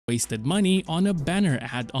wasted money on a banner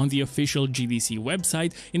ad on the official GDC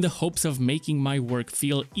website in the hopes of making my work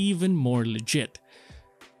feel even more legit.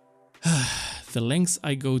 The lengths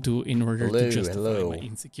I go to in order to justify my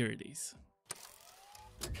insecurities.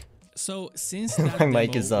 So since that my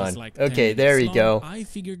mic is on. Okay, there we go. I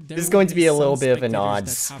figured this is going to be a little bit of an odd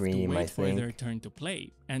stream, I think. Their turn to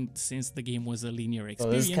play. And since the game was a linear experience,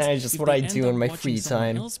 well, this is kind of just what I do in my free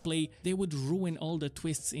time. Else play, they would ruin all the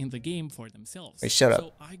twists in the game for themselves. Wait, shut up.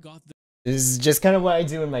 So I got this is just kind of what I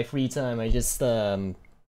do in my free time. I just I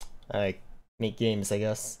make games, I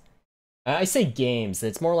guess. I say games.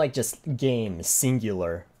 It's more like just games,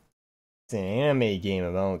 singular. It's an anime game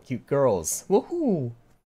about cute girls. Woohoo!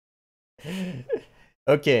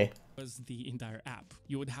 Okay. Was the entire app.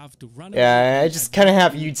 You would have to run. Yeah, I just kind of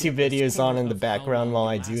have YouTube videos on in the background while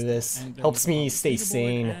I do this. Helps me stay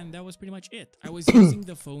sane. And that was pretty much it. I was using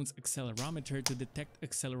the phone's accelerometer to detect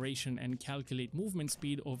acceleration and calculate movement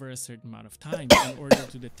speed over a certain amount of time in order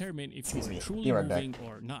to determine if you were truly moving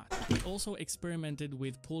or not. We also experimented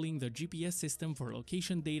with pulling the GPS system for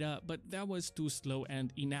location data, but that was too slow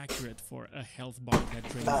and inaccurate for a health bar that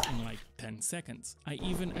drains in like 10 seconds. I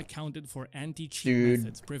even accounted for anti-cheat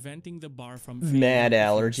methods, preventing the bar from mad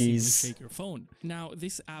allergies. Shake your phone. Now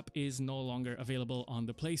this app is no longer available on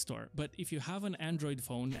the Play Store, but if you have an Android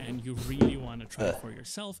phone and you really want to try it for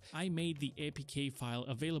yourself, I made the APK file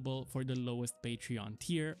available for the lowest Patreon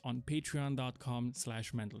tier on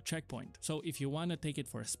patreon.com/mentalcheckpoint. So if you want to take it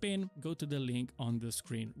for a spin, go to the link on the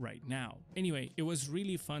screen right now. Anyway, it was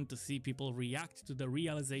really fun to see people react to the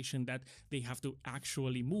realization that they have to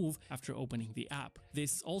actually move after opening the app.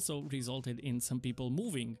 This also resulted in some people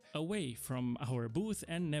moving away from our booth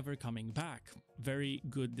and never coming back. Very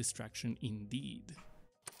good distraction indeed.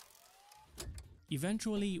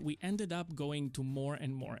 Eventually, we ended up going to more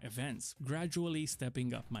and more events, gradually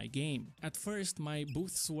stepping up my game. At first, my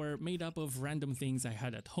booths were made up of random things I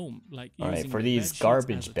had at home, like Alright, for these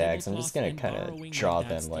garbage bags, I'm just gonna kind of draw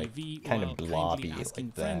them like kind of blobby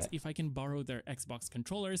like that. If I can borrow their Xbox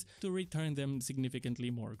controllers to return them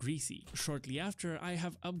significantly more greasy. Shortly after, I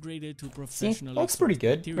have upgraded to professional looks pretty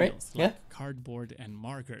good, right? Like cardboard and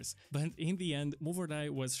markers. But in the end, Movordai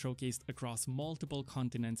was showcased across multiple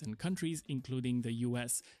continents and countries, including the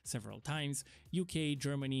US several times, UK,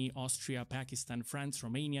 Germany, Austria, Pakistan, France,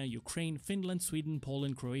 Romania, Ukraine, Finland, Sweden,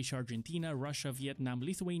 Poland, Croatia, Argentina, Russia, Vietnam,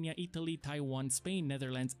 Lithuania, Italy, Taiwan, Spain,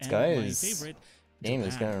 Netherlands, and my favorite, game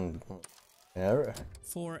is going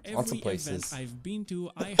for every event I've been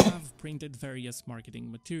to, I have printed various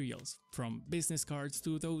marketing materials, from business cards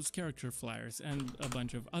to those character flyers and a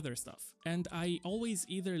bunch of other stuff. And I always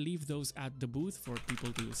either leave those at the booth for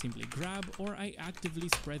people to simply grab, or I actively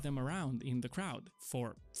spread them around in the crowd,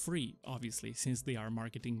 for free, obviously, since they are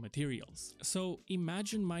marketing materials. So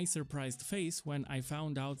imagine my surprised face when I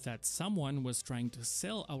found out that someone was trying to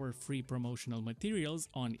sell our free promotional materials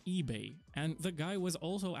on eBay. And the guy was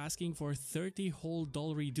also asking for 30 whole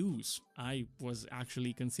dollary dues. I was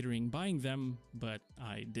actually considering buying them, but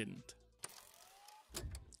I didn't.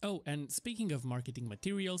 Oh, and speaking of marketing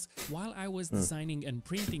materials, while I was designing and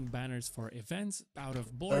printing banners for events, out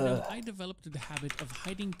of boredom, I developed the habit of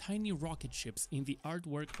hiding tiny rocket ships in the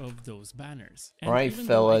artwork of those banners. Alright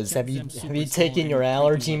fellas, have you taken your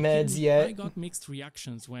allergy meds yet? I got mixed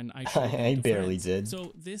reactions when I showed I barely did.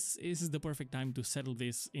 So this is the perfect time to settle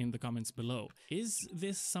this in the comments below. Is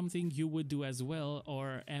this something you would do as well,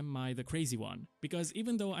 or am I the crazy one? Because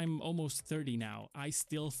even though I'm almost 30 now, I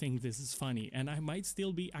still think this is funny, and I might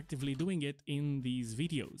still be actively doing it in these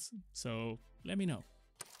videos, so let me know.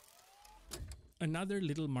 Another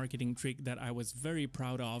little marketing trick that I was very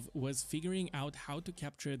proud of was figuring out how to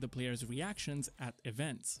capture the players' reactions at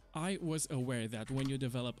events. I was aware that when you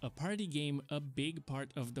develop a party game, a big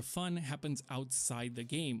part of the fun happens outside the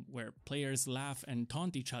game, where players laugh and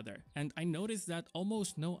taunt each other, and I noticed that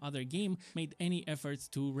almost no other game made any efforts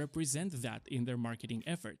to represent that in their marketing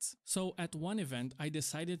efforts. So at one event, I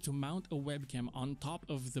decided to mount a webcam on top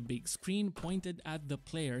of the big screen pointed at the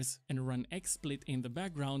players and run XSplit in the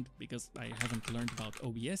background, because I haven't learned about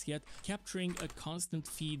OBS yet, capturing a constant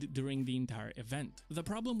feed during the entire event. The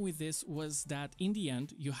problem with this was that in the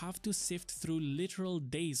end, you have to sift through literal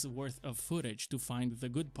days worth of footage to find the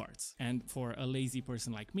good parts. And for a lazy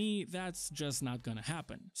person like me, that's just not gonna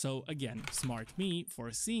happen. So again, smart me,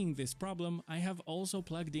 foreseeing this problem, I have also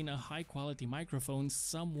plugged in a high quality microphone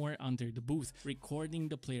somewhere under the booth, recording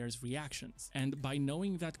the players' reactions. And by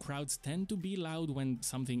knowing that crowds tend to be loud when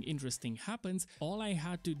something interesting happens, all I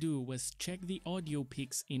had to do was check the any audio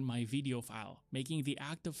peaks in my video file, making the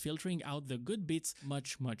act of filtering out the good bits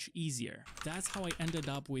much easier. That's how I ended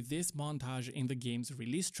up with this montage in the game's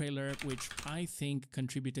release trailer, which I think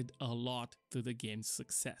contributed a lot to the game's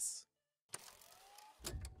success.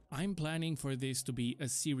 I'm planning for this to be a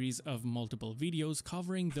series of multiple videos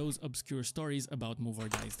covering those obscure stories about Move or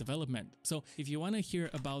Die's development. So if you want to hear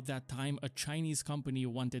about that time a Chinese company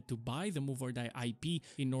wanted to buy the Move or Die IP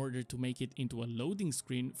in order to make it into a loading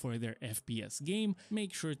screen for their FPS game,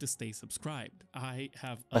 make sure to stay subscribed. I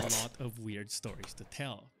have a lot of weird stories to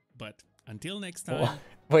tell. But until next time...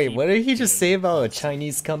 Wait, what did he just say about a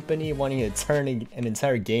Chinese company wanting to turn an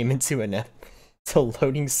entire game into a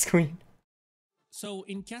loading screen? So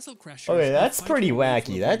in Castle Crashers, okay, that's pretty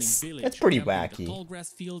wacky. That's pretty wacky. Tall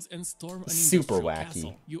grass fields and storm an super wacky.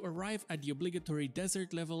 Castle. You arrive at the obligatory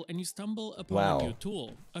desert level and you stumble upon a new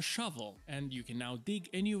tool, a shovel, and you can now dig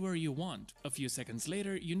anywhere you want. A few seconds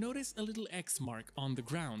later, you notice a little X mark on the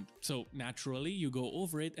ground. So naturally, you go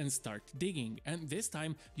over it and start digging, and this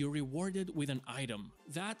time you're rewarded with an item.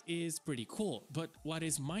 That is pretty cool, but what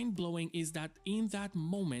is mind-blowing is that in that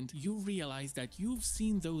moment, you realize that you've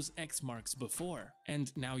seen those X marks before.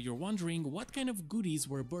 And now you're wondering what kind of goodies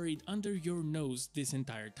were buried under your nose this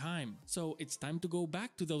entire time. So it's time to go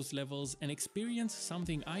back to those levels and experience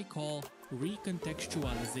something I call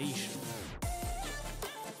recontextualization.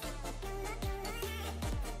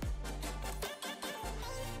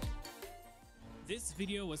 This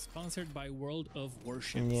video was sponsored by World of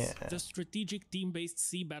Warships, the strategic team-based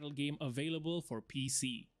sea battle game available for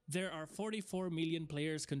PC. There are 44 million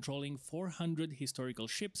players controlling 400 historical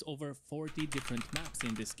ships over 40 different maps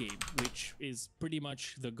in this game, which is pretty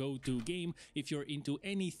much the go-to game if you're into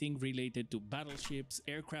anything related to battleships,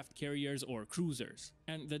 aircraft carriers, or cruisers.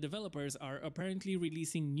 And the developers are apparently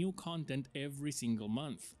releasing new content every single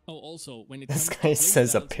month. Oh, also, when it this comes guy to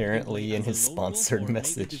says playstyles, apparently in his sponsored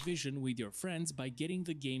message. Make a division with your friends by getting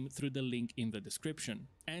the game through the link in the description.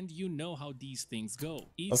 And you know how these things go.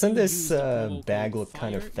 Doesn't this bag look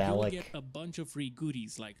kind of phallic? You'll get a bunch of free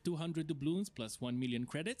goodies like 200 doubloons plus 1 million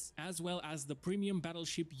credits, as well as the premium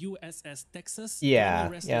battleship USS Texas. Yeah,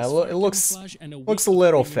 it looks a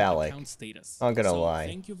little phallic. Not gonna lie.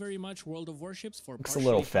 Thank you very much, World of Warships, for looks a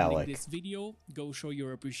little phallic. This video. Go show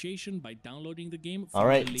your appreciation by downloading the game. All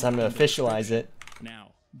right, time to officialize it.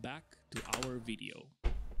 Now back to our video.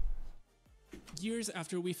 Years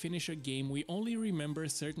after we finish a game, we only remember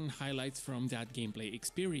certain highlights from that gameplay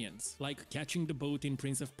experience, like catching the boat in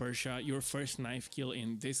Prince of Persia, your first knife kill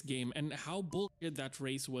in this game, and how bullshit that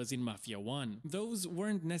race was in Mafia 1. Those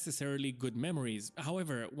weren't necessarily good memories.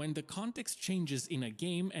 However, when the context changes in a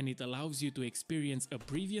game and it allows you to experience a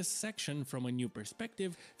previous section from a new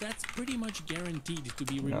perspective, that's pretty much guaranteed to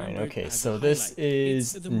be remembered. Right, okay, as so a this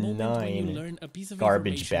is it's the moment when you 9 learn a piece of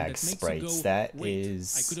garbage information bag that makes sprites. you go, That "Wait,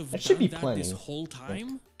 is, I could have that should be done that plenty. this whole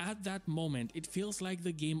time?" At that moment, it feels like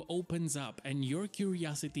the game opens up and your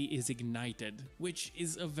curiosity is ignited, which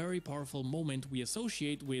is a very powerful moment we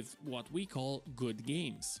associate with what we call good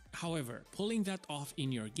games. However, pulling that off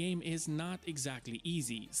in your game is not exactly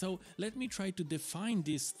easy, so let me try to define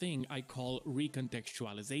this thing I call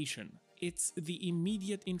recontextualization. It's the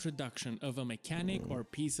immediate introduction of a mechanic or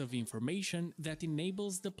piece of information that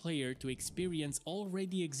enables the player to experience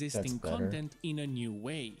already existing content in a new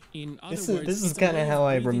way. In other words, this is kind of how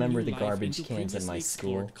I remember the garbage cans in my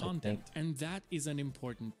school. Content, and that is an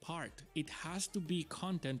important part. It has to be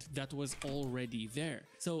content that was already there.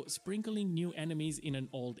 So sprinkling new enemies in an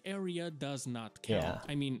old area does not count. Yeah.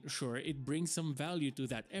 I mean, sure, it brings some value to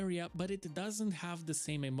that area, but it doesn't have the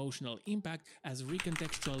same emotional impact as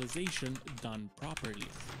recontextualization done properly.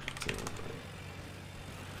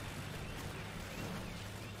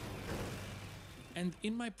 And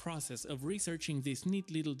in my process of researching this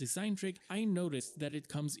neat little design trick, I noticed that it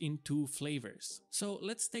comes in 2 flavors. So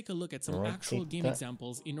let's take a look at some actual game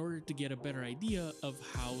examples in order to get a better idea of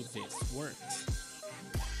how this works.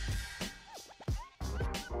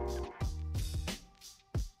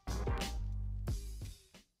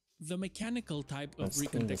 The mechanical type of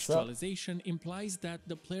recontextualization implies that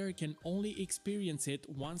the player can only experience it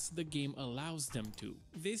once the game allows them to.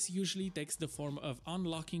 This usually takes the form of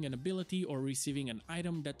unlocking an ability or receiving an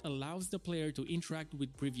item that allows the player to interact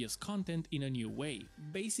with previous content in a new way.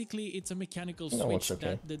 Basically, it's a mechanical switch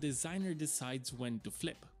that the designer decides when to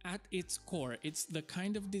flip. At its core, it's the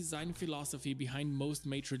kind of design philosophy behind most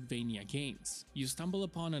Metroidvania games. You stumble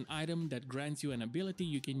upon an item that grants you an ability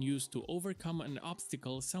you can use to overcome an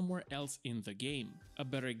obstacle somewhere else in the game. A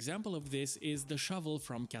better example of this is the shovel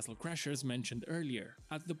from Castle Crashers mentioned earlier.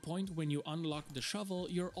 At the point when you unlock the shovel,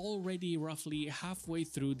 you're already roughly halfway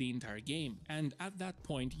through the entire game, and at that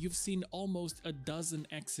point you've seen almost a dozen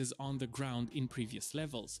X's on the ground in previous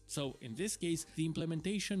levels. So in this case, the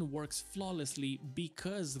implementation works flawlessly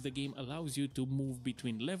because the game allows you to move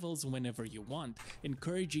between levels whenever you want,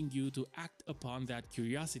 encouraging you to act upon that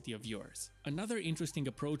curiosity of yours. Another interesting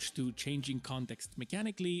approach to changing context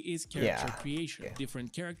mechanically is character creation.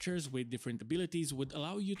 Different characters with different abilities would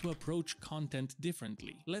allow you to approach content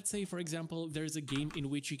differently. Let's say, for example, there's a game in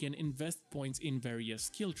which you can invest points in various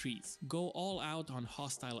skill trees, go all out on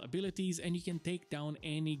hostile abilities, and you can take down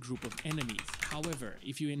any group of enemies. However,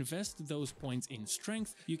 if you invest those points in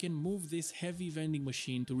strength, you can move this heavy vending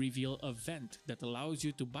machine to reveal a vent that allows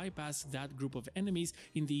you to bypass that group of enemies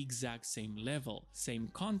in the exact same level. Same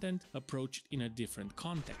content, approached in a different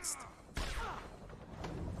context.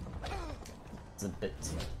 It's a bit...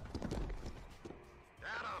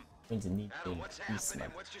 Adam! going to need Adam, to what's increase my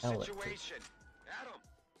happening? What's your palette. situation? Adam!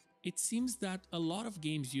 It seems that a lot of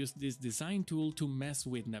games use this design tool to mess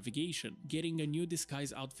with navigation. Getting a new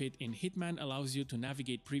disguise outfit in Hitman allows you to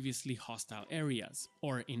navigate previously hostile areas.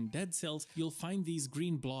 Or in Dead Cells, you'll find these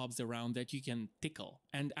green blobs around that you can tickle.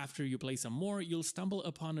 And after you play some more, you'll stumble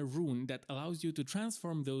upon a rune that allows you to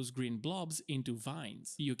transform those green blobs into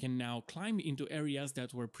vines. You can now climb into areas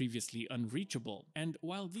that were previously unreachable. And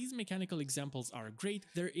while these mechanical examples are great,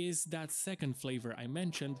 there is that second flavor I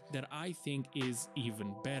mentioned that I think is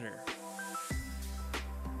even better.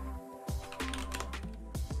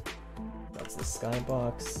 That's the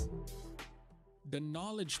skybox. The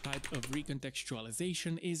knowledge type of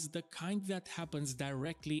recontextualization is the kind that happens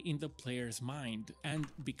directly in the player's mind, and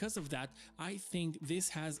because of that, I think this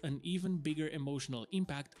has an even bigger emotional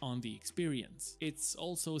impact on the experience. It's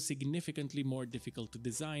also significantly more difficult to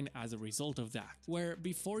design as a result of that. Where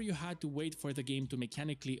before you had to wait for the game to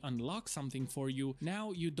mechanically unlock something for you,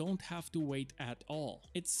 now you don't have to wait at all.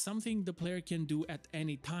 It's something the player can do at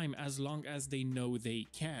any time as long as they know they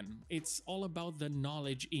can. It's all about the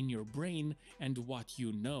knowledge in your brain and what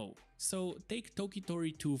you know. So take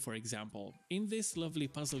Tokitori 2 for example. In this lovely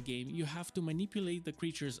puzzle game, you have to manipulate the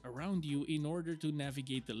creatures around you in order to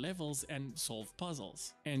navigate the levels and solve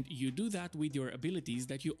puzzles. And you do that with your abilities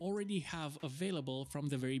that you already have available from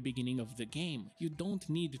the very beginning of the game. You don't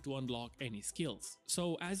need to unlock any skills.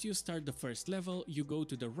 So as you start the first level, you go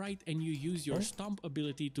to the right and you use your stomp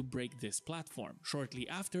ability to break this platform. Shortly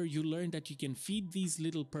after, you learn that you can feed these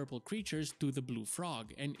little purple creatures to the blue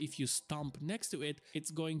frog, and if you stomp next to it, it's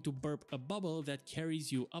going to burp a bubble that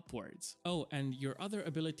carries you upwards. Oh, and your other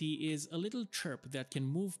ability is a little chirp that can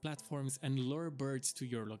move platforms and lure birds to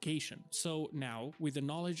your location. So now, with the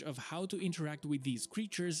knowledge of how to interact with these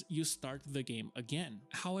creatures, you start the game again.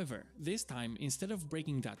 However, this time, instead of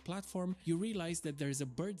breaking that platform, you realize that there's a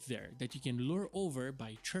bird there that you can lure over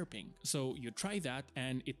by chirping. So you try that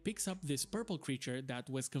and it picks up this purple creature that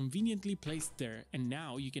was conveniently placed there, and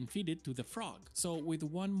now you can feed it to the frog. So with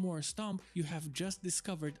one more stomp, you have just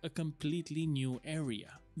discovered a completely new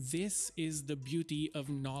area. This is the beauty of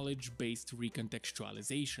knowledge-based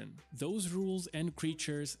recontextualization. Those rules and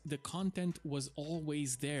creatures, the content was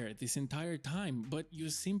always there this entire time, but you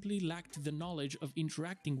simply lacked the knowledge of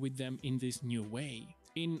interacting with them in this new way.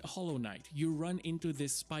 In Hollow Knight, you run into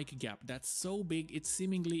this spike gap that's so big it's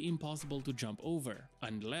seemingly impossible to jump over,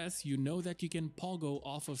 unless you know that you can pogo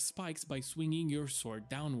off of spikes by swinging your sword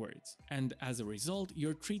downwards. And as a result,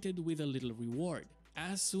 you're treated with a little reward.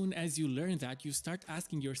 As soon as you learn that, you start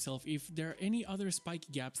asking yourself if there are any other spike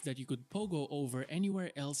gaps that you could pogo over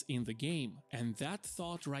anywhere else in the game. And that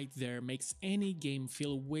thought right there makes any game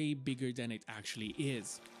feel way bigger than it actually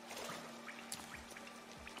is.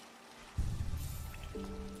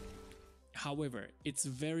 However, it's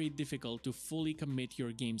very difficult to fully commit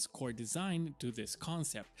your game's core design to this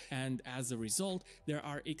concept, and as a result, there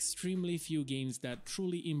are extremely few games that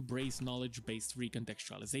truly embrace knowledge-based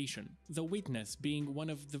recontextualization. The Witness being one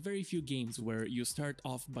of the very few games where you start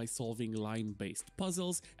off by solving line-based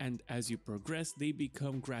puzzles, and as you progress, they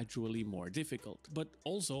become gradually more difficult. But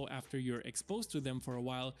also, after you're exposed to them for a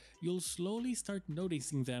while, you'll slowly start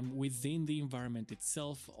noticing them within the environment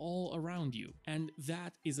itself all around you. And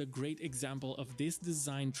that is a great example example of this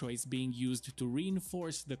design choice being used to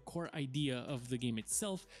reinforce the core idea of the game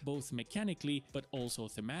itself, both mechanically but also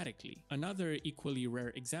thematically. Another equally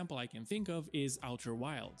rare example I can think of is Outer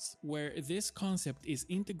Wilds, where this concept is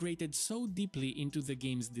integrated so deeply into the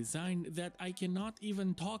game's design that I cannot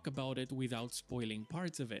even talk about it without spoiling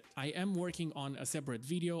parts of it. I am working on a separate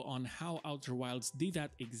video on how Outer Wilds did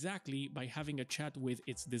that exactly by having a chat with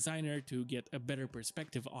its designer to get a better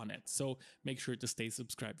perspective on it, so make sure to stay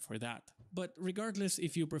subscribed for that. But regardless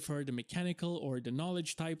if you prefer the mechanical or the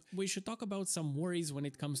knowledge type, we should talk about some worries when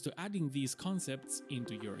it comes to adding these concepts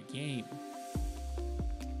into your game.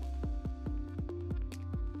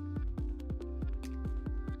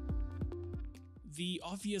 The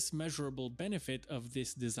obvious measurable benefit of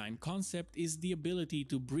this design concept is the ability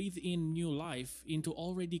to breathe in new life into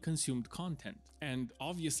already consumed content. And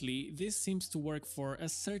obviously, this seems to work for a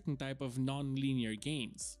certain type of non-linear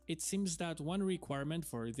games. It seems that one requirement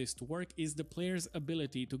for this to work is the player's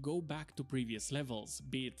ability to go back to previous levels,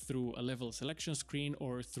 be it through a level selection screen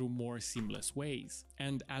or through more seamless ways.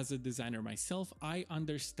 And as a designer myself, I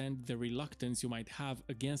understand the reluctance you might have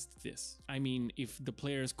against this. I mean, if the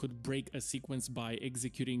players could break a sequence by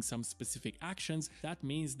executing some specific actions, that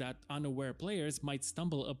means that unaware players might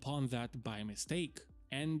stumble upon that by mistake.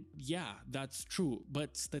 And yeah, that's true,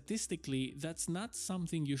 but statistically, that's not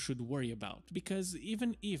something you should worry about, because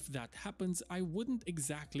even if that happens, I wouldn't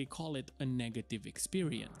exactly call it a negative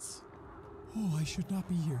experience. Oh, I should not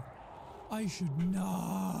be here. I should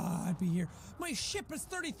not be here. My ship is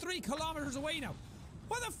 33 kilometers away now.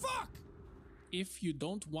 What the fuck? If you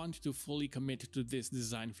don't want to fully commit to this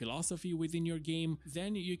design philosophy within your game,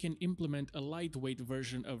 then you can implement a lightweight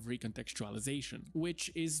version of recontextualization, which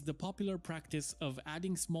is the popular practice of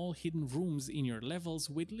adding small hidden rooms in your levels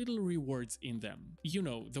with little rewards in them. You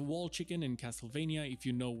know, the wall chicken in Castlevania if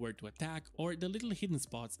you know where to attack, or the little hidden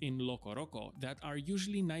spots in Loco Roco that are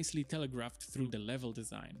usually nicely telegraphed through the level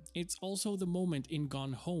design. It's also the moment in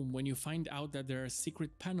Gone Home when you find out that there are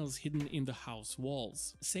secret panels hidden in the house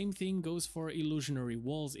walls. Same thing goes for illusionary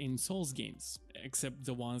walls in Souls games, except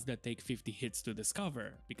the ones that take 50 hits to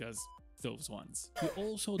discover, because those ones. You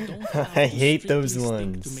also don't have I to hate those strictly stick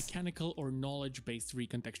ones. to mechanical or knowledge-based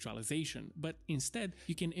recontextualization, but instead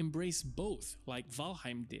you can embrace both, like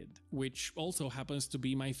Valheim did, which also happens to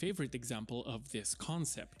be my favorite example of this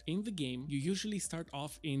concept. In the game, you usually start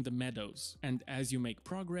off in the meadows, and as you make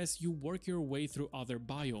progress, you work your way through other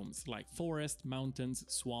biomes like forest, mountains,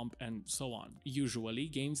 swamp, and so on. Usually,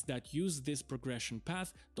 games that use this progression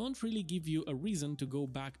path don't really give you a reason to go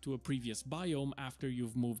back to a previous biome after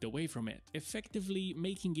you've moved away from it, effectively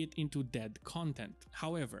making it into dead content.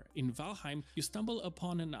 However, in Valheim, you stumble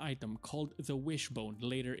upon an item called the Wishbone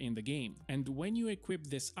later in the game, and when you equip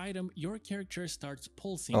this item, your character starts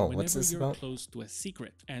pulsing whenever you're close to a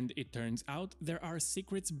secret, and it turns out there are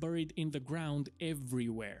secrets buried in the ground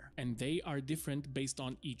everywhere, and they are different based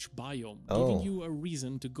on each biome, giving you a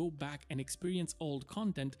reason to go back and experience old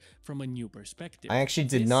content from a new perspective. I actually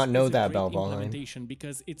did not know that about Valheim,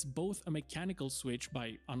 because it's both a mechanical switch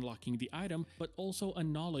by unlocking the item, but also a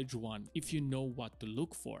knowledge one if you know what to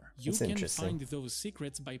look for. You can find those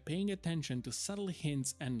secrets by paying attention to subtle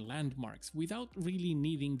hints and landmarks without really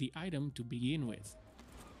needing the item to begin with.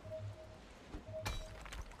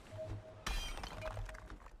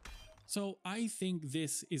 So I think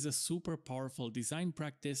this is a super powerful design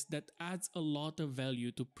practice that adds a lot of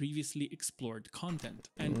value to previously explored content.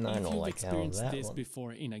 And if you've experienced this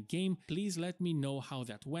before in a game, please let me know how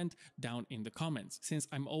that went down in the comments, since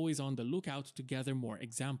I'm always on the lookout to gather more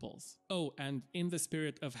examples. Oh, and in the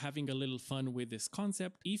spirit of having a little fun with this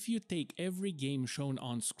concept, if you take every game shown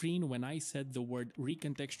on screen when I said the word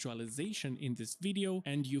recontextualization in this video,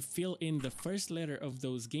 and you fill in the first letter of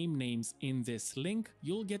those game names in this link,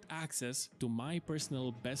 you'll get access to my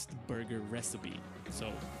personal best burger recipe.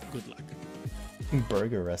 So, good luck.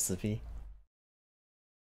 Burger recipe.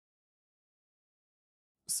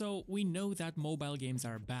 So we know that mobile games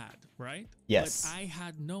are bad, right? Yes. But I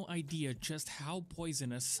had no idea just how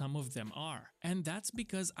poisonous some of them are. And that's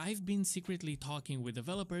because I've been secretly talking with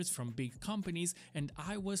developers from big companies, and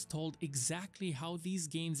I was told exactly how these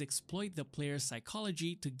games exploit the player's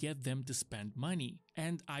psychology to get them to spend money.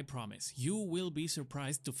 And I promise, you will be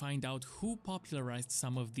surprised to find out who popularized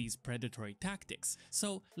some of these predatory tactics.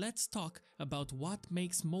 So let's talk about what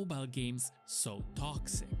makes mobile games so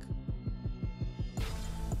toxic.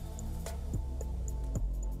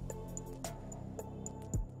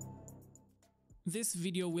 This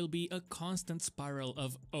video will be a constant spiral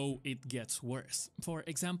of, oh, it gets worse. For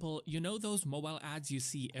example, you know those mobile ads you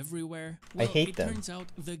see everywhere? Well, I hate them. It turns out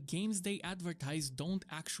the games they advertise don't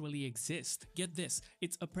actually exist. Get this,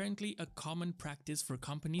 it's apparently a common practice for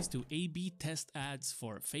companies to A/B test ads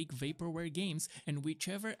for fake vaporware games, and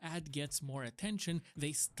whichever ad gets more attention,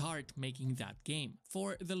 they start making that game.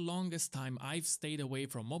 For the longest time, I've stayed away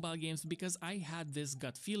from mobile games because I had this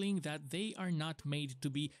gut feeling that they are not made to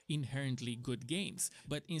be inherently good games,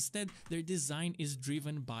 but instead their design is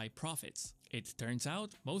driven by profits. It turns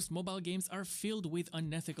out, most mobile games are filled with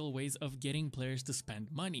unethical ways of getting players to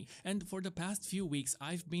spend money, and for the past few weeks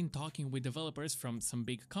I've been talking with developers from some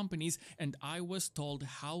big companies, and I was told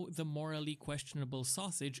how the morally questionable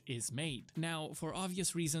sausage is made. Now, for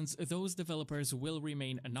obvious reasons, those developers will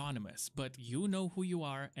remain anonymous, but you know who you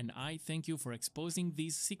are, and I thank you for exposing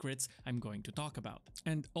these secrets I'm going to talk about.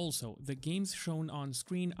 And also, the games shown on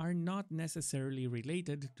screen are not necessarily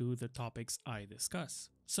related to the topics I discuss.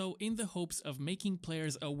 So in the hopes of making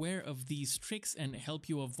players aware of these tricks and help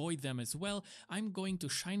you avoid them as well, I'm going to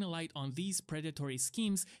shine a light on these predatory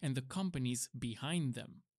schemes and the companies behind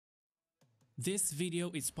them. This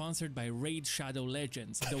video is sponsored by Raid Shadow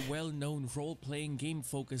Legends, the well-known role-playing game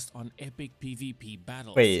focused on epic PvP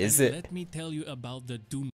battles. Wait, is it? Let me tell you about the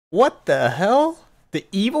Doom. What the hell? The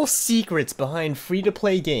evil secrets behind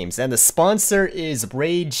free-to-play games, and the sponsor is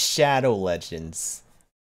Raid Shadow Legends.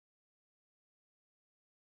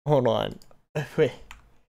 Hold on. Wait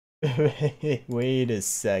a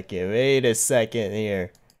second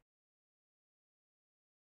here.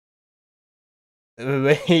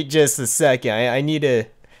 Wait just a second. I need to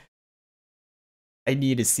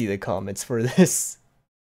see the comments for this.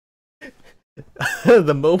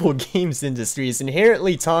 The mobile games industry is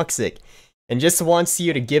inherently toxic and just wants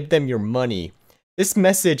you to give them your money. This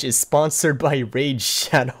message is sponsored by Raid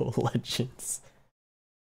Shadow Legends.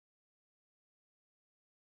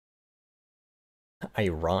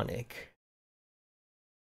 Ironic.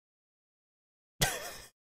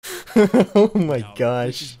 Oh my gosh.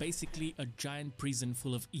 Which is basically a giant prison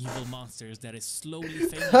full of evil monsters that is slowly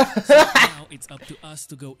failing. So now it's up to us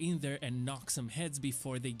to go in there and knock some heads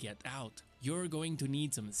before they get out. You're going to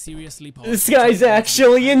need some seriously powerful. This guy's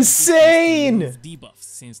actually insane! Debuffs,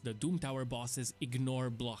 since the Doom Tower bosses ignore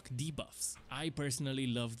block debuffs. I personally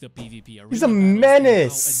love the PvP arena. He's a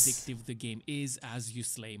menace! How addictive the game is as you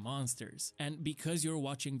slay monsters. And because you're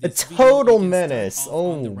watching this video, total video, menace!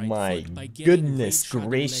 Oh my goodness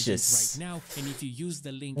gracious! Right now, and if you use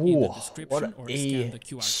the link in the description or scan the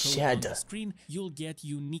QR code on the screen, you'll get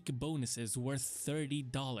unique bonuses worth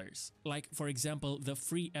 $30. Like, for example, the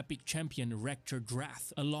free epic champion Rector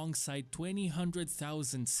Drath, alongside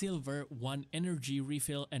 200,000 silver, 1 energy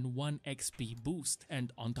refill, and 1 XP boost.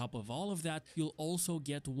 And on top of all of that, you'll also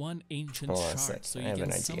get 1 ancient shard, so you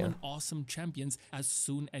can summon awesome champions as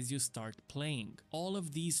soon as you start playing. All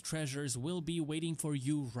of these treasures will be waiting for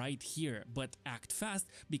you right here, but act fast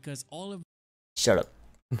because all of— Shut up.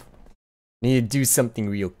 Need to do something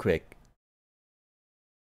real quick.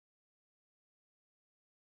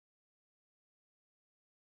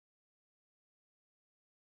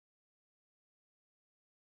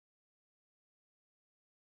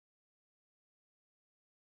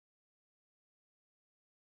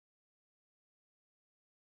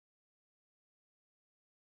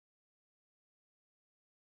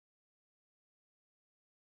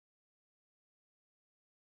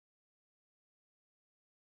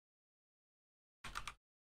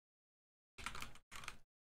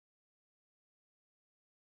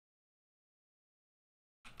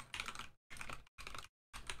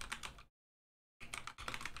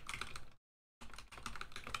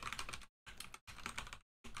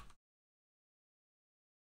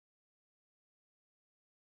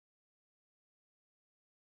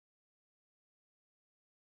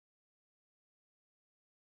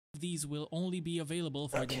 these will only be available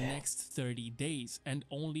for the next 30 days and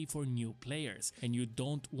only for new players, and you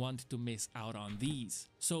don't want to miss out on these.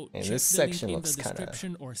 So check this the section link in looks the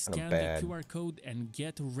description or scan the QR code and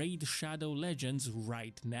get Raid Shadow Legends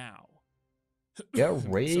right now. Yeah,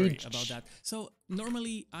 Raid. Sorry about that. So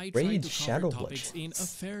normally I try to cover topics in a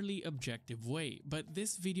fairly objective way, but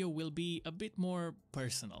this video will be a bit more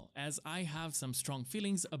personal as I have some strong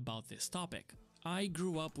feelings about this topic. I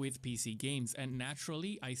grew up with PC games and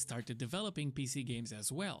naturally I started developing PC games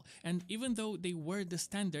as well, and even though they were the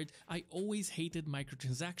standard, I always hated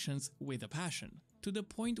microtransactions with a passion. to the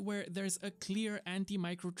point where there's a clear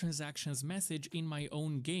anti-microtransactions message in my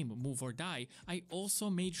own game, Move or Die. I also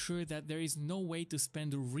made sure that there is no way to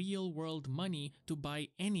spend real-world money to buy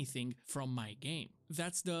anything from my game.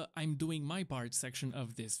 That's the I'm doing my part section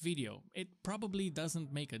of this video. It probably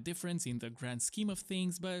doesn't make a difference in the grand scheme of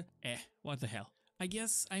things, but what the hell. I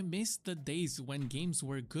guess I missed the days when games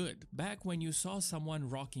were good. Back when you saw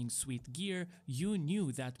someone rocking sweet gear, you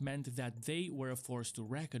knew that meant that they were a force to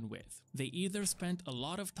reckon with. They either spent a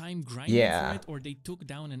lot of time grinding for it or they took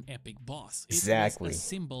down an epic boss. Exactly. It was a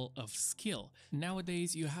symbol of skill.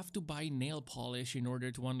 Nowadays, you have to buy nail polish in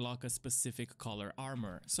order to unlock a specific color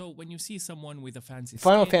armor. So when you see someone with a fancy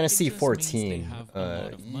Final skin, Fantasy it just means they XIV, have a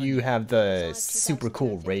lot of money. you have the super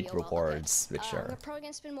cool raid rewards, which We're are probably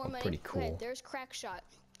gonna spend more money. pretty cool. Okay, there's crack shot.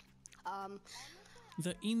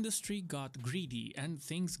 The industry got greedy and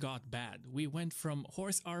things got bad. We went from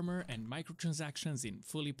horse armor and microtransactions in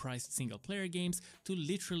fully priced single-player games to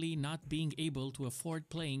literally not being able to afford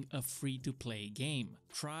playing a free-to-play game.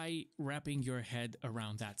 Try wrapping your head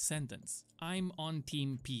around that sentence. I'm on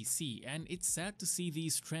Team PC, and it's sad to see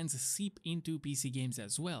these trends seep into PC games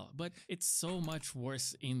as well, but it's so much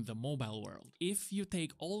worse in the mobile world. If you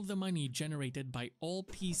take all the money generated by all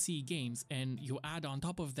PC games and you add on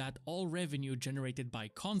top of that all revenue generated by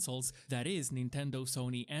consoles, that is Nintendo,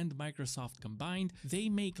 Sony and Microsoft combined, they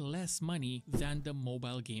make less money than the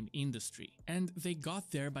mobile game industry. And they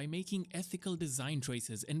got there by making ethical design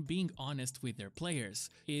choices and being honest with their players,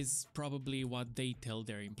 is probably what they tell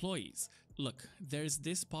their employees. Look, there's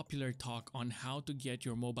this popular talk on how to get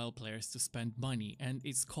your mobile players to spend money, and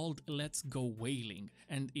it's called Let's Go Whaling.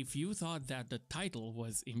 And if you thought that the title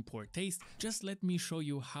was in poor taste, just let me show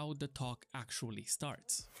you how the talk actually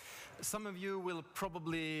starts. Some of you will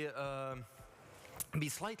probably be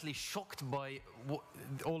slightly shocked by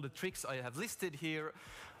all the tricks I have listed here,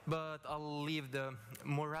 but I'll leave the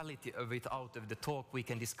morality of it out of the talk. We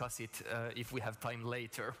can discuss it if we have time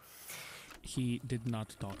later. He did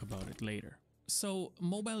not talk about it later. So,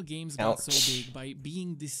 mobile games got so big by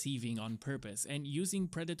being deceiving on purpose and using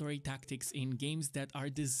predatory tactics in games that are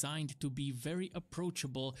designed to be very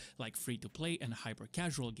approachable, like free-to-play and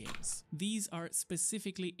hyper-casual games. These are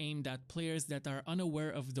specifically aimed at players that are unaware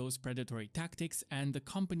of those predatory tactics, and the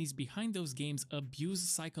companies behind those games abuse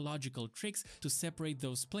psychological tricks to separate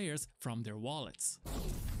those players from their wallets.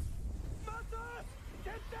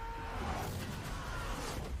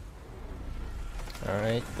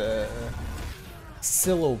 Alright, the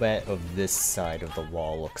silhouette of this side of the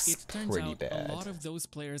wall looks pretty bad. A lot of those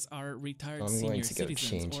players are retired I'm senior going to go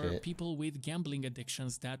citizens or it. people with gambling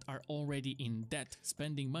addictions that are already in debt,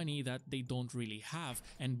 spending money that they don't really have,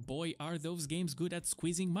 and boy are those games good at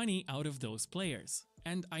squeezing money out of those players.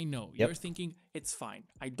 And I know, you're thinking, it's fine,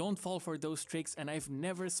 I don't fall for those tricks and I've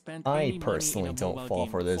never spent any money in a mobile game before. I personally don't fall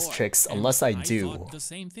for those tricks unless I do. I thought the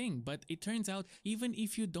same thing, but it turns out even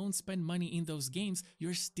if you don't spend money in those games,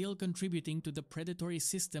 you're still contributing to the predatory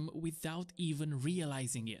system without even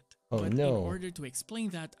realizing it. But in order to explain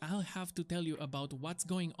that, I'll have to tell you about what's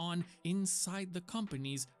going on inside the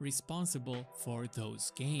companies responsible for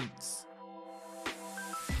those games.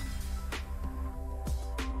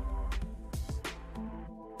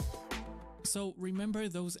 So remember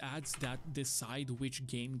those ads that decide which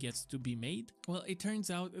game gets to be made? Well, it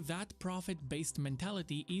turns out that profit-based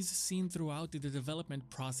mentality is seen throughout the development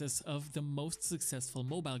process of the most successful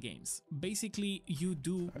mobile games. Basically, you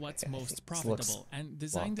do what's most profitable, and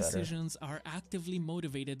design decisions are actively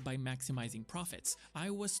motivated by maximizing profits. I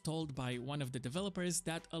was told by one of the developers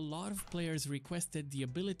that a lot of players requested the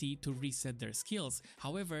ability to reset their skills.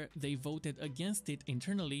 However, they voted against it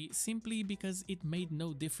internally simply because it made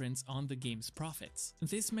no difference on the game's profits.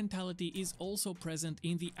 This mentality is also present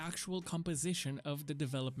in the actual composition of the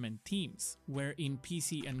development teams, where in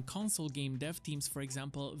PC and console game dev teams, for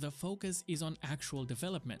example, the focus is on actual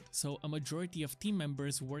development, so a majority of team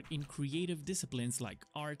members work in creative disciplines like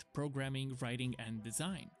art, programming, writing, and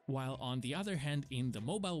design. While on the other hand, in the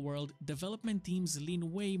mobile world, development teams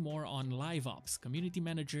lean way more on live ops, community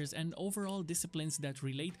managers, and overall disciplines that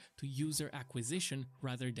relate to user acquisition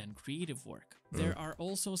rather than creative work. There are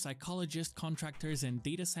also psychologists, contractors, and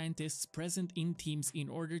data scientists present in teams in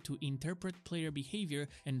order to interpret player behavior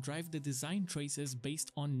and drive the design choices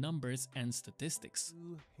based on numbers and statistics.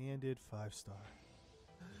 Two-handed 5-star.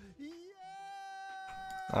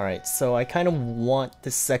 Alright, so I kind of want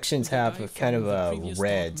this section to have a kind of a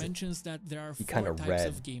red. Mentions that there are four types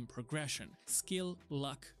of game progression: skill,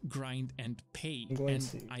 luck, grind, and pay.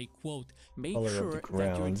 And I quote, "Make sure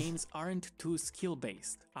that your games aren't too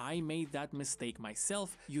skill-based. I made that mistake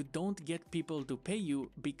myself. You don't get people to pay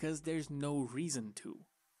you because there's no reason to."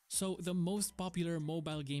 So the most popular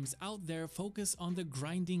mobile games out there focus on the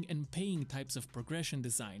grinding and paying types of progression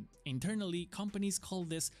design. Internally, companies call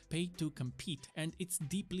this pay to compete, and it's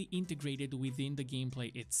deeply integrated within the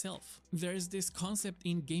gameplay itself. There's this concept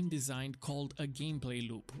in game design called a gameplay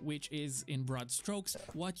loop, which is, in broad strokes,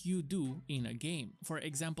 what you do in a game. For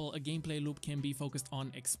example, a gameplay loop can be focused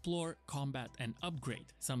on explore, combat, and upgrade.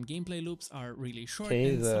 Some gameplay loops are really short,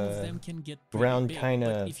 and some of them can get pretty big.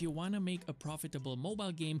 But if you want to make a profitable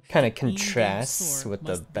mobile game, kind of contrasts with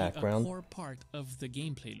the background. A core part of the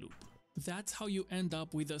gameplay loop. That's how you end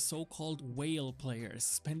up with the so-called whale players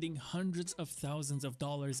spending hundreds of thousands of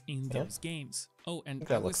dollars in those games. Oh, and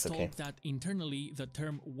I was told that internally the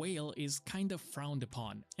term whale is kind of frowned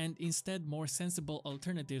upon, and instead more sensible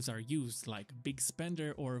alternatives are used like big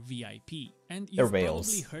spender or VIP. And you've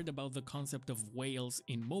probably heard about the concept of whales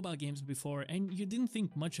in mobile games before, and you didn't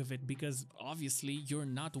think much of it because obviously you're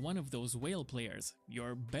not one of those whale players.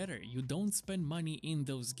 You're better, you don't spend money in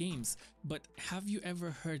those games. But have you ever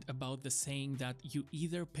heard about the saying that you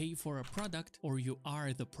either pay for a product or you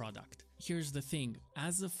are the product? Here's the thing,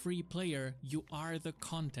 as a free player, you are the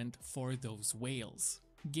content for those whales.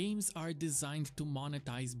 Games are designed to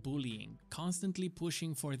monetize bullying, constantly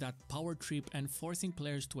pushing for that power trip and forcing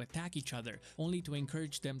players to attack each other, only to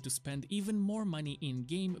encourage them to spend even more money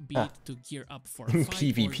in-game, be it to gear up for a fight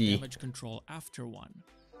PvP. Or damage control after one.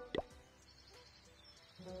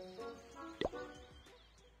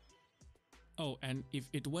 Oh, and if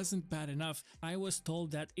it wasn't bad enough, I was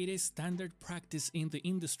told that it is standard practice in the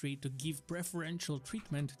industry to give preferential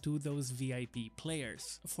treatment to those VIP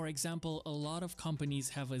players. For example, a lot of companies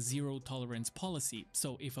have a zero tolerance policy,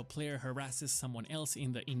 so if a player harasses someone else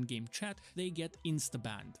in the in-game chat, they get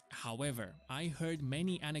insta-banned. However, I heard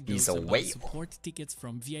many anecdotes about support tickets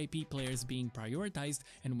from VIP players being prioritized,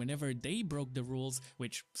 and whenever they broke the rules,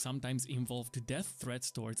 which sometimes involved death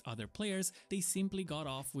threats towards other players, they simply got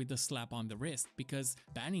off with a slap on the wrist, because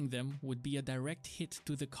banning them would be a direct hit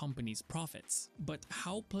to the company's profits. But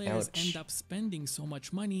how players end up spending so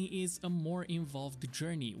much money is a more involved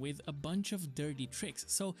journey with a bunch of dirty tricks.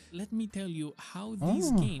 So let me tell you how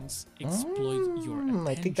these games exploit your attention.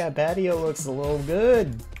 I think that patio looks a little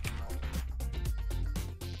good.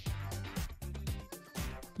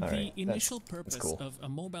 The initial purpose of a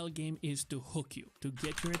mobile game is to hook you, to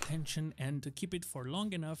get your attention, and to keep it for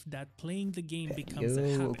long enough that playing the game becomes a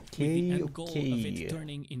habit, with the end goal of it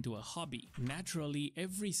turning into a hobby. Naturally,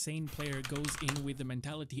 every sane player goes in with the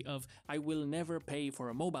mentality of, I will never pay for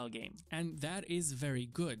a mobile game. And that is very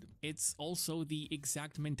good. It's also the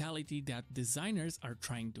exact mentality that designers are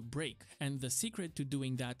trying to break. And the secret to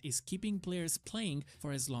doing that is keeping players playing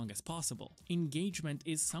for as long as possible. Engagement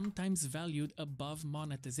is sometimes valued above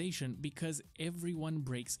monetization because everyone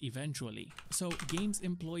breaks eventually. So games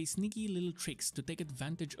employ sneaky little tricks to take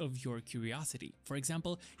advantage of your curiosity. For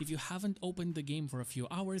example, if you haven't opened the game for a few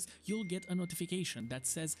hours, you'll get a notification that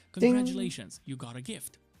says, congratulations, you got a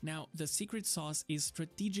gift. Now, the secret sauce is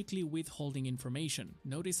strategically withholding information.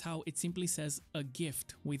 Notice how it simply says a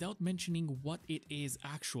gift without mentioning what it is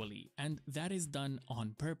actually, and that is done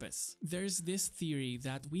on purpose. There's this theory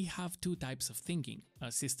that we have two types of thinking.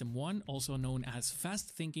 A system 1, also known as fast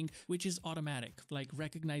thinking, which is automatic, like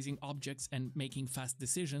recognizing objects and making fast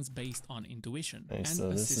decisions based on intuition. And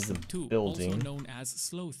a system 2, also known as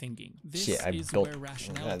slow thinking. This is where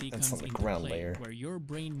rationality comes into play, where your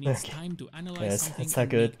brain needs time to analyze something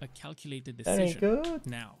and make a calculated decision.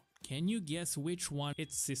 Now, can you guess which one?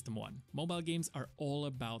 It's system 1. Mobile games are all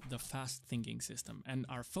about the fast thinking system and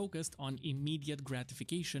are focused on immediate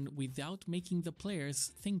gratification without making the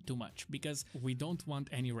players think too much, because we don't want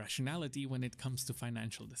any rationality when it comes to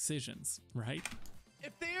financial decisions, right?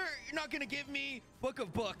 If they're not gonna give me Book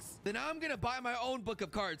of Books, then I'm gonna buy my own Book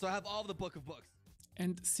of Cards, so I have all the Book of Books.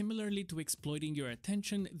 And similarly to exploiting your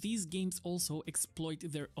attention, these games also exploit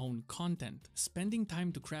their own content. Spending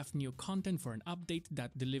time to craft new content for an update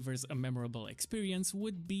that delivers a memorable experience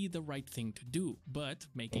would be the right thing to do, but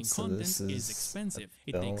making content is expensive.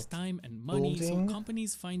 It takes time and money, so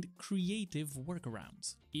companies find creative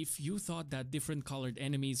workarounds. If you thought that different colored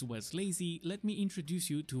enemies was lazy, let me introduce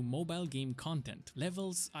you to mobile game content.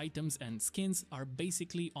 Levels, items, and skins are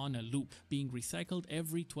basically on a loop, being recycled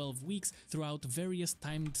every 12 weeks throughout various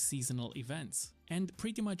timed seasonal events. And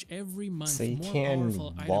pretty much every month, So you more can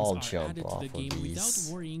powerful wall items are jump added to off the of game without these.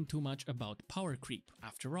 worrying too much about power creep.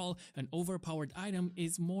 After all, an overpowered item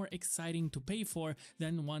is more exciting to pay for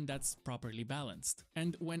than one that's properly balanced.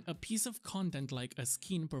 And when a piece of content like a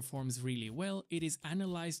skin performs really well, it is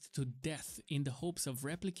analyzed to death in the hopes of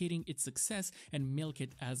replicating its success and milk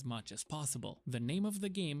it as much as possible. The name of the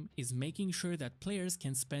game is making sure that players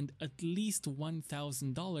can spend at least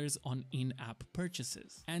 $1,000 on in-app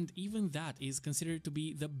purchases. And even that is considered to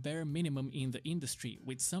be the bare minimum in the industry,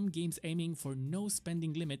 with some games aiming for no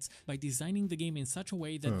spending limits by designing the game in such a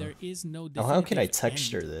way that there is no definitive how can I end.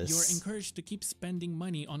 texture this? You're encouraged to keep spending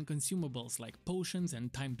money on consumables like potions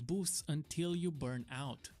and timed boosts until you burn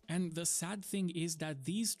out. And the sad thing is that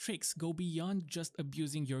these tricks go beyond just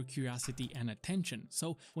abusing your curiosity and attention.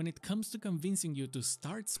 So when it comes to convincing you to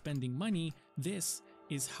start spending money, this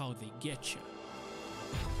is how they get you.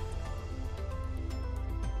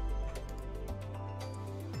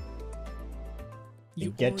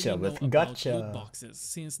 You getcha already with know about gotcha. loot boxes,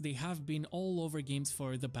 since they have been all over games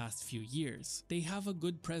for the past few years. They have a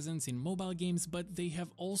good presence in mobile games, but they have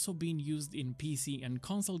also been used in PC and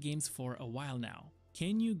console games for a while now.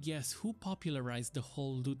 Can you guess who popularized the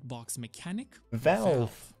whole loot box mechanic?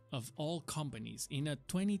 Valve. Of all companies, in a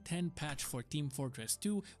 2010 patch for Team Fortress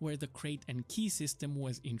 2 where the crate and key system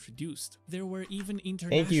was introduced. There were even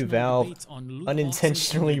international Valve. debates on loot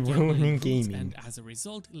Unintentionally boxes and their ruining gambling rules, gaming. and as a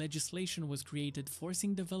result, legislation was created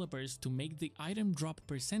forcing developers to make the item drop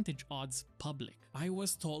percentage odds public. I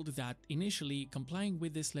was told that initially complying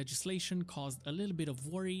with this legislation caused a little bit of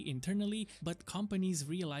worry internally, but companies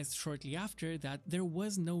realized shortly after that there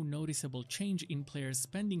was no noticeable change in players'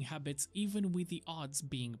 spending habits even with the odds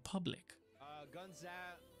being public. Guns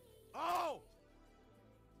out. Oh!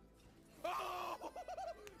 Oh!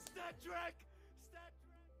 Stat Trek!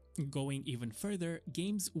 Going even further,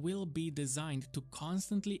 games will be designed to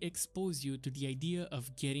constantly expose you to the idea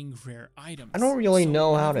of getting rare items. I don't really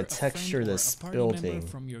know how to whenever a texture friend or this a party member building.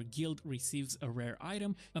 from your guild receives a rare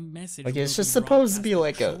item, a message Like, will it's be just supposed to be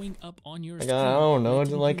broadcasted like a- showing up on your like, screen, I don't know,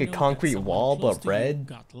 letting like you a know that concrete someone wall, close but to you red?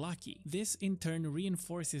 got lucky. This in turn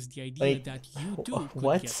reinforces the idea Like, that you too could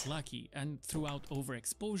what? get lucky, and throughout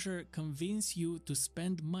overexposure convince you to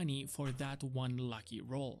spend money for that one lucky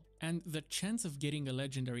roll. And the chance of getting a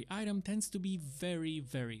legendary item tends to be very,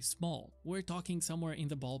 very small. We're talking somewhere in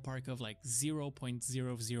the ballpark of like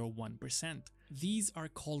 0.001%. These are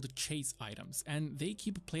called chase items, and they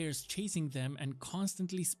keep players chasing them and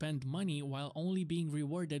constantly spend money while only being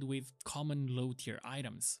rewarded with common low-tier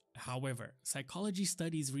items. However, psychology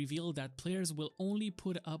studies reveal that players will only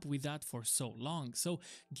put up with that for so long, so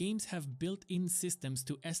games have built-in systems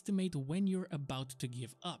to estimate when you're about to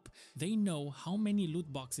give up. They know how many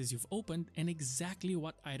loot boxes you've opened and exactly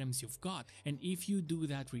what items you've got, and if you do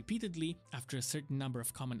that repeatedly, after a certain number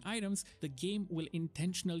of common items, the game will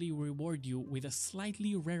intentionally reward you with a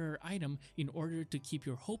slightly rarer item in order to keep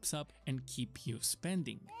your hopes up and keep you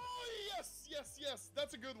spending. Yes,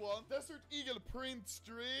 that's a good one. Desert Eagle print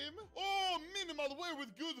stream. Oh, minimal way with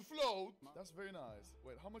good float. That's very nice.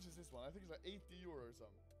 Wait, how much is this one? I think it's like 80 euro or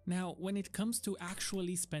something. Now, when it comes to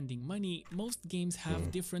actually spending money, most games have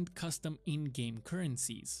different custom in-game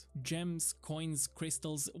currencies. Gems, coins,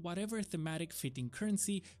 crystals, whatever thematic fitting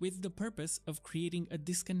currency, with the purpose of creating a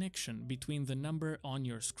disconnection between the number on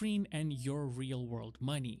your screen and your real-world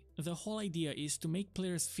money. The whole idea is to make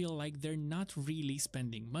players feel like they're not really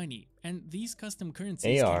spending money, and these custom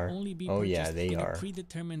currencies can only be purchased in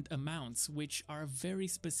predetermined amounts, which are very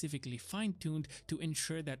specifically fine-tuned to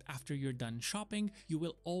ensure that after you're done shopping, you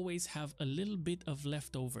will always have a little bit of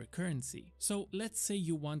leftover currency. So let's say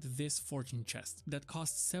you want this fortune chest that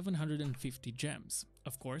costs 750 gems.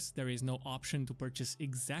 Of course, there is no option to purchase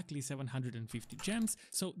exactly 750 gems,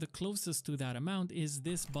 so the closest to that amount is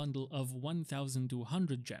this bundle of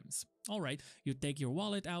 1200 gems. Alright, you take your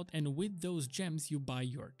wallet out and with those gems you buy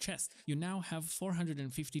your chest. You now have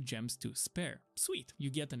 450 gems to spare. Sweet, you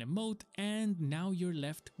get an emote and now you're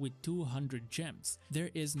left with 200 gems. There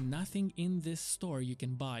is nothing in this store you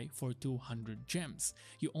can buy for 200 gems.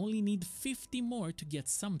 You only need 50 more to get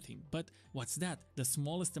something, but what's that? The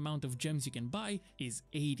smallest amount of gems you can buy is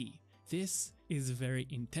 80. This is very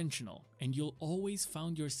intentional, and you'll always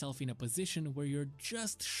find yourself in a position where you're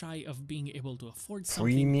just shy of being able to afford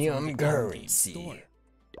something Premium from the currency. in-game store.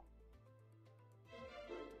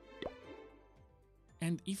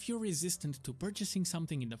 And if you're resistant to purchasing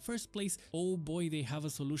something in the first place, oh boy, they have a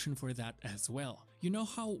solution for that as well. You know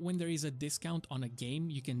how when there is a discount on a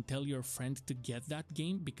game, you can tell your friend to get that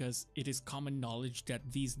game because it is common knowledge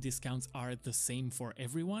that these discounts are the same for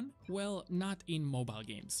everyone? Well, not in mobile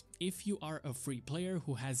games. If you are a free player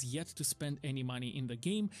who has yet to spend any money in the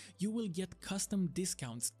game, you will get custom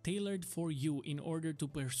discounts tailored for you in order to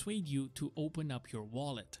persuade you to open up your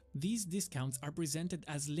wallet. These discounts are presented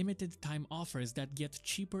as limited time offers that get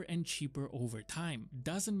cheaper and cheaper over time.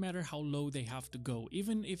 Doesn't matter how low they have to go,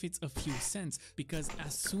 even if it's a few cents, because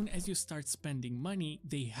as soon as you start spending money,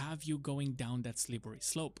 they have you going down that slippery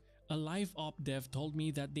slope. A live op dev told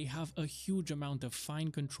me that they have a huge amount of fine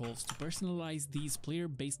controls to personalize these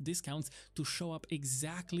player-based discounts to show up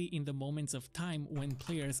exactly in the moments of time when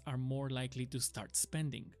players are more likely to start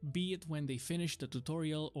spending. Be it when they finish the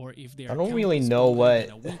tutorial, or if they are I don't really know what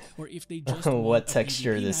or if they just what want a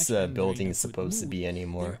texture PvP this match and they're building in a is good supposed to mood. be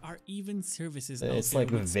anymore. There are even services It's out there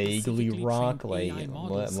like with vaguely specifically rock, trained like AI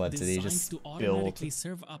models what do they designed just to build? automatically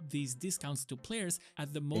serve up these discounts to players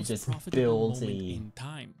at the most just profitable build moment a- in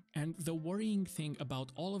time. And the worrying thing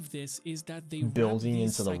about all of this is that they Building wrap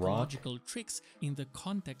these into the rock? psychological tricks in the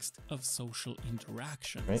context of social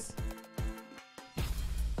interactions. Right.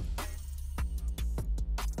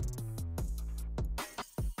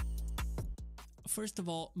 First of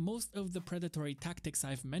all, most of the predatory tactics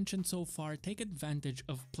I've mentioned so far take advantage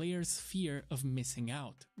of players' fear of missing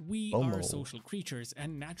out. We are FOMO. social creatures,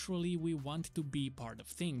 and naturally we want to be part of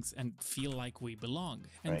things and feel like we belong.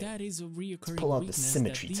 And Right. that is a reoccurring pull out the weakness that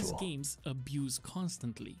symmetry these tool. games abuse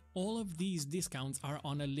constantly. All of these discounts are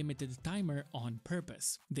on a limited timer on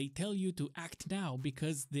purpose. They tell you to act now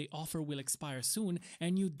because the offer will expire soon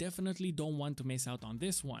and you definitely don't want to miss out on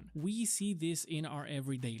this one. We see this in our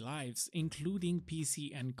everyday lives, including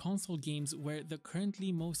PC and console games where the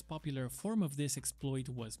currently most popular form of this exploit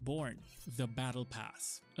was born: the Battle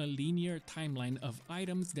Pass, a linear timeline of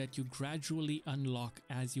items that you gradually unlock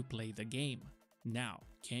as you play the game. Now,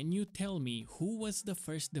 can you tell me who was the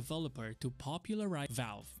first developer to popularize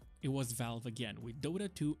Valve? It was Valve again with Dota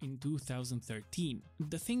 2 in 2013.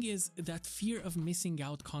 The thing is that fear of missing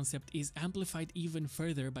out concept is amplified even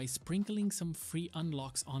further by sprinkling some free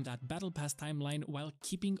unlocks on that Battle Pass timeline while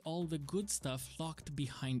keeping all the good stuff locked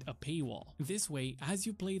behind a paywall. This way, as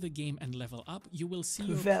you play the game and level up, you will see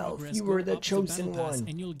your Valve, progress you were go the up chosen Battle Pass one.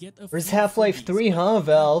 and you'll get a Where's few Half-Life freebies. 3, But huh,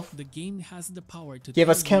 Valve? the game has the power to Give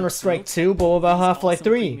tell us you, Counter-Strike "Look, 2, but what about these Half-Life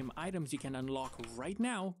awesome 3? premium items you can unlock right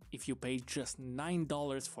now if you pay just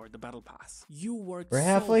 $9 for the Battle Pass. You worked We're so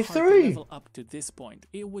Half-Life hard 3. to level up to this point.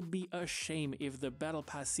 It would be a shame if the Battle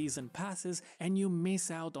Pass season passes and you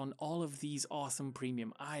miss out on all of these awesome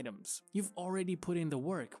premium items. You've already put in the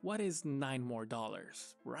work. What is $9 more,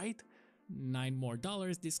 right? $9 more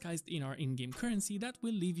disguised in our in-game currency that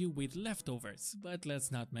will leave you with leftovers, but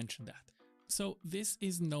let's not mention that. So this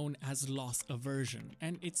is known as loss aversion,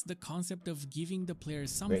 and it's the concept of giving the player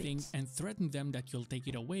something Great. and threaten them that you'll take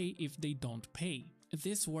it away if they don't pay.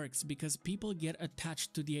 This works because people get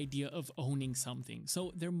attached to the idea of owning something,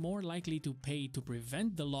 so they're more likely to pay to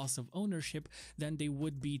prevent the loss of ownership than they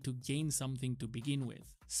would be to gain something to begin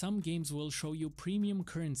with. Some games will show you premium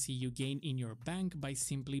currency you gain in your bank by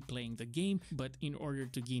simply playing the game, but in order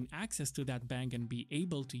to gain access to that bank and be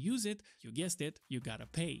able to use it, you guessed it, you gotta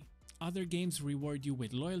pay. Other games reward you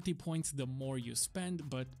with loyalty points the more you spend,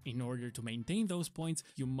 but in order to maintain those points,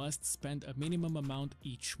 you must spend a minimum amount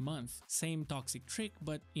each month. Same toxic trick,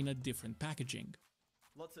 but in a different packaging.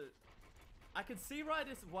 Lots of... I can see why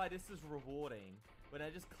this is rewarding when I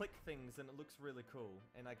just click things and it looks really cool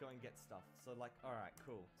and I go and get stuff. So like, alright,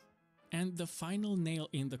 cool. And the final nail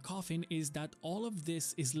in the coffin is that all of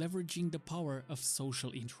this is leveraging the power of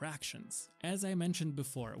social interactions. As I mentioned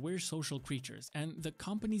before, we're social creatures, and the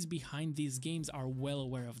companies behind these games are well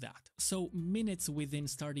aware of that. So minutes within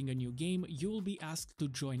starting a new game, you'll be asked to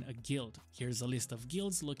join a guild. Here's a list of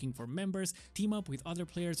guilds looking for members, team up with other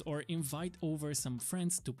players, or invite over some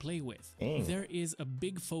friends to play with. Dang. There is a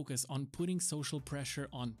big focus on putting social pressure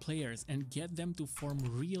on players and get them to form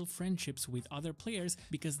real friendships with other players,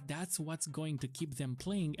 because that's what's going to keep them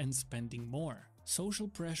playing and spending more. Social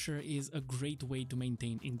pressure is a great way to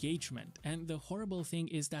maintain engagement, and the horrible thing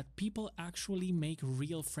is that people actually make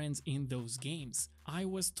real friends in those games. I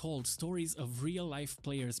was told stories of real-life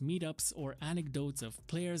players' meetups or anecdotes of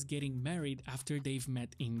players getting married after they've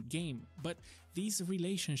met in-game, but these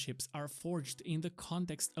relationships are forged in the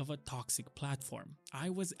context of a toxic platform. I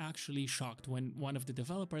was actually shocked when one of the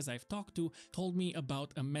developers I've talked to told me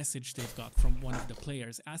about a message they've got from one of the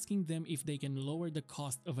players asking them if they can lower the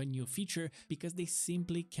cost of a new feature because they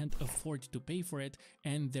simply can't afford to pay for it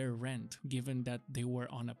and their rent, given that they were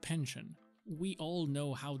on a pension. We all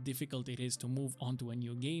know how difficult it is to move onto a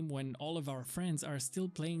new game when all of our friends are still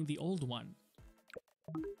playing the old one.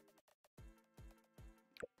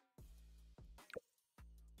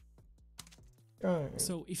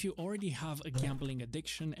 So if you already have a gambling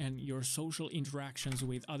addiction and your social interactions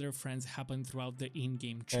with other friends happen throughout the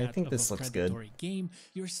in-game chat of a predatory game,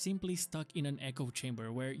 you're simply stuck in an echo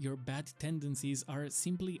chamber where your bad tendencies are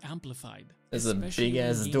simply amplified. There's a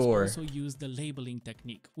big-ass door. Also use the labeling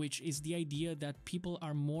technique, which is the idea that people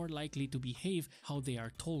are more likely to behave how they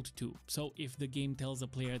are told to. So if the game tells a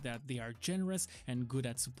player that they are generous and good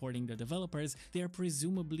at supporting the developers, they are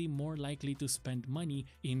presumably more likely to spend money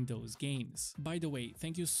in those games. By the way,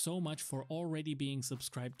 thank you so much for already being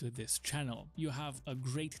subscribed to this channel. You have a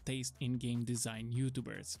great taste in game design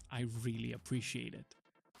YouTubers. I really appreciate it.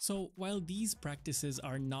 So while these practices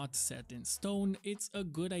are not set in stone, it's a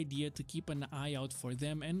good idea to keep an eye out for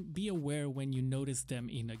them and be aware when you notice them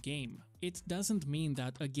in a game. It doesn't mean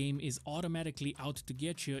that a game is automatically out to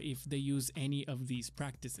get you if they use any of these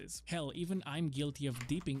practices. Hell, even I'm guilty of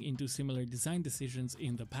dipping into similar design decisions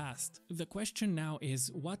in the past. The question now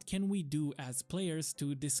is, what can we do as players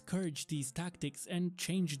to discourage these tactics and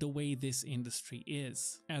change the way this industry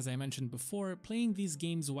is? As I mentioned before, playing these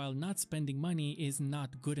games while not spending money is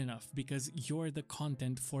not good enough because you're the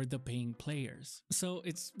content for the paying players. So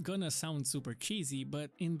it's gonna sound super cheesy,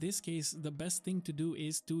 but in this case, the best thing to do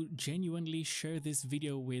is to genuinely share this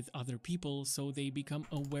video with other people so they become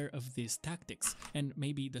aware of these tactics. And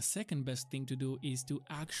maybe the second best thing to do is to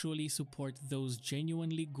actually support those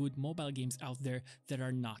genuinely good mobile games out there that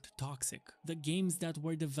are not toxic. The games that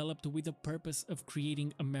were developed with the purpose of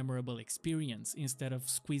creating a memorable experience instead of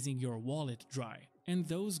squeezing your wallet dry. And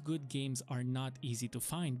those good games are not easy to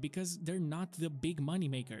find because they're not the big money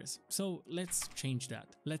makers. So let's change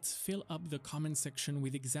that. Let's fill up the comment section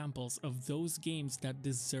with examples of those games that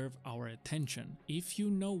deserve our attention. If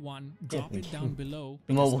you know one, drop it down below.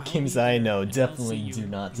 The mobile games I know definitely do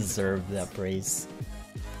not deserve that praise.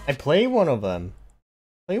 I play one of them.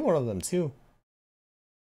 Too.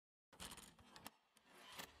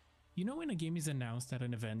 You know when a game is announced at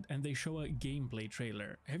an event and they show a gameplay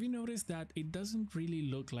trailer, have you noticed that it doesn't really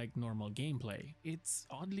look like normal gameplay? It's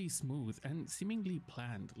oddly smooth and seemingly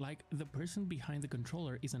planned, like the person behind the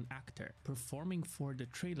controller is an actor, performing for the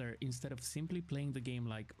trailer instead of simply playing the game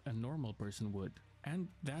like a normal person would. And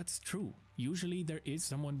that's true. Usually there is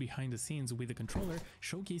someone behind the scenes with a controller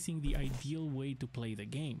showcasing the ideal way to play the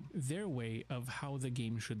game, their way of how the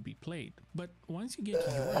game should be played. But once you get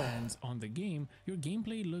your hands on the game, your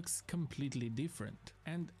gameplay looks completely different.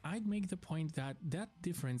 And I'd make the point that that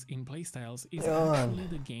difference in playstyles is actually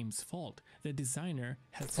the game's fault. The designer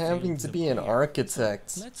has having to be an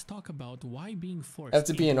architect. Let's talk about why being forced have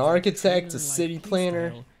to be an architect, a city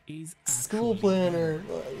planner, school planner.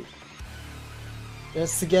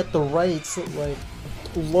 Just to get the right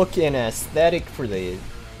look and aesthetic for the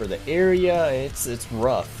area. It's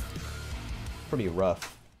rough, pretty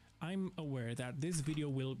rough. I'm aware that this video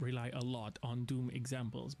will rely a lot on Doom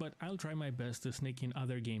examples, but I'll try my best to sneak in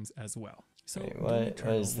other games as well. So wait,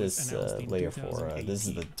 what is this layer for? This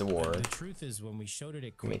is the door. The truth is, when we showed it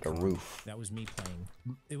at make a roof. That was me playing.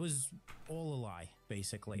 It was all a lie,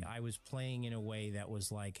 basically. I was playing in a way that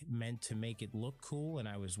was like meant to make it look cool, and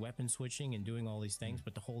I was weapon switching and doing all these things,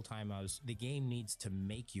 but the whole time the game needs to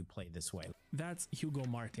make you play this way. That's Hugo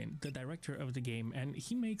Martin, the director of the game, and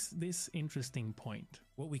he makes this interesting point.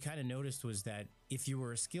 What we kind of noticed was that if you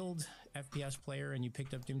were a skilled FPS player and you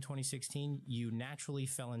picked up Doom 2016, you naturally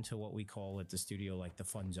fell into what we call at the studio like the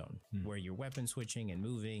fun zone, where you're weapon switching and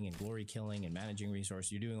moving and glory killing and managing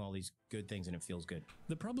resources. You're doing all these good things and it feels good.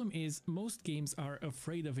 The problem is most games are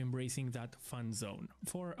afraid of embracing that fun zone.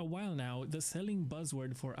 For a while now, the selling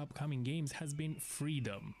buzzword for upcoming games has been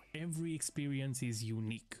freedom. Every experience is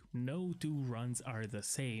unique. No two runs are the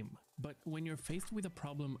same. But when you're faced with a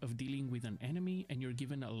problem of dealing with an enemy and you're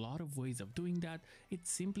given a lot of ways of doing that, it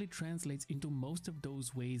simply translates into most of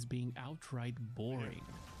those ways being outright boring.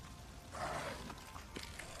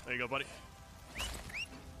 There you go, buddy.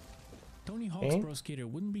 Tony Hawk's Pro Skater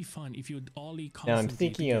wouldn't be fun if you'd ollie constantly. Now I'm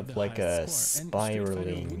thinking of like a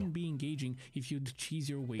spiraling. Wouldn't be engaging if you'd cheese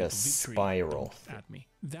your way to victory. Spiral. At me.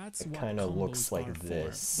 That's it what kind of looks like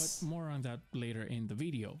this. But more on that later in the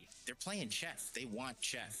video. They're playing chef. They want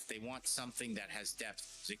chef. They want something that has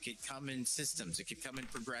depth. It could come in systems. It could come in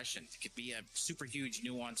progression. It could be a super huge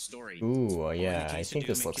nuanced story. Ooh, yeah. I think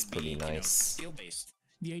this looks pretty nice. Skill based.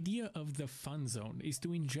 The idea of the fun zone is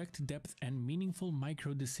to inject depth and meaningful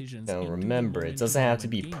micro decisions. Now into the remember, it doesn't have to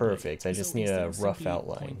be moment-to-moment gameplay. perfect. I just So need instead a of rough simply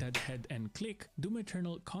outline. Point at head and click, Doom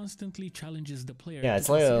Eternal constantly challenges the player. Yeah, to it's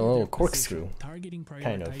like a consider little their corkscrew, position, targeting,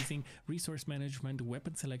 kind of. prioritizing, resource management,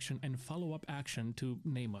 weapon selection, and follow-up action, to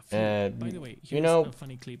name a few. By the way, you here's know, a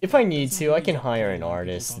funny clip if that I need doesn't to, I really can get hire play an when people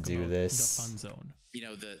artist to talk do about this. The fun zone. You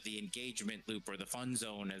know, the engagement loop or the fun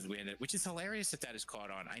zone, as we end it, which is hilarious that is caught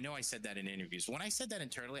on. I know I said that in interviews. When I said that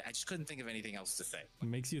internally, I just couldn't think of anything else to say. It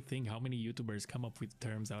makes you think how many YouTubers come up with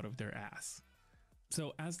terms out of their ass.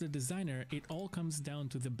 So as the designer, it all comes down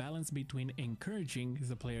to the balance between encouraging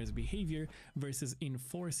the player's behavior versus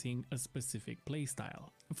enforcing a specific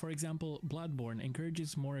playstyle. For example, Bloodborne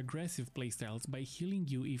encourages more aggressive playstyles by healing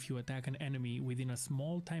you if you attack an enemy within a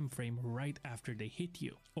small time frame right after they hit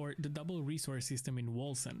you. Or the double resource system in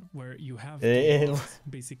Wolcen, where you have two bars,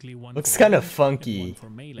 basically one looks for kind of range and funky. one for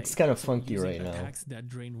melee. It's kind of So funky using right now. attacks that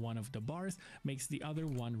drain one of the bars makes the other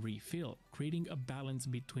one refill, creating a balance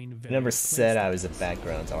between I never various said I playstyles. was a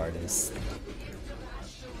background artist.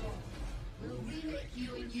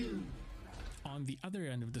 On the other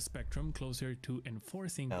end of the spectrum, closer to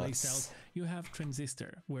enforcing playstyles, you have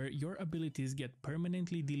Transistor, where your abilities get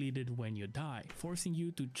permanently deleted when you die, forcing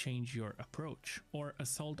you to change your approach. Or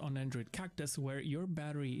Assault on Android Cactus, where your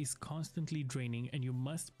battery is constantly draining and you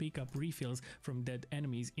must pick up refills from dead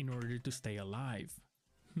enemies in order to stay alive.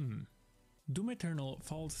 Doom Eternal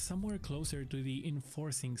falls somewhere closer to the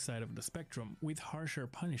enforcing side of the spectrum, with harsher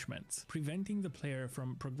punishments, preventing the player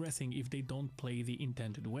from progressing if they don't play the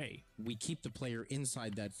intended way. We keep the player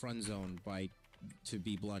inside that front zone by, to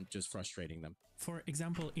be blunt, just frustrating them. For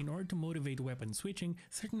example, in order to motivate weapon switching,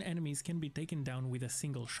 certain enemies can be taken down with a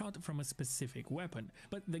single shot from a specific weapon,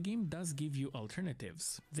 but the game does give you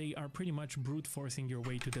alternatives. They are pretty much brute forcing your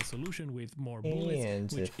way to the solution with more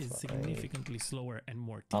bullets, which is significantly slower and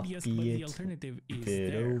more tedious, but the alternative is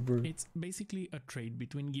there. It's basically a trade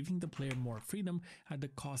between giving the player more freedom at the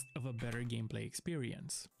cost of a better gameplay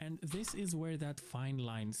experience. And this is where that fine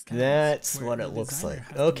line stands. That's what it looks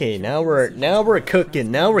like. Okay, now we're cooking.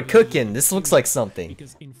 Now we're cooking. This looks like something.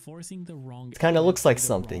 Because enforcing the wrong It kind of looks like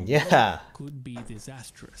something. Yeah. Could be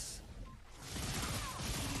disastrous.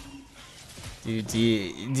 Dude, do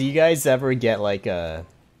you guys ever get like a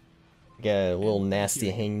little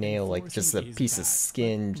nasty hangnail, like just a piece of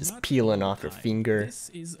skin just peeling off your finger?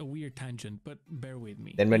 This is a weird tangent, but bear with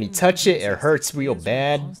me. Then when you touch it, it hurts real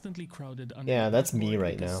bad. Constantly crowded under Yeah, that's me backboard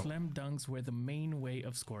right because now. Slam dunks were the main way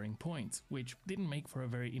of scoring points, which didn't make for a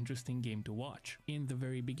very interesting game to watch. In the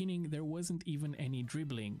very beginning, there wasn't even any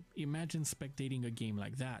dribbling. Imagine spectating a game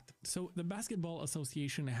like that. So the Basketball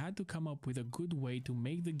Association had to come up with a good way to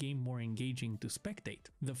make the game more engaging to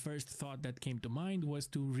spectate. The first thought that came to mind was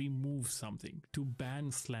to remove something, to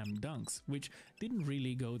ban slam dunks, which didn't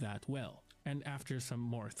really go that well. And after some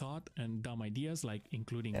more thought and dumb ideas like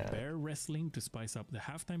including bear wrestling to spice up the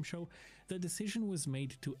halftime show, the decision was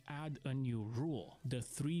made to add a new rule, the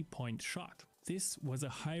 3-point shot. This was a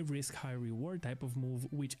high-risk, high-reward type of move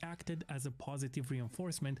which acted as a positive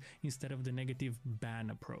reinforcement instead of the negative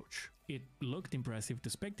ban approach. It looked impressive to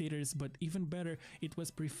spectators, but even better, it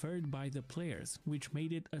was preferred by the players, which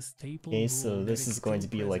made it a staple Okay, rule so that this is going to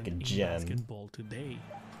be like a present in gem. basketball today.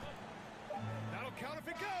 That'll count if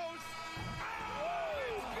it goes.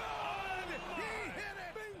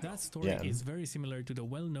 That story is very similar to the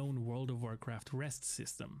well-known World of Warcraft rest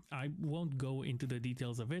system. I won't go into the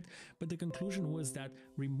details of it, but the conclusion was that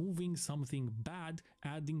removing something bad,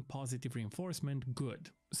 adding positive reinforcement, good.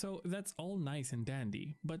 So that's all nice and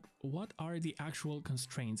dandy, but what are the actual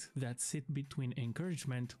constraints that sit between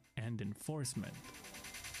encouragement and enforcement?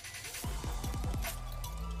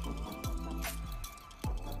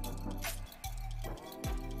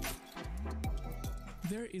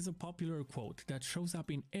 There is a popular quote that shows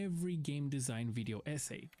up in every game design video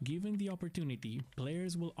essay. Given the opportunity,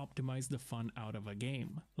 players will optimize the fun out of a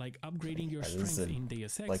game, like upgrading your strength in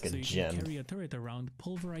Deus Ex like a so you gem. can carry a turret around,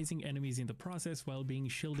 pulverizing enemies in the process while being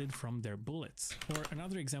shielded from their bullets. Or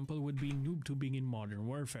another example would be noob tubing in Modern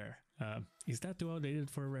Warfare. Is that too outdated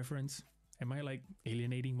for a reference? Am I like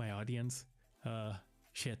alienating my audience?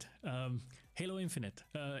 Shit. Halo Infinite,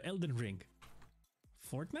 Elden Ring,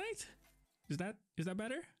 Fortnite? Is that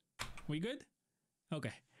better? We good?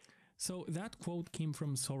 Okay. So that quote came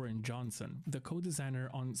from Soren Johnson, the co-designer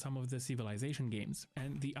on some of the Civilization games,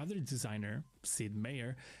 and the other designer, Sid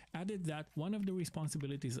Meier, added that one of the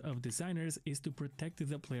responsibilities of designers is to protect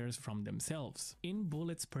the players from themselves. In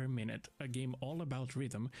Bullets Per Minute, a game all about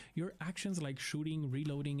rhythm, your actions like shooting,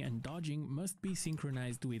 reloading, and dodging must be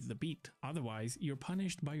synchronized with the beat, otherwise you're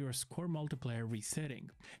punished by your score multiplier resetting.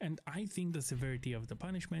 And I think the severity of the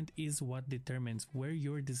punishment is what determines where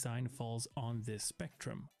your design falls on this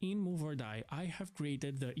spectrum. In Move or Die, I have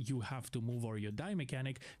created the you have to move or you die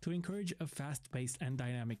mechanic to encourage a fast-paced and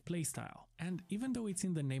dynamic playstyle. And even though it's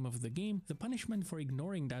in the name of the game, the punishment for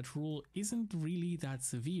ignoring that rule isn't really that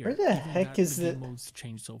severe. Where the heck is the it? game modes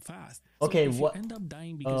change so fast. Okay, so if what? you end up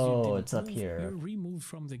dying because Oh, you didn't it's up move, here. you're removed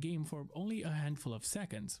from the game for only a handful of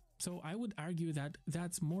seconds. So I would argue that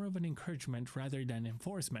that's more of an encouragement rather than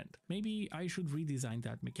enforcement. Maybe I should redesign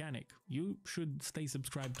that mechanic. You should stay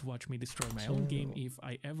subscribed to watch me destroy my own game if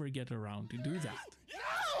I ever get around to do that.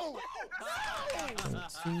 No! Oh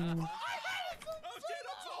shit,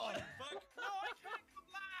 I'm falling. Fuck. No, I can't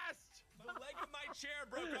blast. The leg of my chair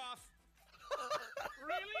broke off.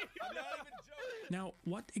 Really? I'm not even joking. Now,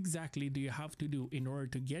 what exactly do you have to do in order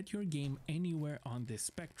to get your game anywhere on this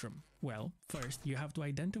spectrum? Well, first, you have to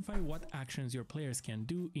identify what actions your players can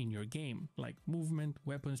do in your game, like movement,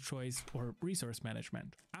 weapons choice, or resource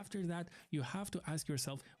management. After that, you have to ask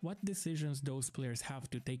yourself what decisions those players have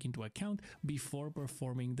to take into account before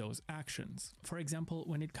performing those actions. For example,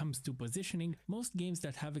 when it comes to positioning, most games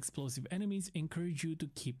that have explosive enemies encourage you to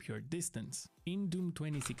keep your distance. In Doom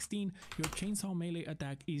 2016, your chainsaw melee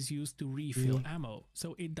attack is used to refill ammo,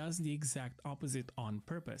 so it does the exact opposite on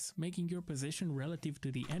purpose, making your position relative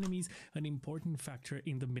to the enemies an important factor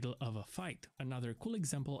in the middle of a fight. Another cool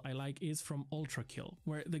example I like is from Ultra Kill,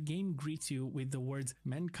 where the game greets you with the words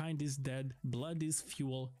 "Mankind is dead, blood is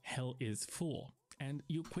fuel, hell is full." And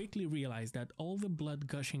you quickly realize that all the blood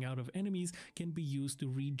gushing out of enemies can be used to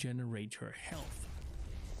regenerate your health.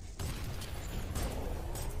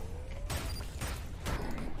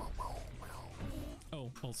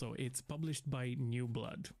 Oh, also, it's published by New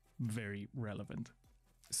Blood. Very relevant.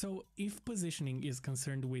 So if positioning is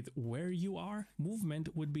concerned with where you are,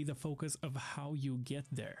 movement would be the focus of how you get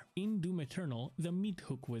there. In Doom Eternal, the meat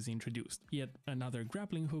hook was introduced, yet another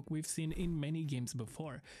grappling hook we've seen in many games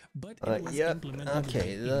before, but it was implemented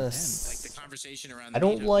okay, this. Like the conversation around the I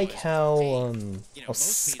don't meat hook like was, how hey, how most meat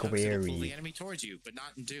hooks are gonna pull the squarey, enemy towards you, but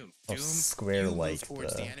not in Doom. how Doom, square you like move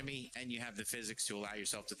towards the the enemy, and you have the physics to allow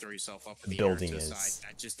yourself to throw yourself up in the building air to the is. side.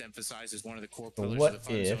 That just emphasizes one of the core But pillars what of the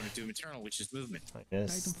fun if- zone of Doom Eternal, which is movement. I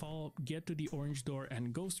guess. Titanfall, Get to the Orange Door,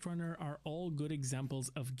 and Ghost Runner are all good examples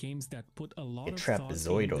of games that put a lot Get of thought in their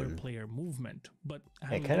trapezoidal. player movement, but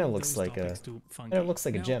It kinda looks like a- kinda looks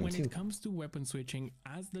like a now, gem, when too. it comes to weapon switching,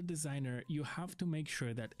 as the designer, you have to make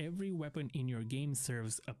sure that every weapon in your game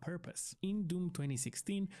serves a purpose. In Doom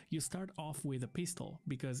 2016, you start off with a pistol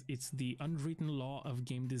because it's the unwritten law of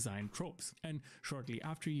game design tropes, and shortly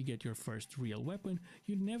after you get your first real weapon,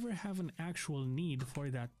 you never have an actual need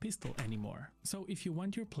for that pistol anymore. So if you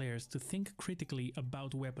want your players to think critically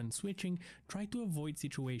about weapon switching, try to avoid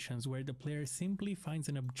situations where the player simply finds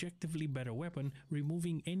an objectively better weapon,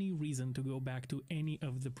 removing any reason to go back to any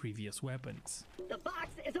of the previous weapons. The box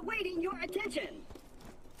is awaiting your attention.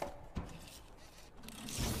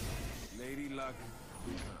 Lady Luck,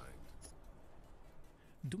 be kind.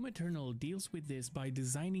 Doom Eternal deals with this by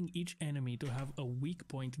designing each enemy to have a weak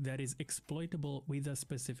point that is exploitable with a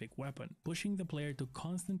specific weapon, pushing the player to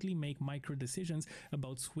constantly make micro decisions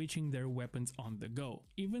about switching their weapons on the go.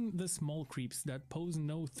 Even the small creeps that pose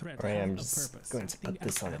no threat Alright, have I'm a just purpose, going to acting put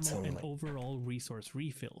this as on its ammo own, and like- overall resource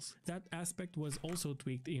refills. That aspect was also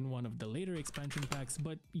tweaked in one of the later expansion packs,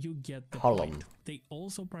 but you get the Column. point. They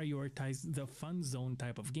also prioritize the fun zone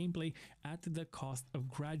type of gameplay at the cost of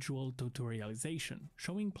gradual tutorialization,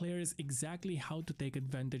 showing players exactly how to take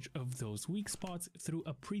advantage of those weak spots through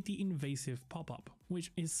a pretty invasive pop-up,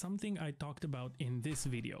 which is something I talked about in this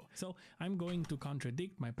video. So I'm going to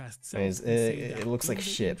contradict my past self. Anyways, and say it that looks like in the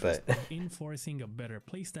shit, interest but- of enforcing a better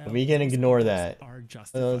playstyle, We can those ignore pop-ups that. are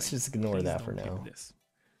justified. Let's just ignore Please that for don't click now. this.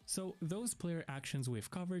 So those player actions we've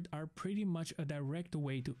covered are pretty much a direct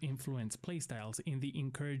way to influence playstyles in the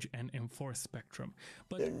encourage and enforce spectrum.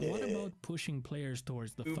 But what about pushing players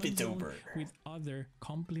towards the fun zone with other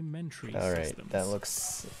complementary Alright, systems? that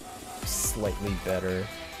looks slightly better.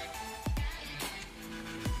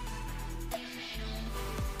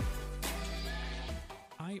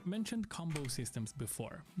 I I mentioned combo systems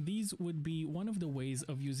before. These would be one of the ways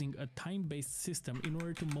of using a time-based system in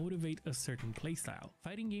order to motivate a certain playstyle.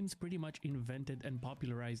 Fighting games pretty much invented and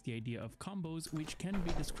popularized the idea of combos, which can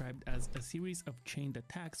be described as a series of chained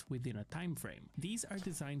attacks within a time frame. These are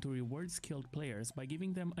designed to reward skilled players by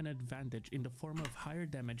giving them an advantage in the form of higher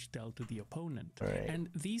damage dealt to the opponent. Right. And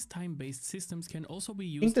these time-based systems can also be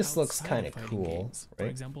used I think this looks kind of cool, games. right? For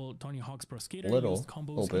example, Tony Hawk's Pro Skater Little, used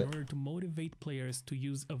combos in order to motivate players to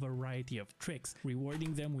use a variety of tricks,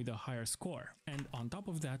 rewarding them with a higher score. And on top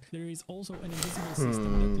of that, there is also an invisible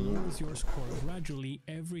system that lowers your score gradually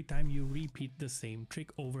every time you repeat the same trick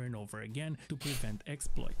over and over again to prevent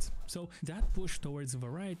exploits. So that push towards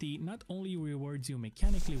variety not only rewards you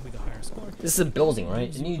mechanically with a higher score. This is a building,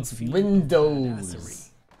 right? It needs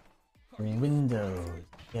windows. Windows,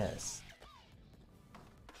 yes.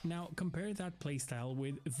 Now compare that playstyle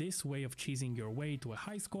with this way of cheesing your way to a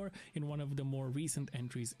high score in one of the more recent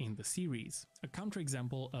entries in the series. A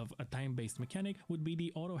counterexample of a time-based mechanic would be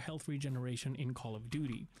the auto health regeneration in Call of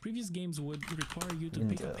Duty. Previous games would require you to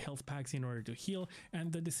pick up health packs in order to heal,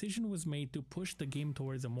 and the decision was made to push the game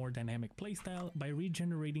towards a more dynamic playstyle by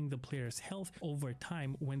regenerating the player's health over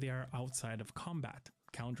time when they are outside of combat.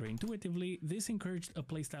 Counterintuitively, this encouraged a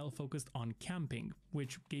playstyle focused on camping,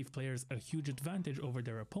 which gave players a huge advantage over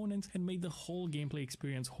their opponents and made the whole gameplay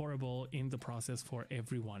experience horrible in the process for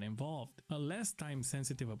everyone involved. A less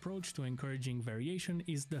time-sensitive approach to encouraging variation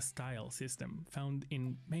is the style system, found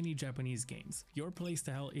in many Japanese games. Your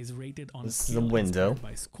playstyle is rated on a scale inspired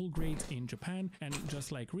by school grades in Japan, and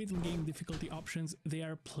just like rhythm game difficulty options, they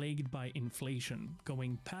are plagued by inflation,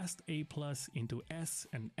 going past A+ into S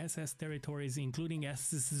and SS territories, including S.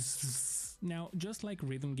 Now, just like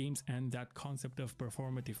rhythm games and that concept of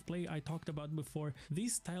performative play I talked about before,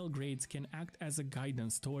 these style grades can act as a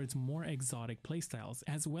guidance towards more exotic playstyles,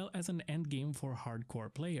 as well as an endgame for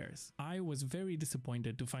hardcore players. I was very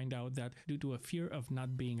disappointed to find out that, due to a fear of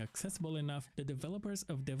not being accessible enough, the developers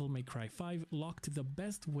of Devil May Cry 5 locked the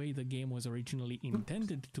best way the game was originally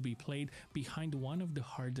intended to be played behind one of the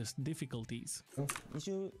hardest difficulties. It's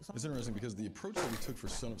interesting because the approach that we took for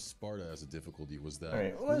Son of Sparta as a difficulty was that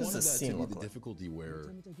Alright, what does this scene look like? Difficulty where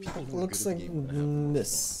people who looks are like good at the game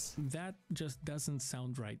this. That just doesn't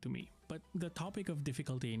sound right to me. But the topic of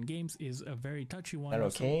difficulty in games is a very touchy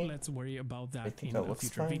one, so let's worry about that in a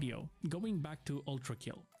future video. Going back to Ultra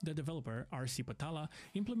Kill, the developer, RC Patala,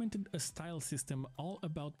 implemented a style system all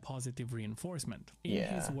about positive reinforcement. In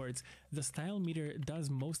his words, the style meter does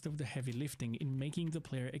most of the heavy lifting in making the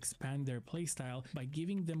player expand their playstyle by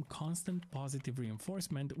giving them constant positive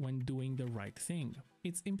reinforcement when doing the right thing.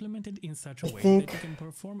 It's implemented in such a way that you can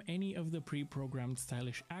perform any of the pre-programmed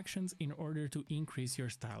stylish actions in order to increase your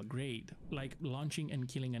style grade, like launching and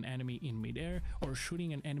killing an enemy in midair or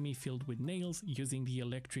shooting an enemy filled with nails using the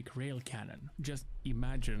electric rail cannon. Just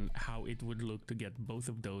imagine how it would look to get both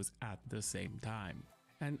of those at the same time.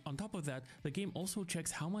 And on top of that, the game also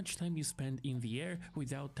checks how much time you spend in the air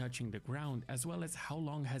without touching the ground, as well as how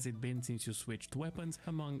long has it been since you switched weapons,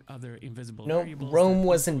 among other invisible variables. Rome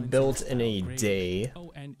wasn't built in a day.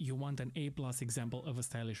 Oh, and you want an A+ example of a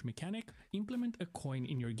stylish mechanic? Implement a coin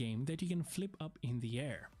in your game that you can flip up in the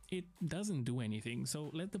air. It doesn't do anything,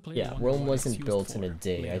 so let the player wonder Rome what wasn't it's built used in a for.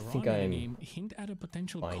 day. I Later think on in I'm the game, hint at a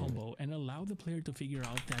potential combo and allow the player to figure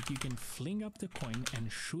out that you can fling up the coin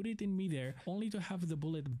and shoot it in midair, only to have the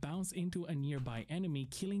bullet bounce into a nearby enemy,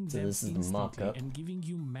 killing them instantly and giving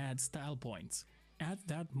you mad style points. At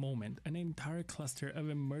that moment, an entire cluster of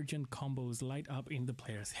emergent combos light up in the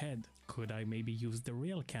player's head. Could I maybe use the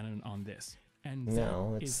rail cannon on this? And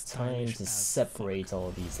no, it's time to separate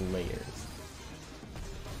all these layers.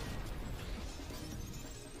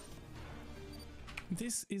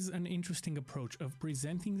 This is an interesting approach of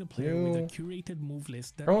presenting the player with a curated move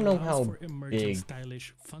list that allows for emergent,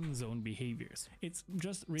 stylish, fun zone behaviors. It's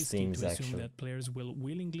just risky to assume that players will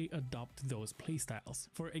willingly adopt those playstyles.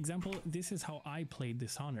 For example, this is how I played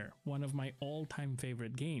Dishonor, one of my all-time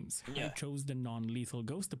favorite games. I chose the non-lethal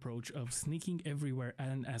ghost approach of sneaking everywhere,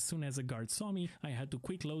 and as soon as a guard saw me, I had to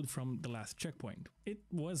quick load from the last checkpoint. It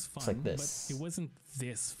was fun, but it wasn't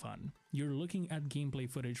this fun. You're looking at gameplay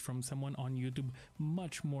footage from someone on YouTube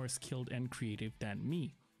much more skilled and creative than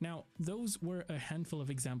me. Now, those were a handful of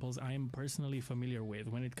examples I am personally familiar with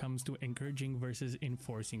when it comes to encouraging versus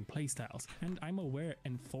enforcing playstyles, and I'm aware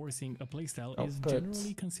enforcing a playstyle is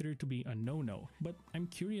generally considered to be a no-no, but I'm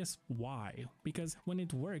curious why, because when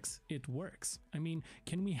it works, it works. I mean,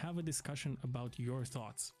 can we have a discussion about your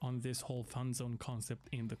thoughts on this whole fun zone concept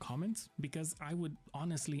in the comments? Because I would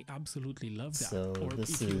honestly absolutely love that. So or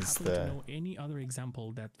this if you is happen the to know any other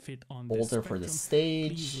example that fit on this folder spectrum, for the stage.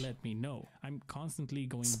 please let me know. I'm constantly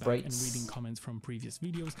going back and sprites. reading comments from previous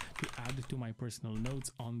videos to add to my personal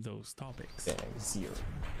notes on those topics. Bag 0.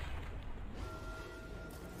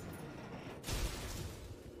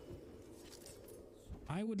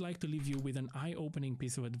 I would like to leave you with an eye-opening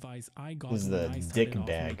piece of advice I got This is when the I started dick off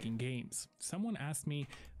bag. making games. Someone asked me,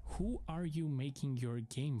 who are you making your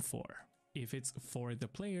game for? If it's for the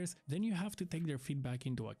players, then you have to take their feedback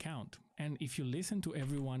into account. And if you listen to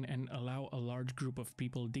everyone and allow a large group of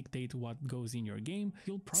people dictate what goes in your game,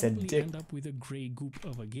 you'll probably end up with a gray goop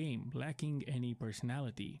of a game, lacking any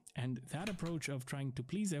personality. And that approach of trying to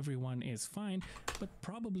please everyone is fine, but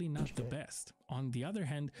probably not the best. On the other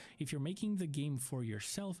hand, if you're making the game for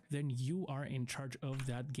yourself, then you are in charge of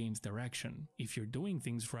that game's direction. If you're doing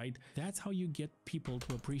things right, that's how you get people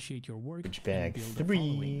to appreciate your work and bag build a 3.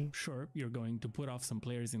 following. Sure, you're going to put off some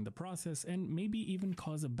players in the process and maybe even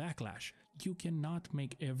cause a backlash. You cannot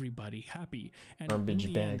make everybody happy, and Garbage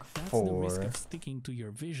in the end, bag that's the risk 4. of sticking to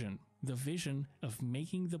your vision. The vision of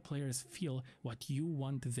making the players feel what you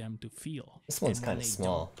want them to feel. This one's And kind when of they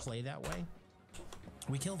small. don't play that way,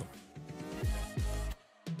 we kill them.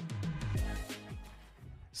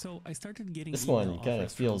 So I started getting This email one kind of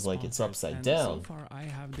offers from feels like it's sponsors, upside and down. So far, I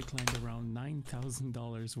have declined around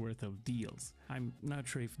 $9,000 worth of deals. I'm not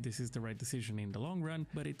sure if this is the right decision in the long run,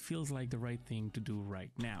 but it feels like the right thing to do right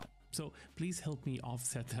now. So please help me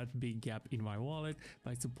offset that big gap in my wallet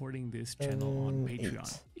by supporting this channel on Patreon.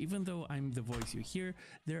 8. Even though I'm the voice you hear,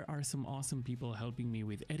 there are some awesome people helping me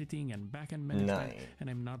with editing and backend management, 9. and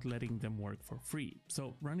I'm not letting them work for free.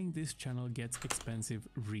 So running this channel gets expensive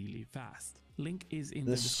really fast. Link is in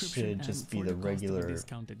the This description, should just and be for the the cost of a regular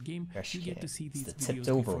discounted game, trash you get can. to see It's these the videos tipped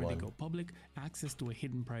over before they one. go public, access to a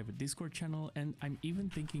hidden private Discord channel, and I'm even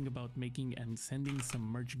thinking about making and sending some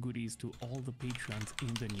merch goodies to all the Patreons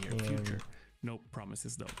in the near future. No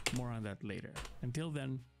promises though, more on that later. Until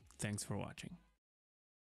then, thanks for watching.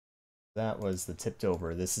 That was the tipped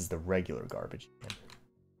over. This is the regular garbage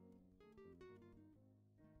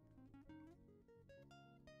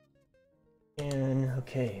can. And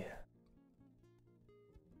okay.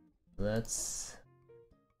 Let's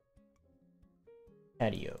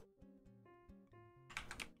patio.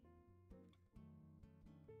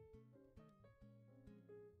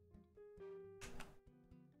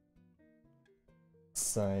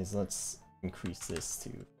 Size, let's increase this to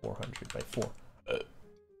 400 by 4.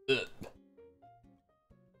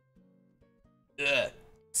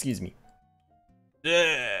 Excuse me.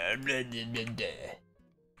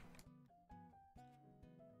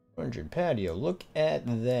 100 patio. Look at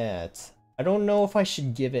that. I don't know if I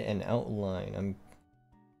should give it an outline.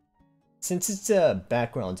 Since it's a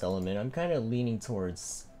background element, I'm kind of leaning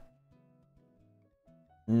towards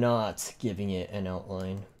not giving it an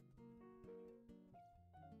outline.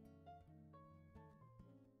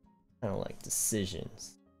 Kind of like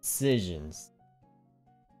decisions.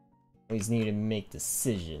 Always need to make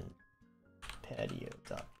decisions.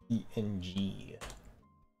 Patio.png.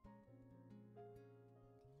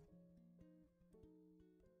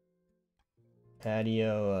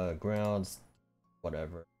 Patio, grounds,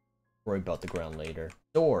 whatever. Worry about the ground later.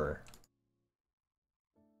 Door.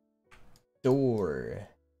 Going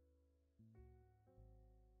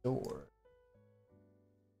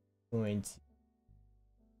to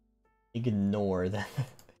ignore that.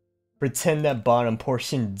 Pretend that bottom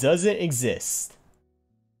portion doesn't exist.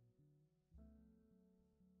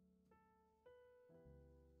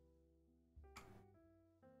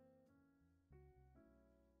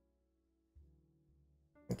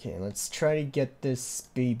 Okay, let's try to get this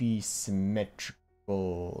baby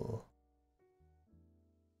symmetrical.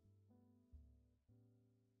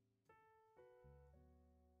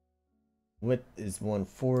 Width is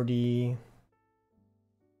 140.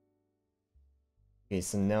 Okay,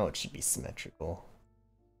 so now it should be symmetrical.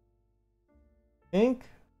 Think?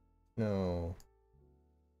 No.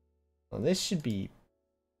 Well, this should be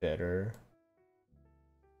better.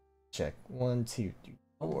 Check. 1, 2, 3,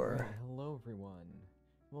 4. Alright, hello everyone.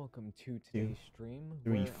 Welcome to today's stream.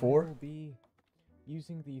 3, where 4. I will be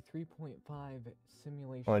using the 3.5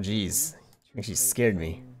 simulation. Oh, jeez. to Actually create scared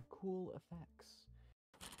me. some cool effects.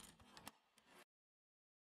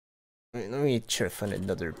 Wait, let me try to find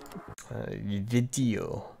another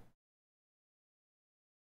video.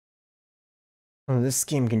 Oh, this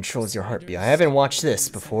game controls your heartbeat. I haven't watched this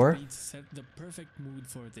before. Set the perfect mood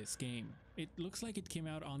for this game. It looks like it came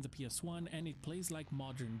out on the PS1 and it plays like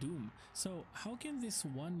modern Doom. So how can this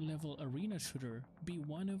one-level arena shooter be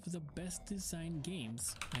one of the best designed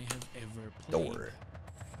games I have ever played? Door.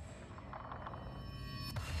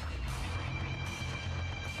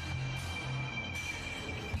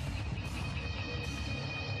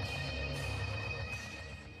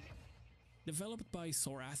 Developed by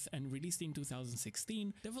Sorath and released in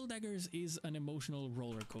 2016, Devil Daggers is an emotional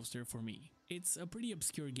roller coaster for me. It's a pretty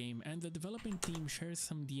obscure game, and the development team shares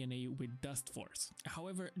some DNA with Dust Force.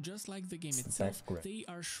 However, just like the game itself, they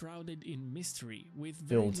are shrouded in mystery, with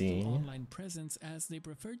very little online presence, as they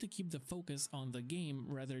prefer to keep the focus on the game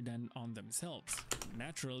rather than on themselves.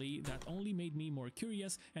 Naturally, that only made me more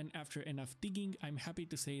curious, and after enough digging, I'm happy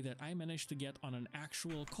to say that I managed to get on an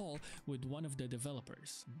actual call with one of the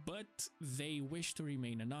developers. But they wish to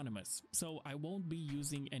remain anonymous, so I won't be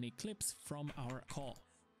using any clips from our call.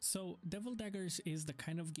 So, Devil Daggers is the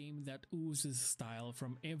kind of game that oozes style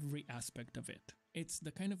from every aspect of it. It's the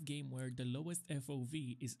kind of game where the lowest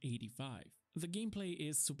FOV is 85. The gameplay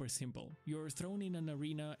is super simple. You're thrown in an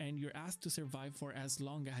arena and you're asked to survive for as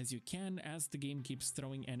long as you can as the game keeps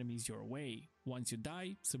throwing enemies your way. Once you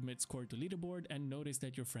die, submit score to leaderboard and notice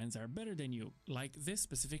that your friends are better than you, like this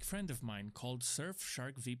specific friend of mine called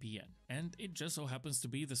Surfshark VPN. And it just so happens to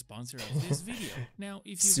be the sponsor of this video. Now,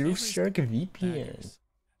 if you've Surfshark VPN.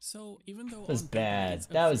 So even though that was bad,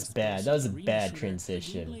 that was bad, that was a bad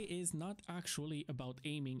transition. The gameplay is not actually about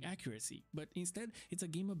aiming accuracy, but instead it's a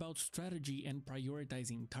game about strategy and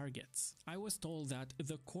prioritizing targets. I was told that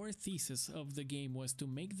the core thesis of the game was to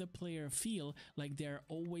make the player feel like they're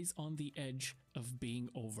always on the edge of being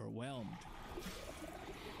overwhelmed.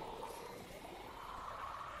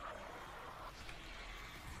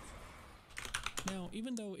 Now,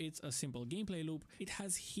 even though it's a simple gameplay loop, it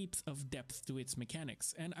has heaps of depth to its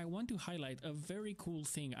mechanics, and I want to highlight a very cool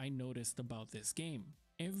thing I noticed about this game.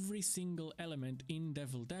 Every single element in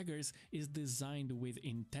Devil Daggers is designed with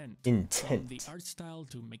intent. From the art style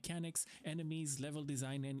to mechanics, enemies, level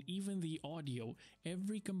design, and even the audio,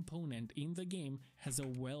 every component in the game has a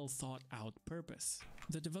well thought out purpose.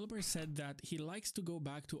 The developer said that he likes to go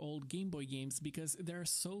back to old Game Boy games because there are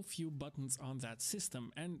so few buttons on that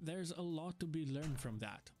system, and there's a lot to be learned from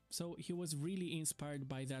that. So he was really inspired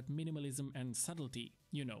by that minimalism and subtlety.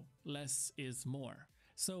 You know, less is more.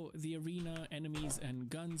 So the arena, enemies, and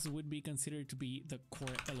guns would be considered to be the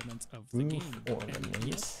core elements of the game, and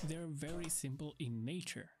yet they're very simple in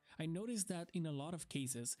nature. I noticed that in a lot of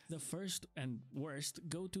cases, the first and worst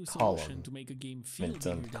go-to solution to make a game feel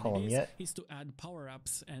bigger than it is to add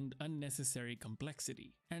power-ups and unnecessary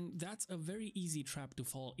complexity. And that's a very easy trap to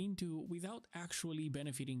fall into without actually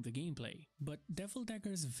benefiting the gameplay. But Devil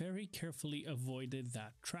Daggers very carefully avoided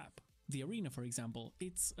that trap. The arena, for example,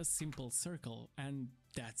 it's a simple circle, and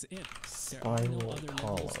that's it. There are no other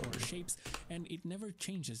levels or shapes, and it never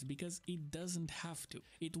changes because it doesn't have to.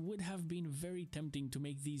 It would have been very tempting to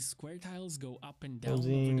make these square tiles go up and down over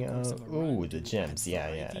the course of a run the gems,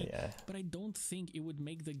 yeah. But I don't think it would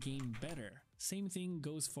make the game better. Same thing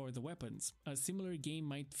goes for the weapons. A similar game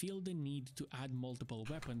might feel the need to add multiple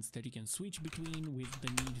weapons that you can switch between with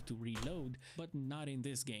the need to reload, but not in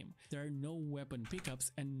this game. There are no weapon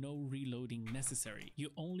pickups and no reloading necessary.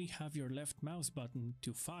 You only have your left mouse button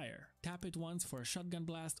to fire. Tap it once for a shotgun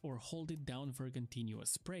blast or hold it down for a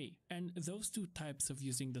continuous spray. And those two types of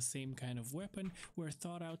using the same kind of weapon were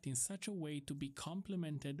thought out in such a way to be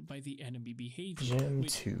complemented by the enemy behavior,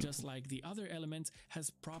 which, just like the other elements,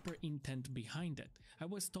 has proper intent behind it. I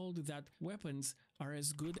was told that weapons are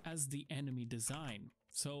as good as the enemy design.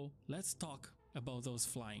 So let's talk about those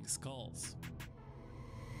flying skulls.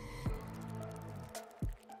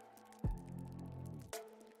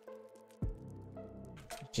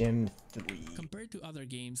 Gem 3. Compared to other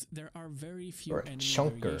games, there are very few enemy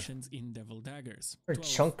variations in Devil Daggers. You're a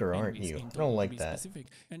chunker, aren't you? I don't like that.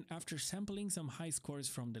 And after sampling some high scores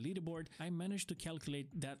from the leaderboard, I managed to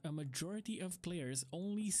calculate that a majority of players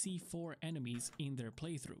only see 4 enemies in their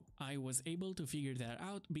playthrough. I was able to figure that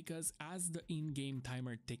out because as the in-game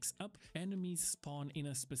timer ticks up, enemies spawn in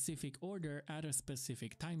a specific order at a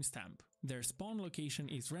specific timestamp. Their spawn location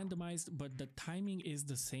is randomized, but the timing is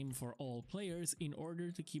the same for all players in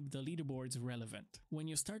order to keep the leaderboards relevant. When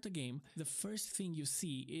you start a game, the first thing you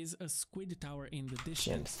see is a squid tower in the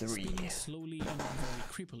distance, spinning slowly and very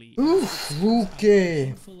creepily.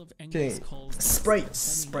 Okay.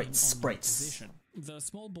 Sprites. The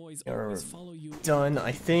small boys always follow you. Done,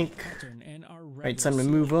 I think. Right, time to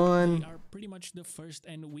move on. They are pretty much the first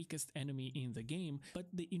and weakest enemy in the game, but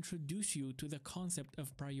they introduce you to the concept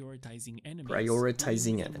of prioritizing enemies. Right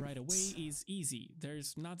away is easy.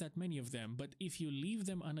 There's not that many of them, but if you leave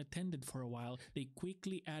them unattended for a while, they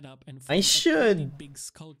quickly add up and form a big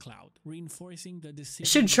skull cloud, reinforcing the decision. I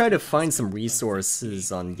should try to find some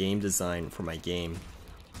resources on game design for my game.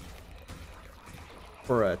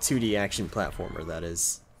 For a 2D action platformer, that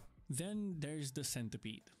is. Then there's the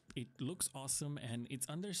centipede. It looks awesome and its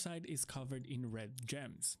underside is covered in red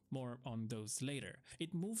gems. More on those later.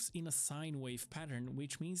 It moves in a sine wave pattern,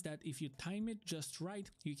 which means that if you time it just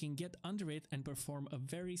right, you can get under it and perform a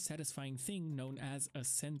very satisfying thing known as a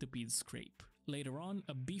centipede scrape. Later on,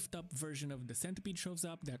 a beefed up version of the centipede shows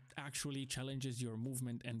up that actually challenges your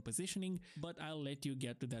movement and positioning, but I'll let you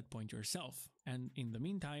get to that point yourself. And in the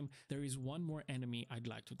meantime, there is one more enemy I'd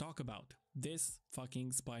like to talk about. This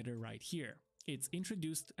fucking spider right here. It's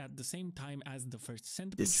introduced at the same time as the first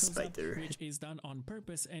centipede shows up, which is done on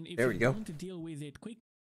purpose, and if you don't deal with it quick.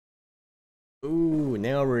 Ooh,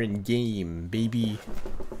 now we're in game, baby.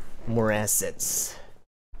 More assets.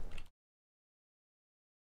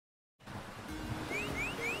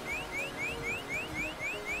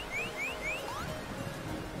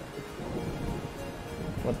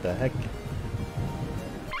 What the heck?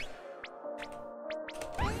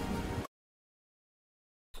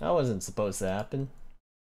 That wasn't supposed to happen.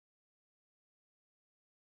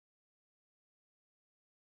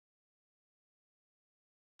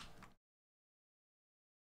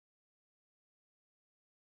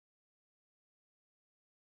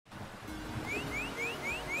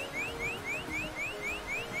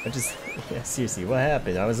 Yeah, seriously, what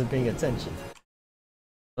happened? I wasn't paying attention.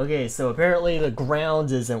 Okay, so apparently the ground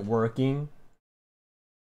isn't working.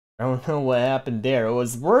 I don't know what happened there. It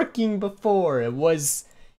was working before. It was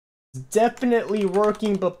definitely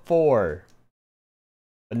working before.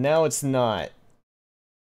 But now it's not.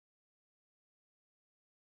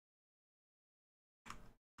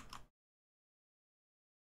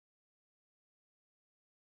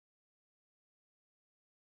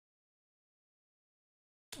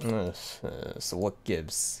 So what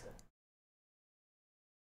gives?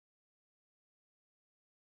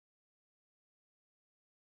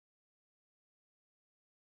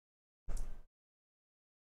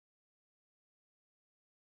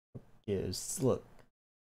 Look.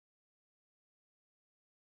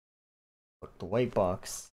 Look, the white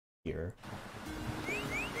box here.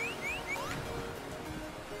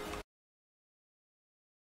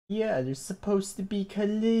 Yeah, there's supposed to be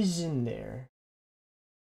collision there.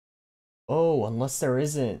 Oh, unless there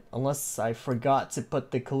isn't. Unless I forgot to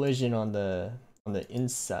put the collision on the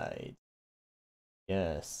inside.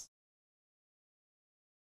 Yes.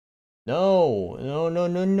 No, no, no,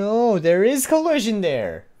 no, no. There is collision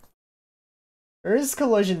there. There is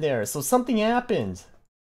collision there. So something happened.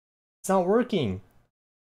 It's not working.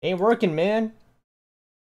 Ain't working, man.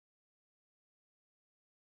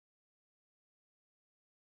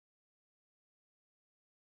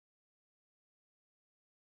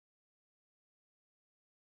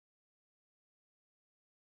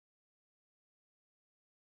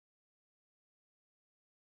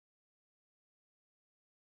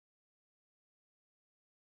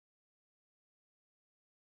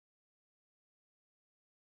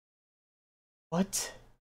 What?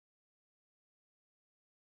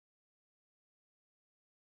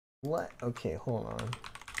 What? Okay, hold on.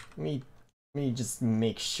 Let me just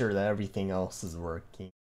make sure that everything else is working.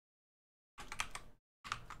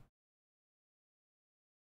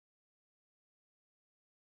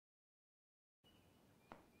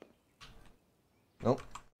 Nope.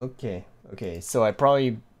 Okay. Okay, so I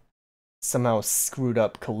probably somehow screwed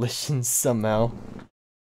up collisions somehow.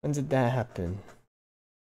 When did that happen?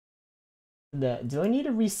 Do I need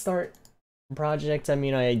to restart the project? I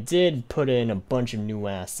mean, I did put in a bunch of new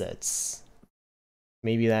assets.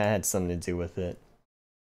 Maybe that had something to do with it.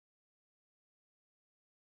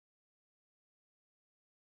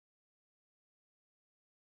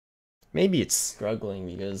 Maybe it's struggling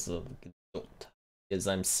because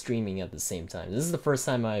I'm streaming at the same time. This is the first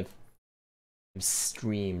time I've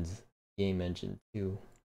streamed Game Engine 2.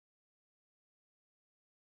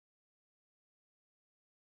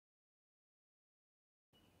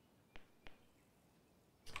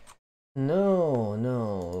 No,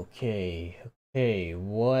 no, okay, okay,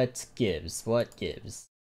 what gives? What gives?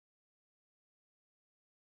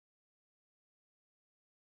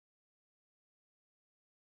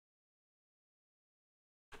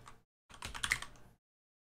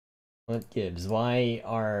 What gives? Why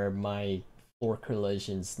are my 4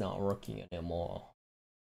 collisions not working anymore?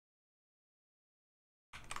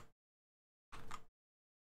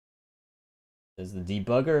 Does the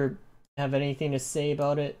debugger have anything to say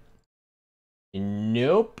about it?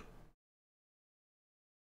 Nope.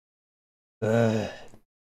 Ugh.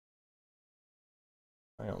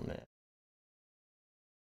 I don't know.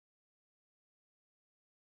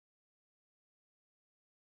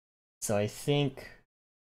 So I think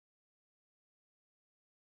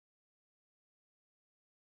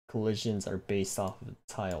collisions are based off of the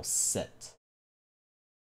tile set.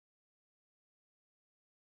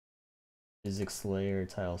 Physics layer,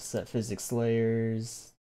 tile set, physics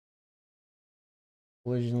layers.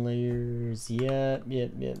 Collision layers, yep.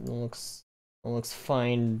 It looks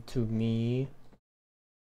fine to me.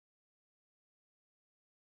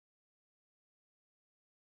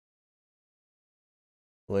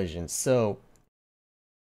 Collision. So,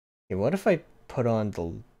 okay, what if I put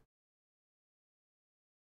on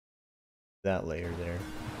that layer there?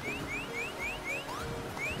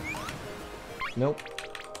 Nope.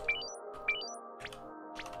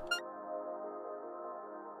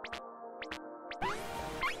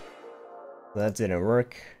 That didn't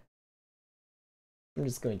work. I'm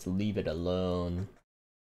just going to leave it alone.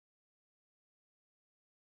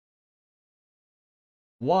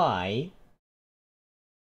 Why?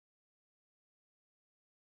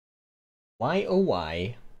 Why oh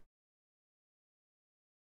why?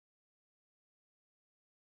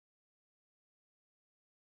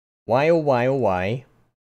 Why oh why oh why?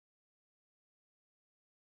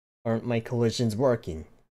 Aren't my collisions working?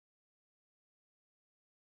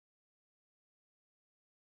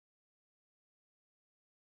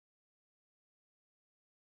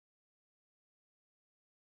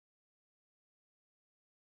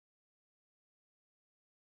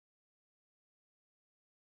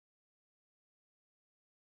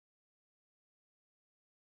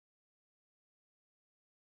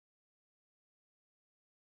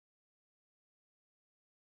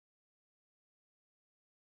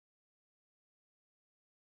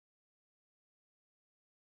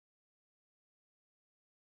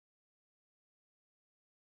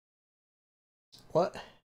 What?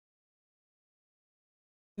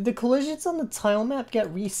 Did the collisions on the tile map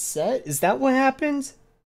get reset? Is that what happened?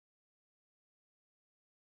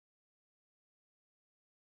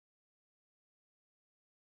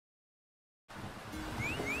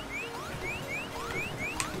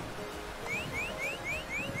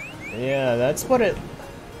 Yeah, that's what it...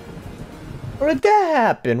 Where did that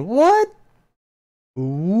happen? What?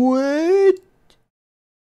 What?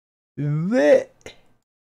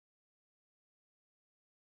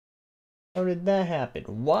 How did that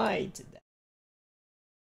happen? Why did that?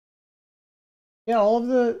 Yeah, all of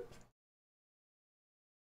the...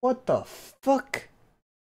 What the fuck?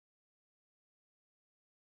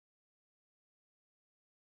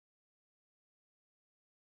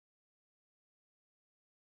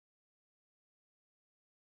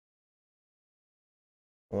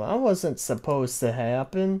 Well, that wasn't supposed to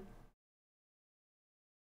happen.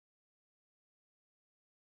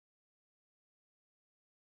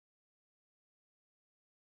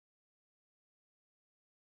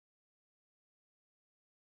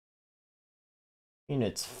 I mean,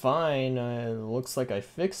 it's fine. It looks like I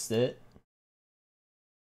fixed it.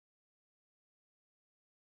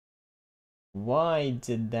 Why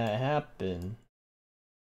did that happen?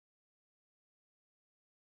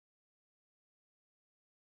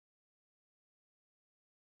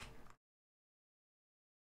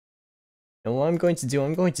 And what I'm going to do,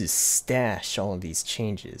 I'm going to stash all of these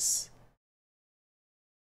changes.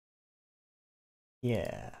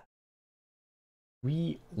 Yeah.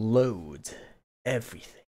 Reload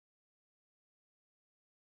everything.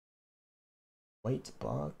 White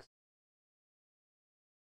box.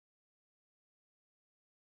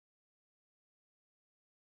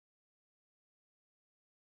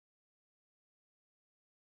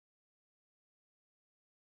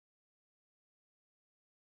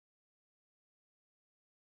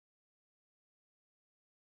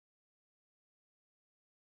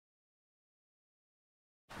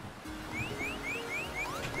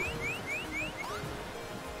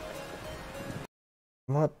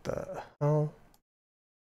 What the hell?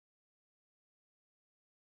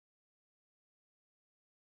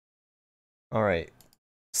 Alright.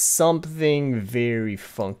 Something very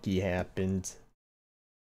funky happened.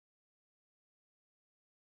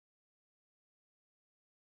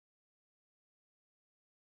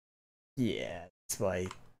 Yeah,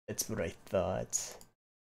 that's what I thought.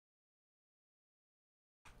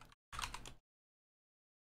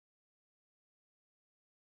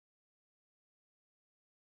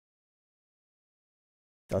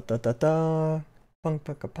 Da da da da. Pong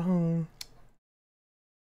pong pong.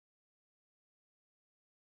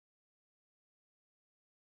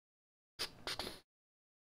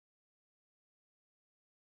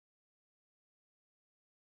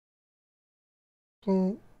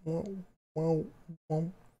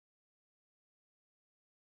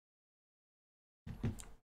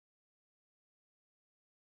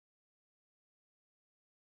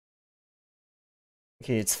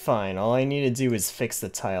 Okay, it's fine. All I need to do is fix the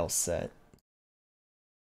tile set.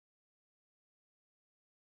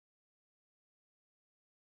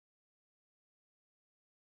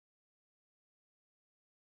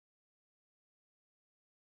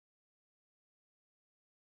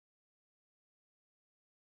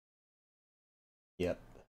 Yep.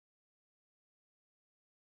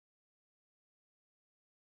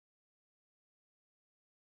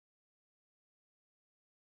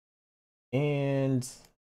 And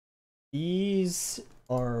these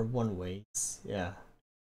are one ways. Yeah.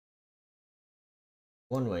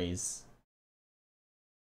 One ways.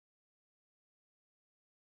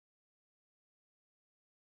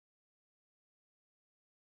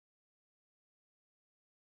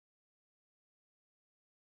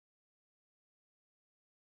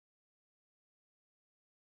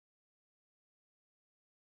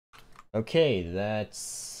 Okay,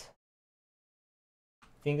 that's... I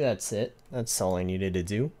think that's it. That's all I needed to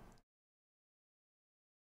do.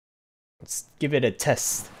 Let's give it a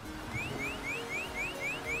test.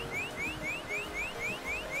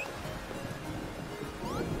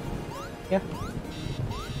 Yeah.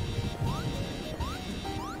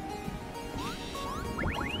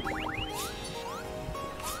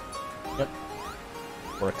 Yep.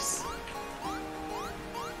 Works.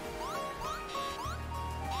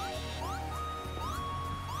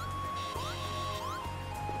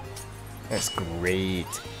 That's great.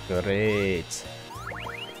 Great.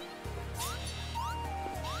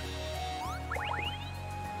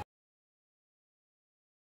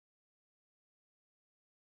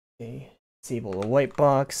 Okay. Disable the white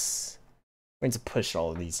box. I'm going to push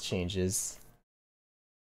all of these changes.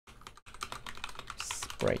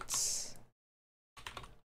 Sprites.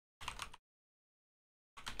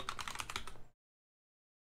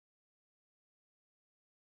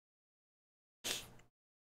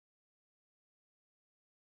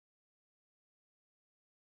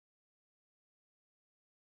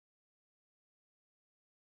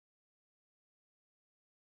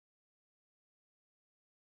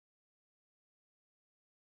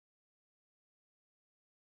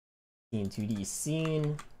 Scene 2D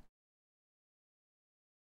scene.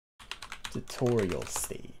 Tutorial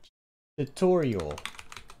stage. Tutorial.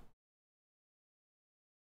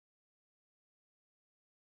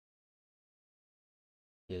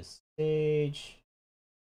 This stage.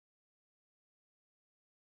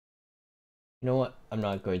 You know what? I'm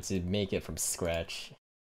not going to make it from scratch.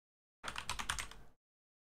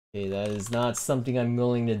 Okay, that is not something I'm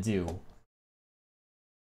willing to do.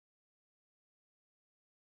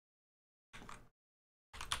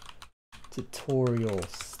 Tutorial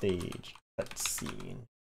stage. Cutscene.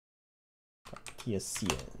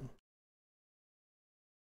 TSCN.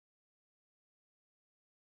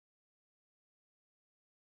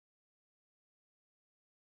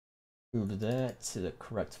 Move that to the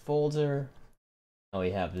correct folder. Now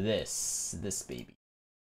we have this baby.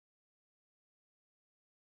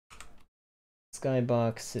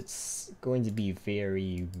 Skybox, it's going to be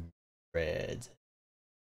very red.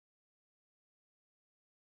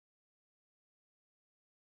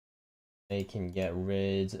 I can get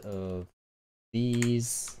rid of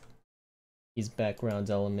these background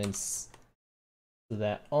elements so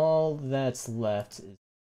that all that's left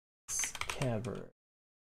is cavern.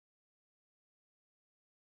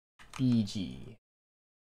 BG.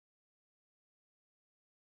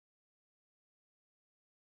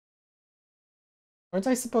 Aren't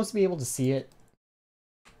I supposed to be able to see it?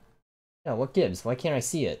 Yeah, what gives? Why can't I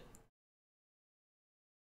see it?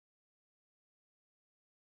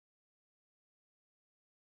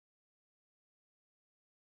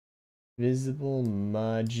 Visible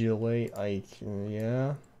modulate icon,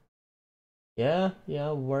 yeah.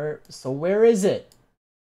 Yeah, where is it?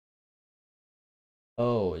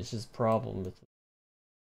 Oh, it's just problem with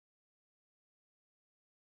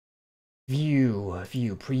view,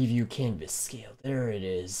 preview canvas scale. There it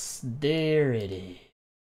is. There it is.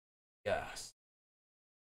 Yes.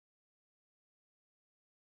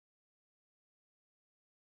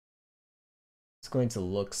 It's going to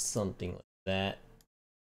look something like that.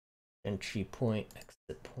 Entry point,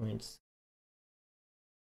 exit points.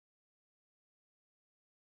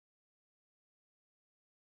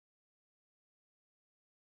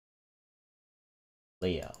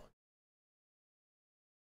 Layout.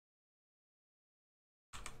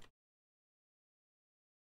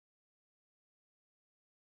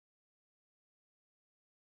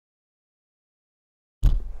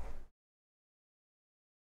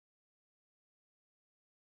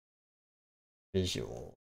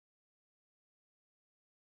 Visual.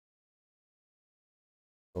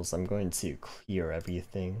 So I'm going to clear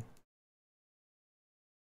everything.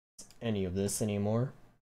 Any of this anymore.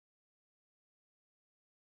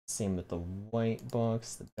 Same with the white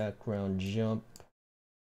box, the background jump.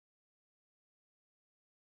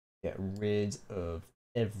 Get rid of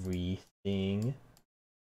everything.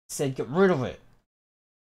 Said get rid of it.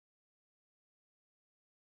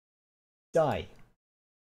 Die.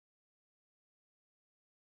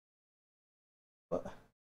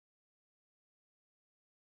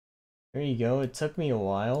 There you go, it took me a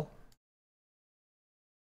while.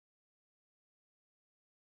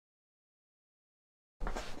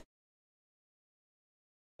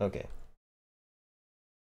 Okay.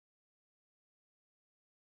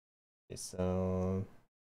 Okay, so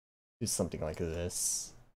do something like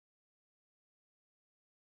this.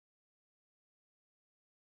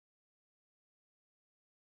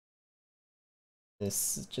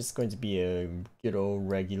 This is just going to be a good old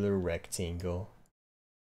regular rectangle.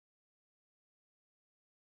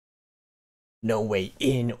 No way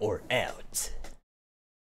in or out.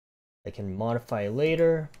 I can modify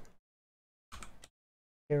later.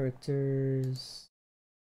 Characters.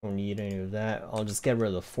 Don't need any of that. I'll just get rid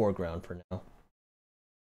of the foreground for now.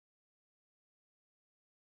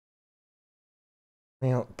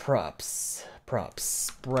 Now, props. Props.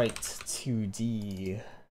 Sprite 2D.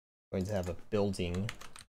 Going to have a building.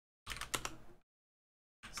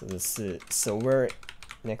 So this is, so we're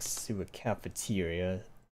next to a cafeteria.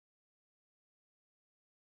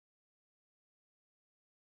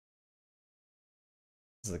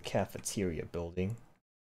 This is a cafeteria building.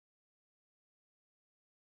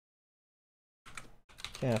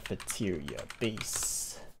 Cafeteria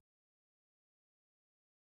base.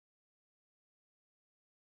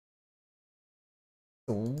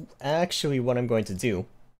 So actually what I'm going to do,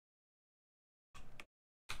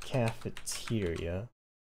 cafeteria.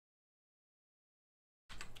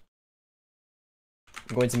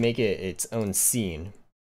 I'm going to make it its own scene.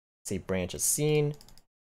 Say branch of scene,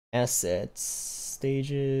 assets,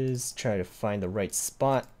 stages, try to find the right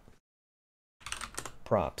spot.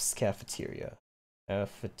 Props, cafeteria.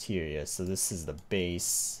 Cafeteria, so this is the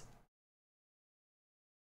base.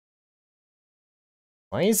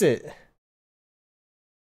 Why is it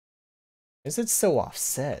so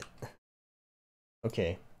offset?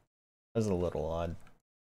 Okay, that's a little odd.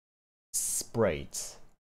 Sprite.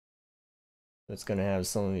 It's gonna have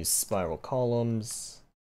some of these spiral columns.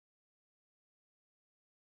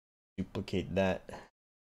 Duplicate that.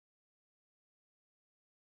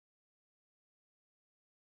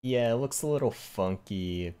 Yeah, it looks a little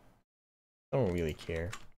funky. I don't really care.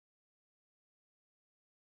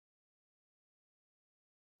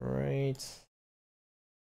 Right.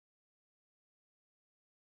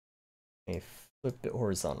 Let me flip it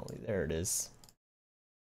horizontally. There it is.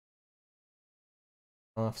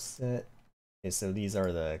 Offset. Okay, so these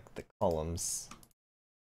are the columns.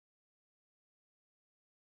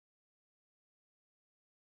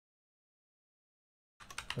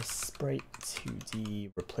 A sprite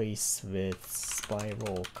 2D replace with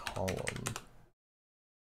spiral column.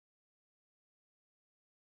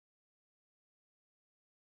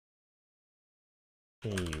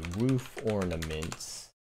 A roof ornament.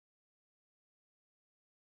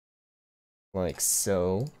 Like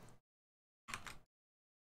so.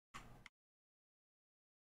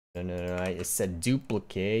 No, it said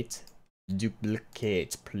duplicate.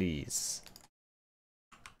 Duplicate, please.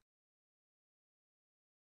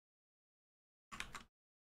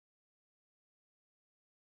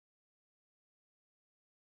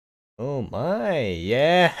 Oh my,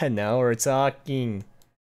 yeah, now we're talking.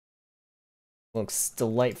 Looks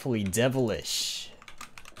delightfully devilish.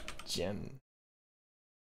 Gem.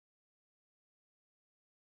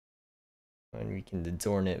 And we can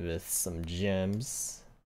adorn it with some gems.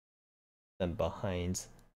 Then behind.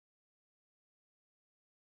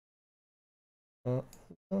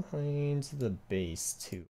 Behind the base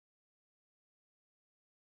too.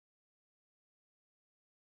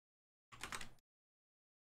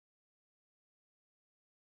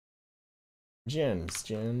 Gems,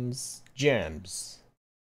 gems, gems.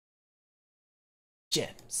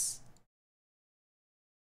 Gems.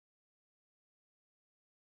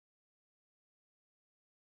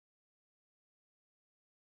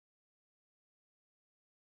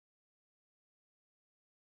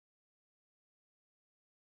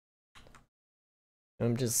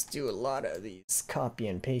 I'm just do a lot of these copy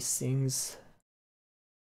and paste things.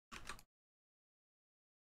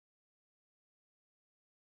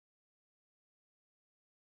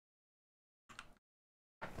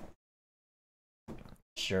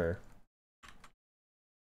 Sure.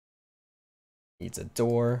 Needs a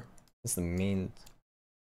door. That's the main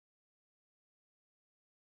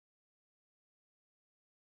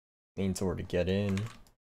door to get in.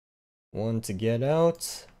 One to get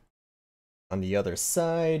out. On the other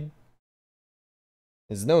side,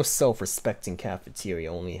 there's no self-respecting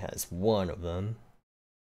cafeteria, only has one of them.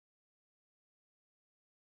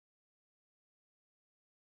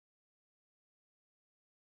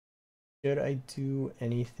 Should I do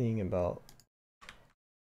anything about...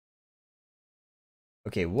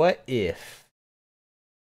 Okay, what if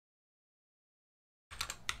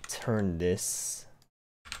turn this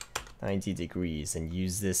 90 degrees and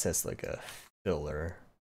use this as like a filler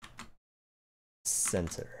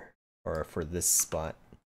center, or for this spot.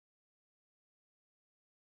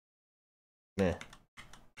 Meh.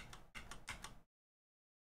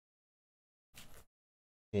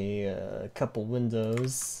 A couple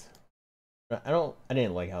windows. I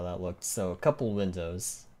didn't like how that looked, so a couple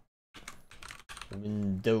windows.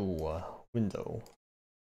 Window.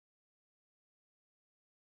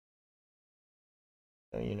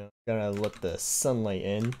 So, you know, gotta let the sunlight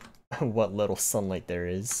in. What little sunlight there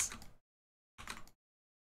is.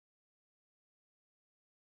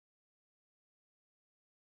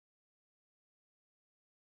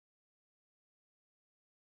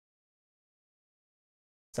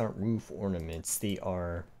 These aren't roof ornaments, they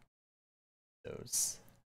are those.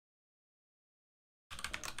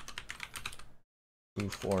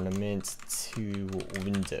 Roof ornament to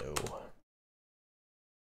window.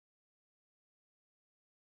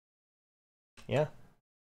 Yeah.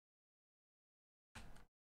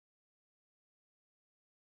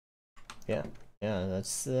 Yeah,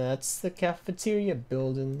 that's the cafeteria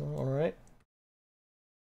building, alright.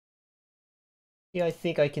 Yeah, I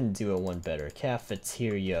think I can do it one better.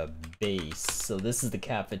 Cafeteria base. So this is the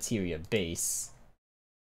cafeteria base.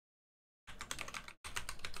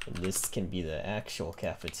 And this can be the actual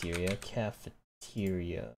cafeteria.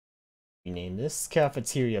 Cafeteria. Rename this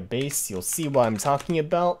cafeteria base. You'll see what I'm talking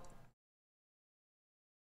about.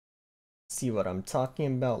 See what I'm talking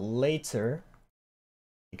about later.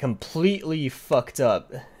 I completely fucked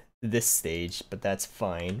up this stage, but that's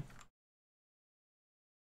fine.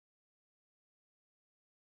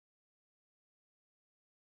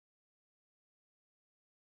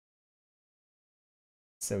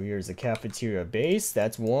 So here's a cafeteria base.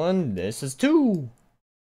 That's one. This is two.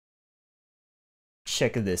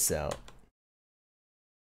 Check this out.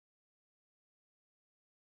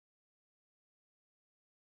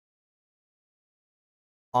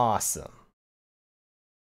 Awesome.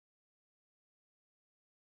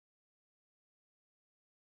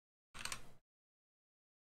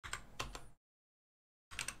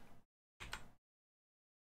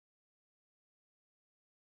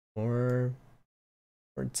 Or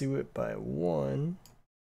do it by one.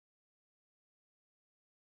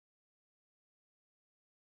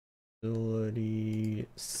 Ability,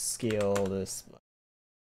 scale this.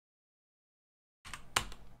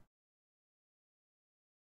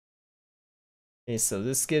 Okay, so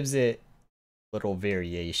this gives it little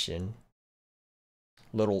variation,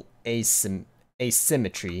 little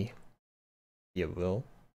asymmetry, you will.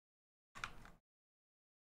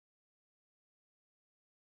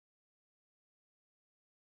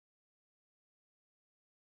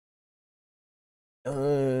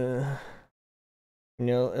 You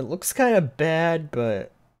know, it looks kind of bad,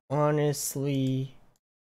 but honestly,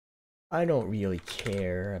 I don't really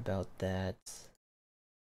care about that.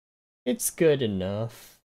 It's good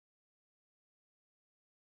enough.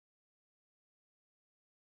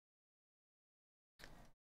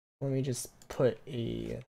 Let me just put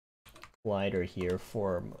a slider here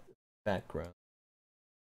for background.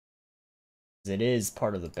 It is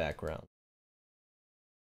part of the background.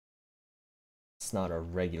 It's not a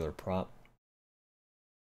regular prop.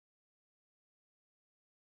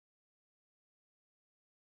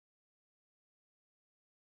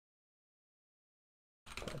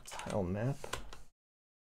 A tile map.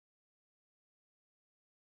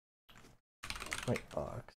 White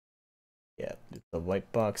box. Yeah, the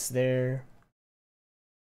white box there.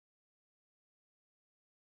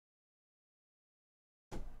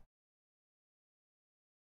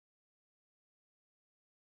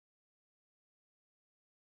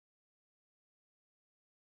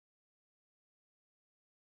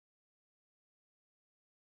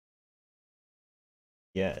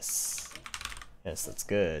 Yes. Yes, that's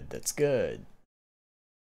good. That's good.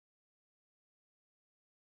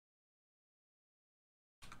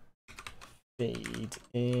 Fade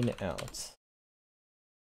in, out.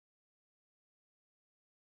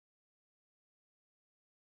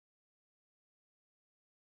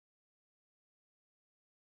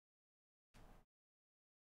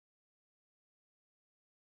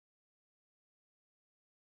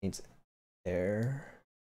 Needs there.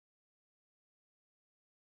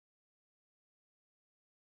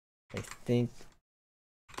 I think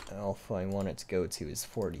alpha I want it to go to is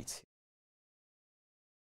 42.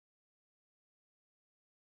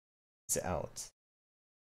 It's out.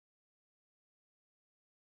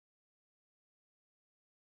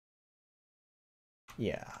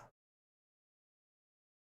 Yeah.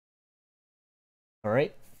 All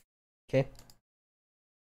right. Okay.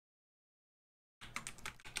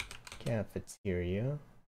 cafeteria.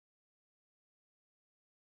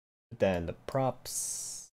 Then the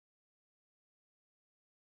props.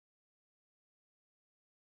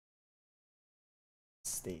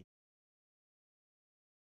 Stage.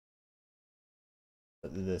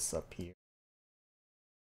 Put this up here.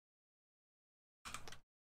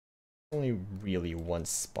 Only really one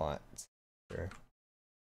spot here.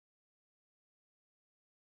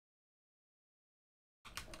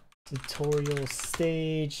 Tutorial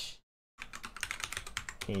stage.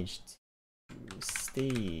 Page 2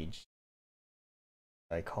 stage.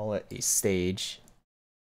 I call it a stage.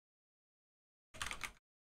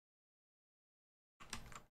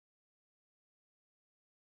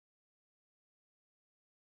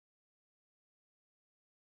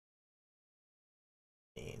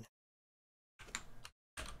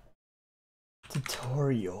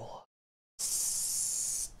 Tutorial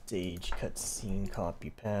stage cutscene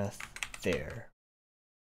copy path there.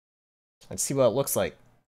 Let's see what it looks like.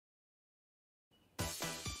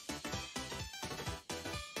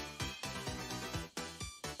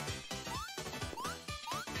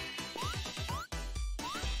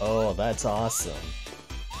 Oh, that's awesome.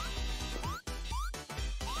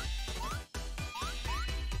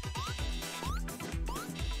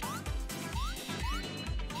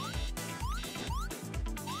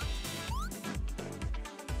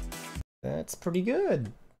 That's pretty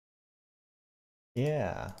good.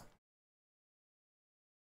 Yeah.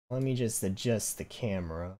 Let me just adjust the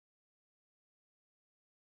camera.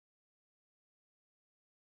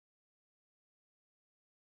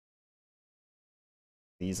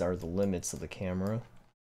 These are the limits of the camera.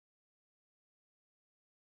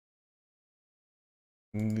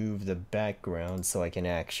 Move the background so I can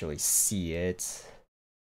actually see it.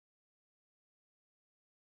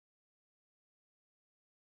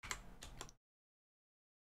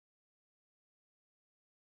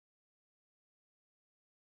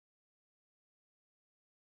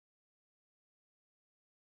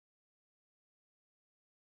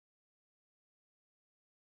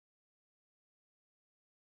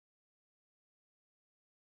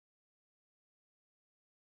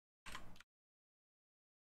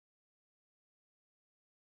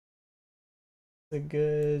 A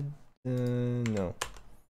good no,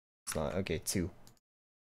 it's not. Okay, 2.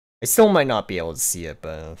 I still might not be able to see it,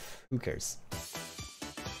 but who cares?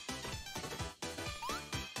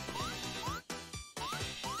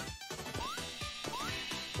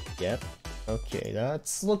 Yep. Okay,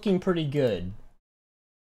 that's looking pretty good,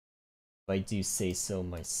 if I do say so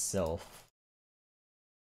myself.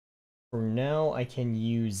 For now, I can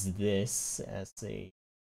use this as a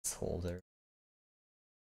placeholder.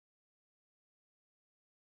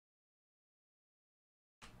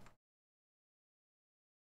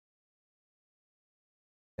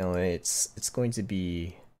 No, it's going to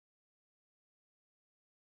be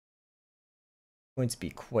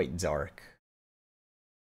quite dark.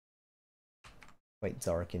 Quite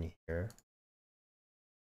dark in here.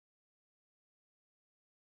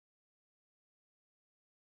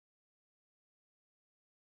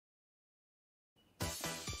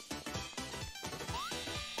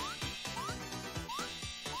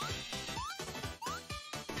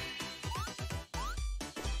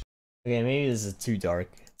 Okay, maybe this is too dark.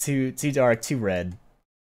 Too dark, too red.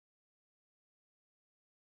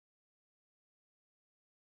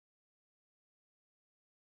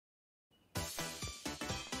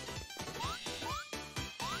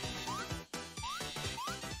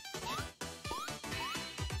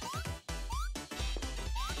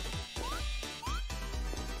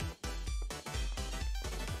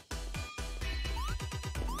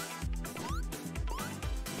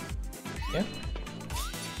 Yeah.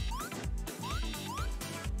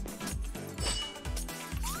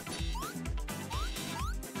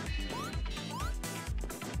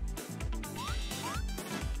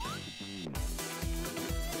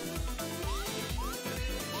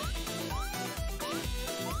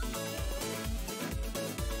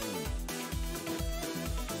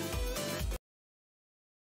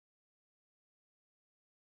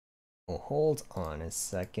 Oh, hold on a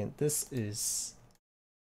second. This is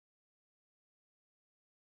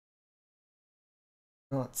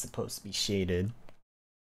not supposed to be shaded.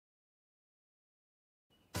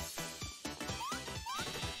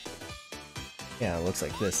 Yeah, it looks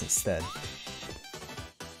like this instead.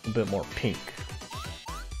 A bit more pink.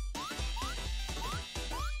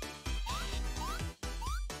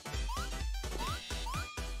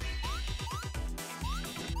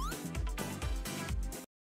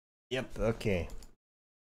 Yep, okay.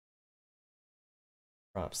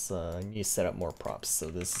 Props, I need to set up more props, so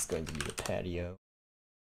this is going to be the patio.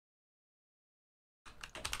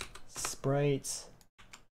 sprite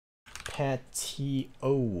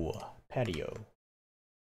patio.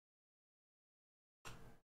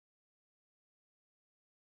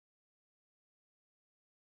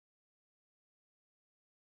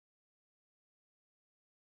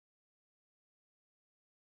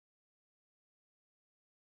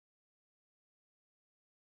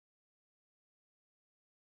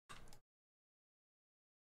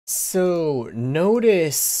 So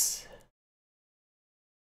notice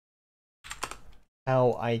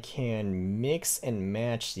how I can mix and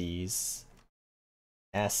match these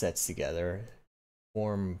assets together,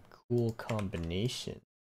 form cool combination.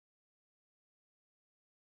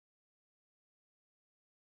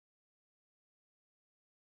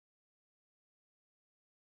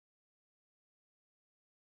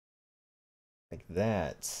 Like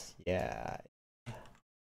that, yeah.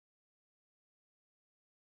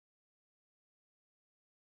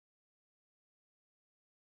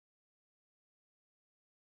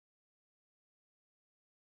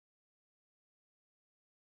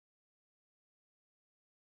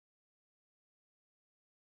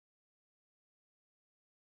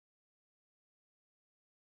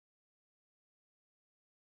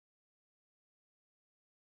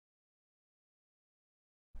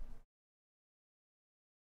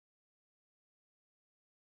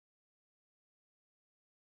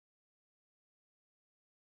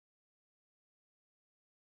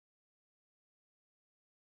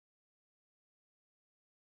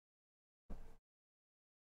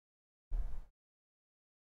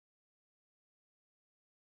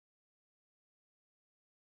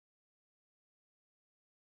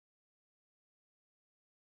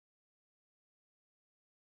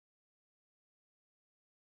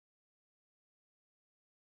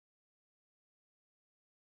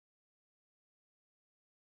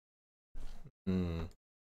 Hmm.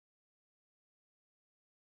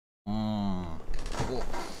 Cool.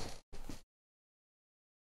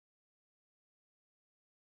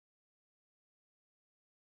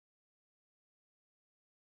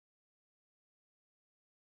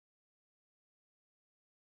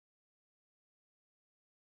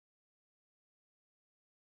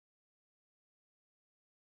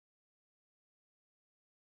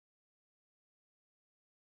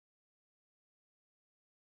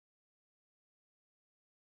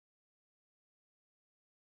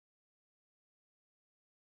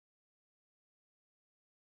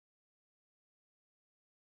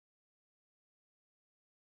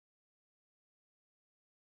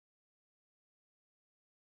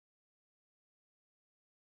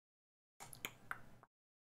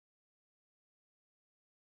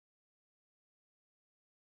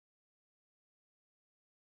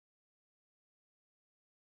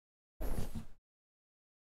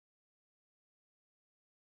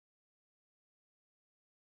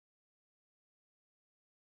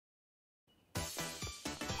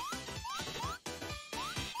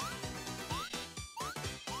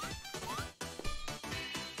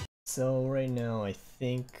 So right now I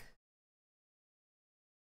think,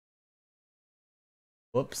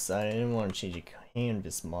 whoops, I didn't want to change a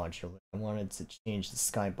canvas module. I wanted to change the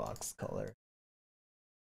skybox color.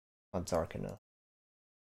 Not dark enough.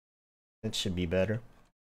 That should be better.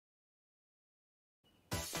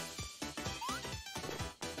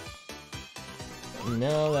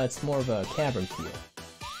 No, that's more of a cavern feel.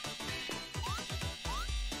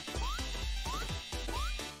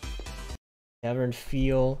 Cavern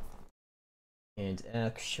feel, and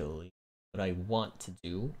actually, what I want to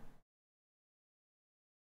do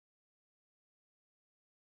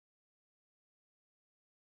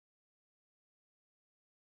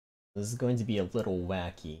this is going to be a little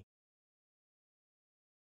wacky.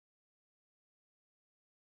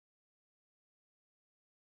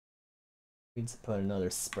 We need to put another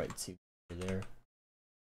sprite tube there.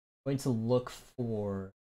 I'm going to look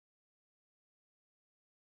for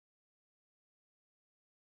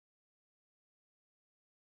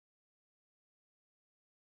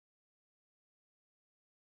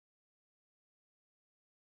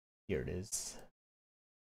here it is.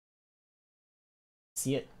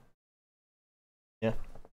 See it? Yeah.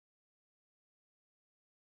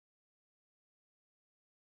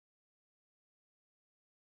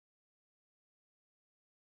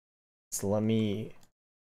 So let me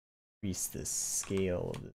increase the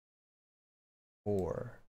scale of the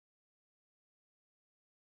 4.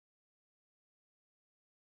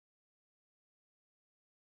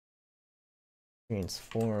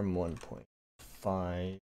 Transform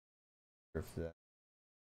 1.5 for that.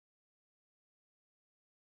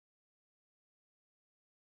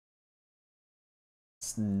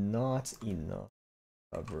 It's not enough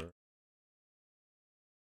cover.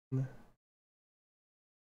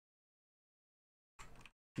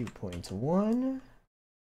 2.1.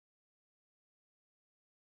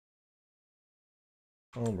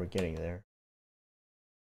 Oh, we're getting there.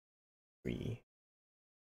 3.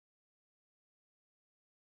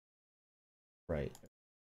 Right.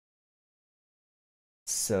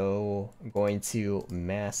 So I'm going to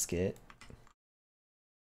mask it.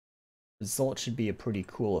 Result should be a pretty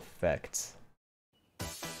cool effect.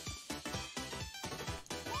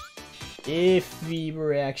 If we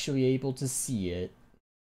were actually able to see it.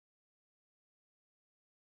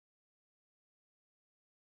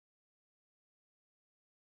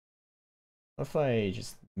 What if I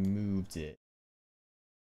just moved it?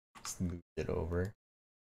 Just moved it over.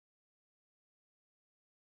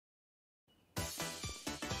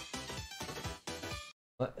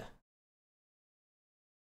 What?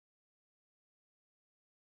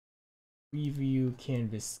 Preview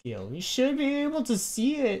canvas scale. We should be able to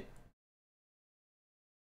see it.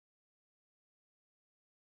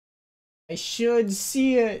 I should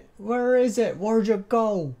see it. Where is it? Where'd you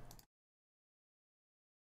go?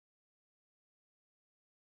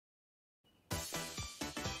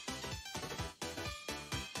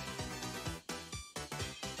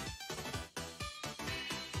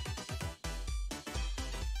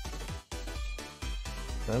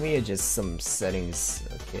 Let me adjust some settings.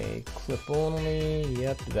 Okay, clip only.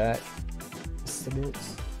 Yep, that.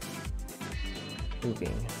 Distributes.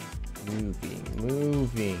 Moving.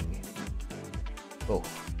 Moving. Oh.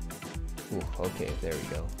 Ooh, okay, there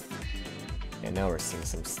we go. And now we're seeing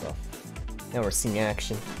some stuff. Now we're seeing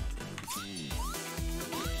action.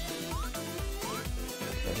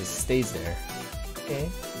 That just stays there. Okay.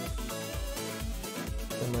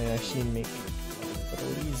 That might actually make it a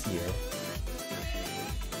little easier.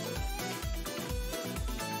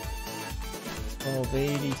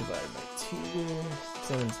 1280 divided by 2,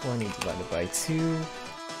 720 divided by 2.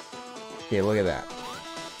 Okay, look at that.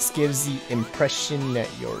 This gives the impression that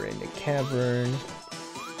you're in a cavern.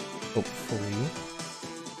 Hopefully.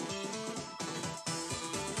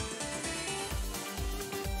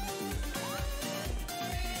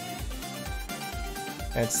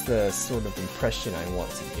 That's the sort of impression I want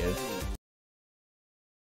to give.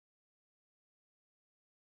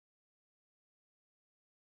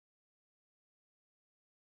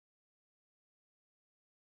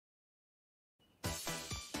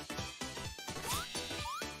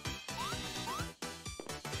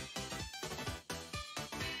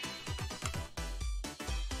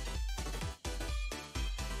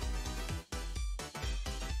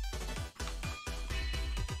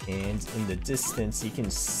 And in the distance, you can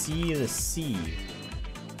see the sea.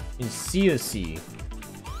 You can see the sea.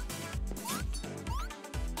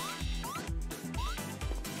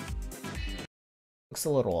 Looks a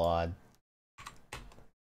little odd.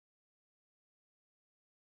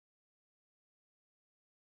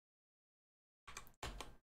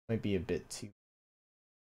 Might be a bit too.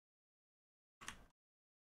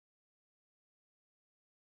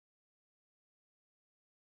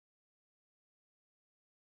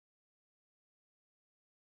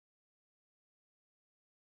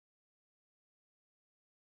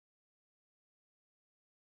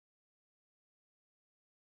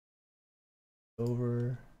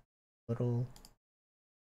 Over, little,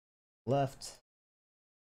 left,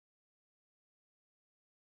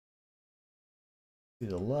 to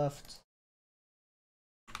the left,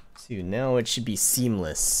 to now it should be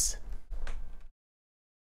seamless.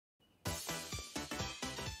 It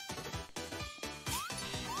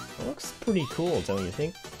looks pretty cool, don't you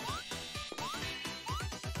think?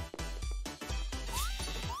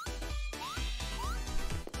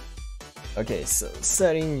 Okay, so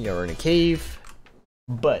setting, you're in a cave.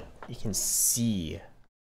 But you can see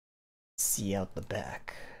out the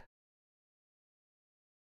back.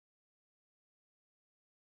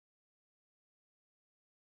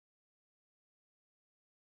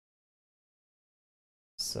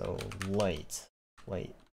 So light.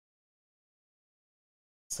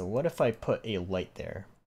 So what if I put a light there?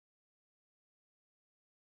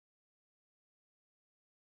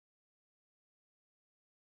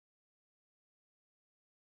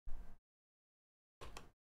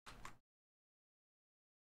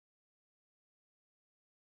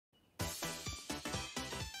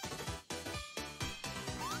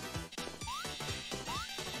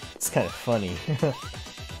 It's kind of funny.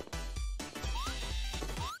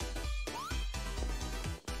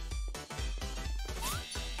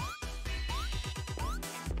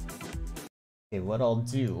 Okay, what I'll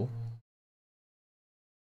do,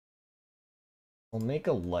 I'll make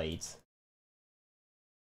a light.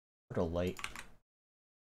 Put a light.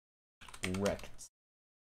 Rect.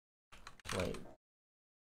 Light.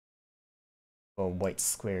 a white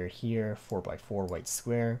square here, 4x4 white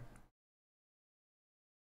square.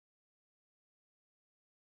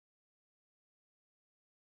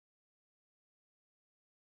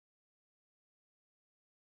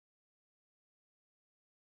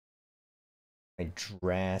 I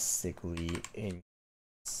drastically increase.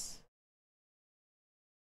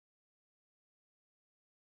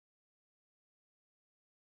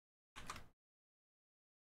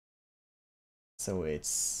 So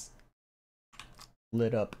it's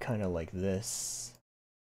lit up kind of like this.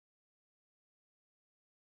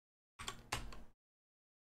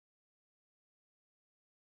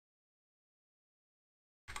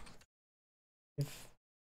 If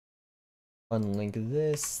unlink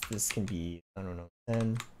this, this can be, I don't know, 10.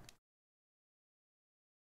 And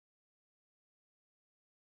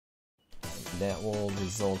that will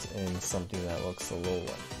result in something that looks a little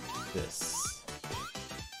like this.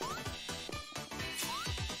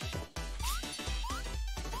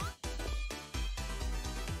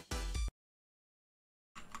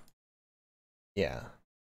 Yeah.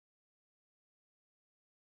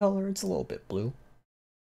 Color, it's a little bit blue.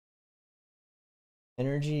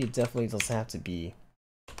 Energy, it definitely does have to be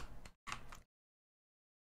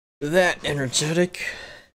that energetic.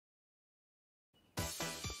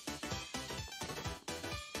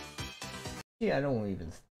 Yeah, I don't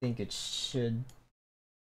even think it should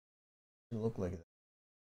look like that.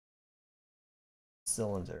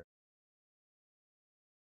 Cylinder.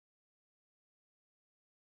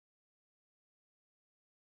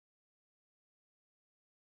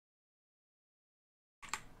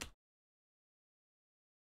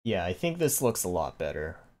 Yeah, I think this looks a lot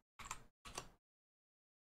better.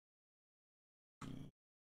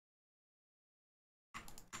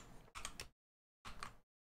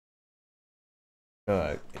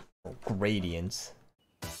 Gradient.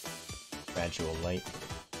 Gradual light.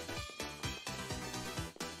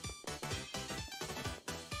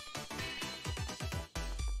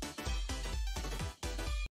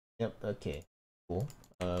 Yep, okay. Cool.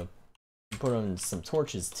 Put on some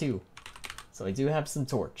torches too. So I do have some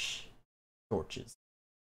torches.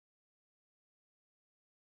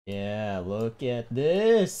 Yeah, look at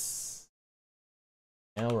this!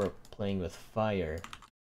 Now we're playing with fire.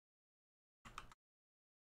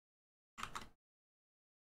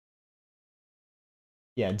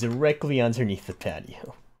 Yeah, directly underneath the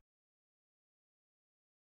patio.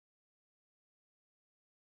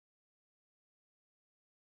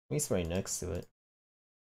 At least right next to it.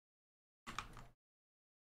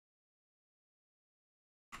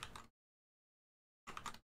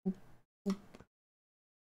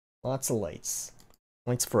 Lots of lights.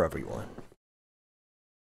 Lights for everyone.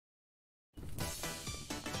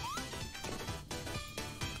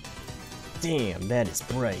 Damn, that is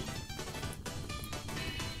bright.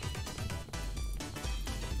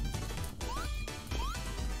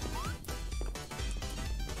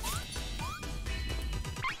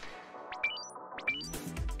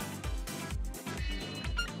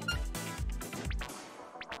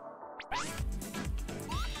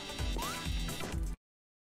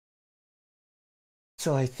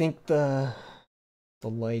 So I think the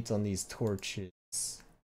light on these torches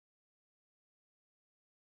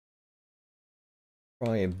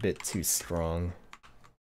probably a bit too strong,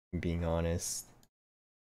 if I'm being honest.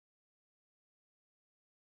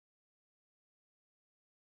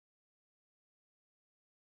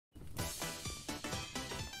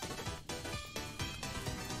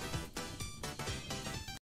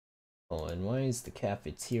 Oh, and why is the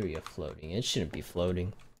cafeteria floating? It shouldn't be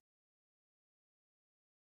floating.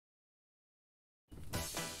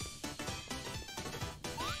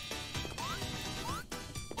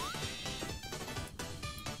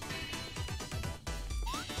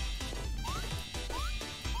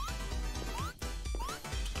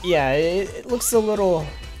 Yeah, it looks a little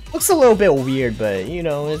bit weird, but you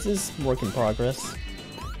know, it's just work in progress.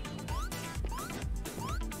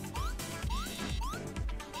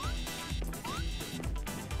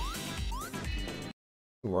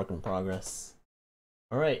 Work in progress.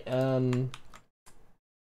 Alright, what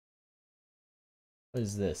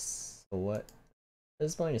is this? So what?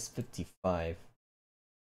 This mine is 55.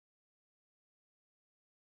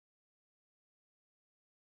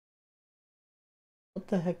 What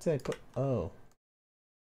the heck did I put? Oh.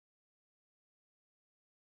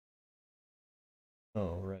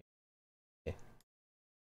 Oh, right. Okay.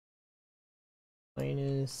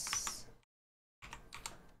 Minus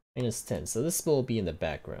 10. So this will be in the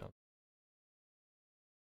background.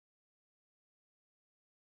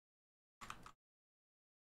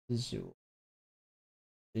 Visual.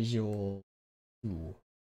 Visual 2.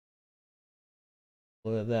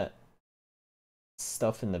 Look at that.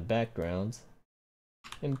 stuff in the background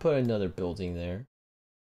and put another building there.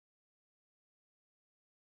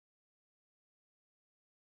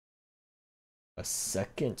 A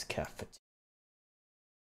second cafeteria,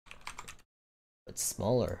 but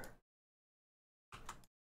smaller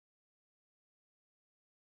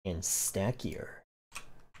and stackier.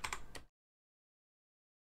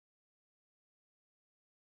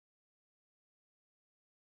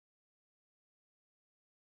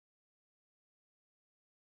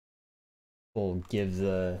 Will give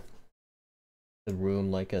the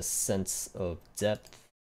room like a sense of depth.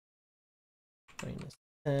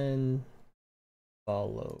 -10.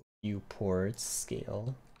 Follow viewport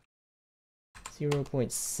scale.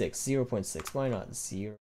 0.6. 0.6. Why not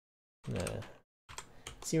 0?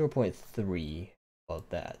 0.3. About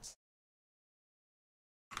that.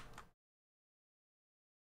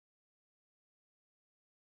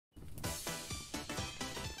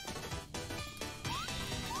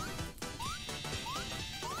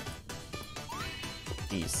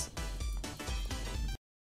 Jeez.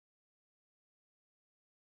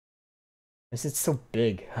 It's so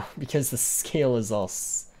big because the scale is all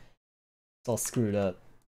screwed up.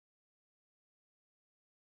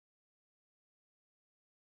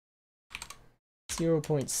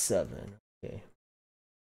 .7. Okay.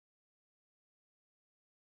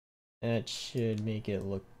 That should make it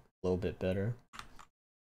look a little bit better.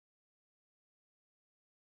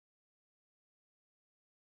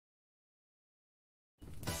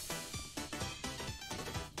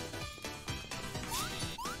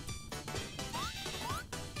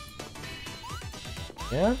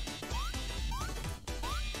 Yeah?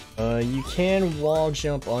 You can wall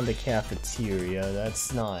jump on the cafeteria.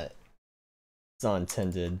 That's not... It's not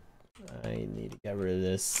intended. I need to get rid of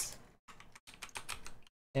this.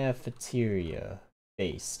 Cafeteria.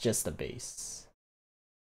 Base. Just a base.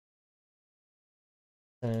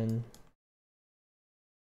 10.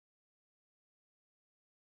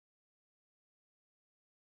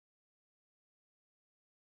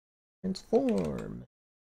 Transform.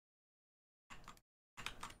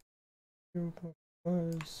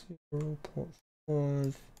 0.5,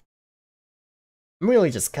 0.5. I'm really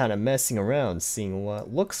just kind of messing around, seeing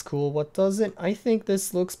what looks cool, what doesn't. I think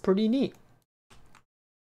this looks pretty neat.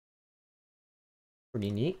 Pretty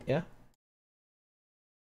neat, yeah.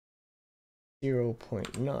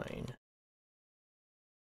 0.9.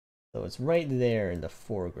 So it's right there in the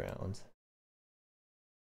foreground.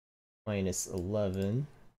 -11.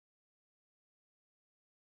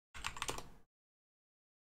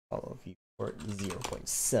 Follow viewport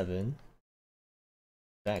 0.7.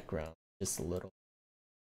 Background just a little.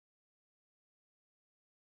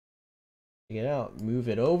 Check it out. Move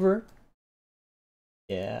it over.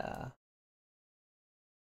 Yeah.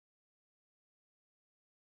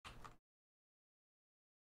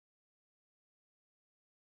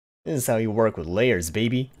 This is how you work with layers,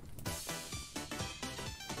 baby.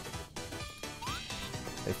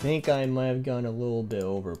 I think I might have gone a little bit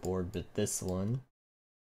overboard with this one.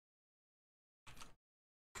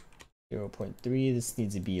 0.3, this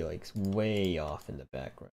needs to be like way off in the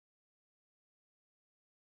background.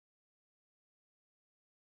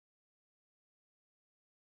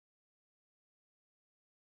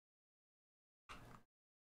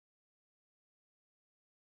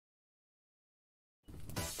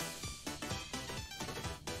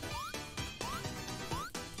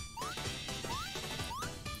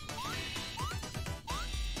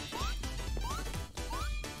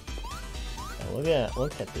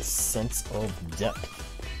 Look at this sense of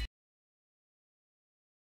depth.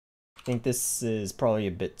 I think this is probably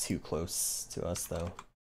a bit too close to us though.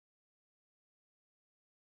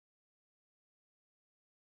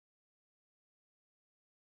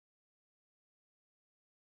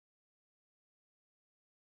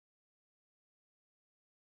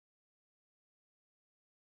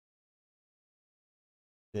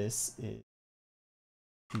 This is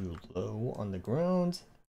too low on the ground.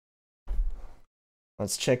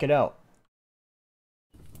 Let's check it out.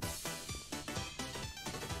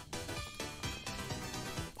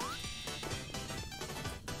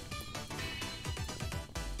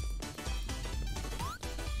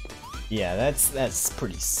 Yeah, that's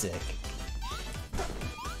pretty sick.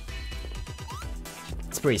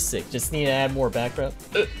 It's pretty sick. Just need to add more background,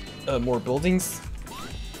 more buildings.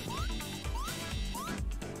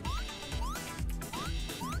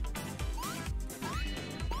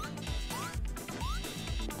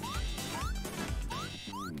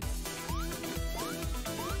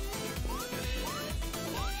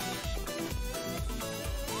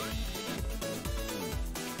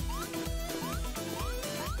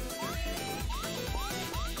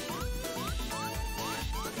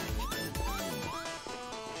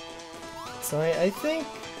 So I think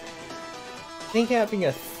having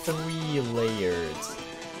a 3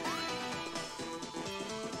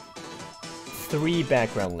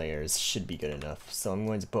 background layers should be good enough. So I'm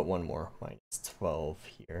going to put one more, -12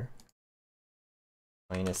 here.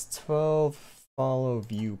 -12, follow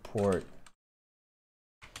viewport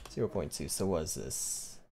 0.2. So what is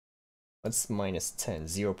this? What's -10?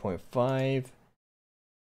 0.5,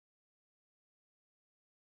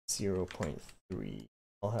 0.3.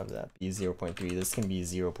 I'll have that be 0.3. This can be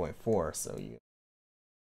 0.4. So you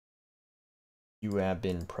have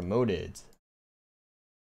been promoted.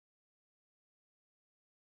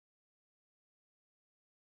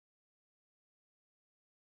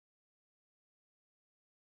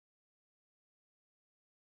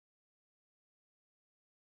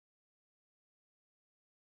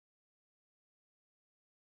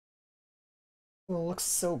 Oh, it looks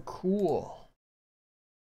so cool.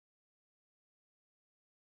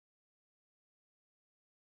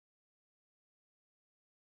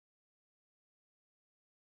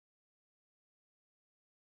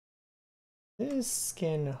 This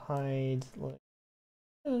can hide, like,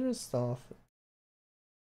 just off.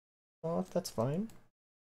 That's fine.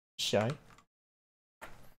 Shy.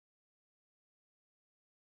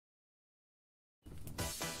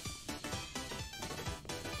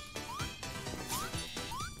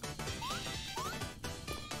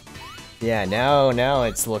 Yeah, now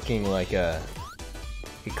it's looking like a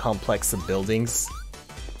complex of buildings.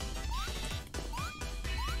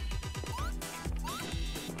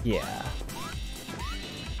 Yeah.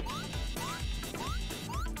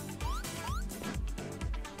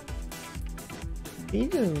 You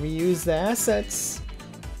can reuse the assets.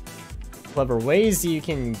 Clever ways you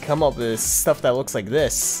can come up with stuff that looks like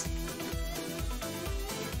this.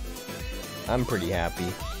 I'm pretty happy.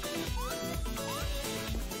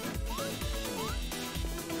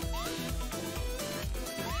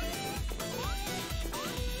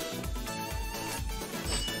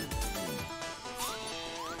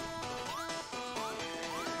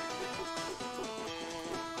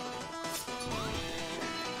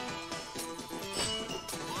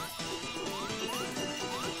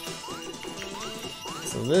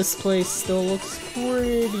 So this place still looks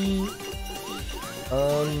pretty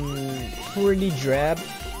drab.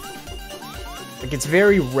 Like, it's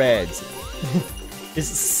very red. It's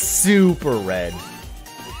super red.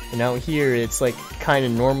 And out here it's like kind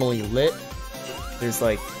of normally lit. There's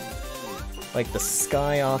like the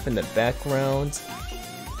sky off in the background.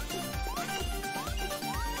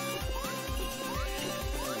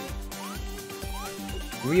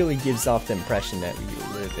 Really gives off the impression that we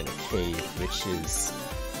live in a cave, which is...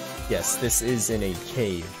 Yes, this is in a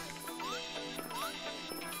cave.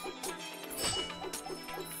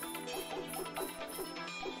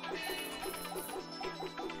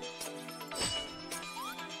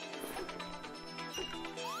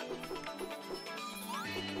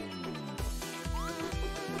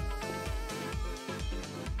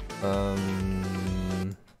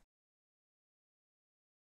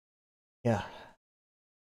 Yeah.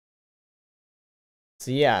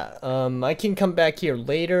 So yeah, I can come back here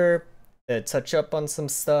later to touch up on some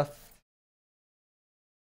stuff.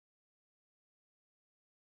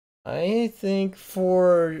 I think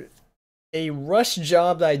for a rush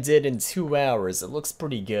job that I did in 2 hours, it looks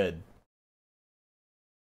pretty good.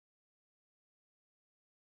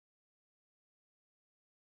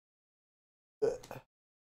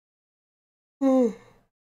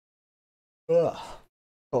 Ugh.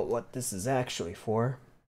 But what this is actually for.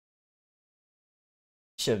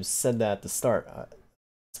 Should have said that at the start.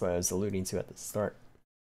 That's what I was alluding to at the start.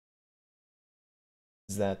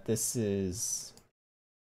 Is that this is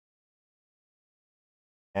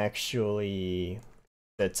actually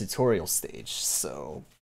the tutorial stage. So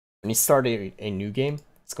when you start a new game,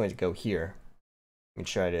 it's going to go here. Let me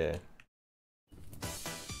try to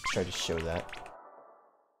show that.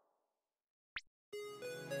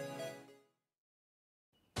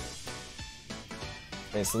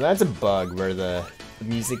 Okay, so that's a bug where the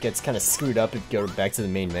music gets kind of screwed up if you go back to the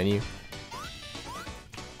main menu.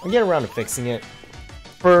 I'll get around to fixing it.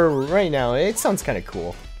 For right now, it sounds kind of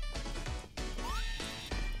cool.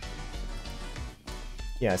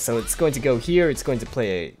 Yeah, so it's going to go here, it's going to play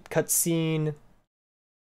a cutscene.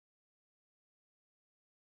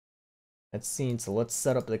 So let's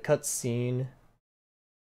set up the cutscene.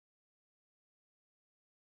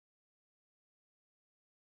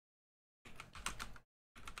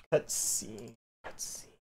 Cutscene.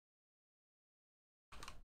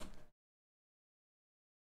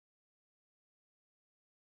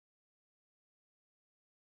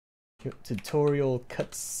 Tutorial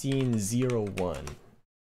cutscene 01.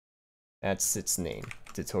 That's its name.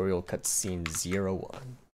 Tutorial cutscene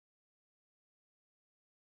 01.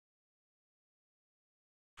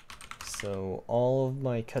 So all of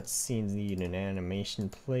my cutscenes need an animation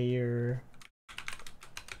player.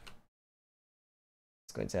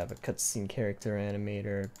 It's going to have a cutscene character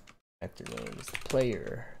animator. Actor name is the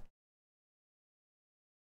player.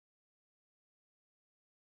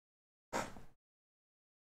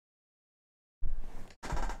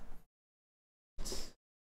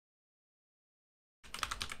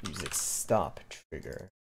 Music stop trigger.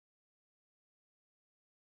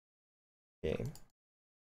 Okay.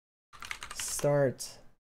 Start.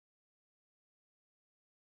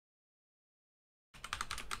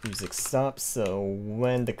 Music stops, so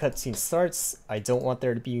when the cutscene starts, I don't want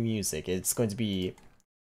there to be music. It's going to be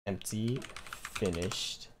empty,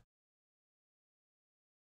 finished.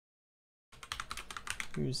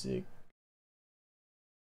 Music.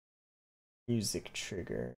 Music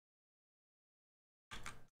trigger. I'm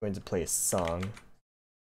going to play a song.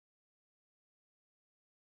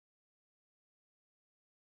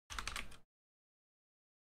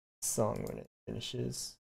 Song when it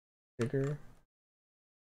finishes. Trigger.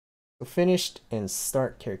 So finished and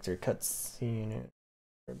start character cutscene.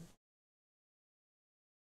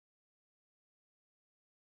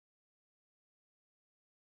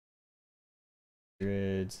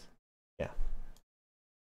 Good. Yeah.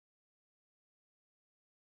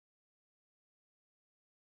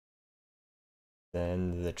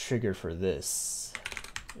 Then the trigger for this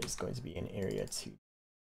is going to be in area 2.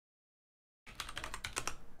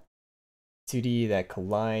 2D that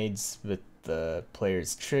collides with the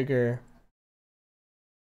player's trigger,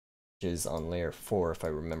 which is on layer 4 if I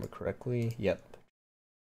remember correctly. Yep.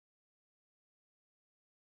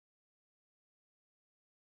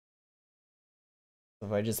 So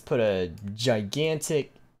if I just put a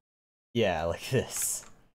gigantic, yeah, like this.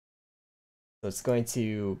 So it's going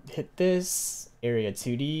to hit this area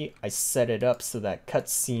 2D. I set it up so that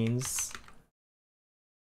cutscenes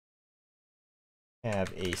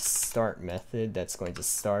have a start method that's going to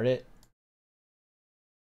start it.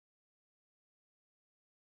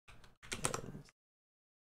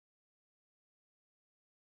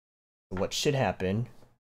 And what should happen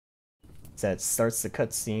is that it starts the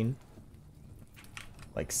cutscene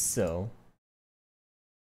like so.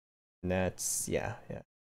 And that's, yeah.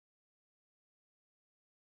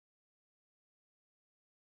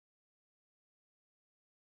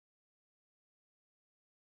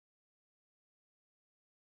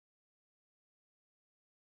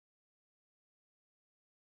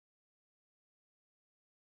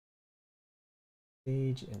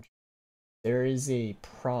 Page entry. There is a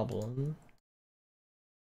problem.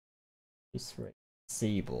 Just right.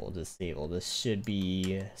 Disable. This should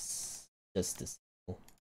be just disable.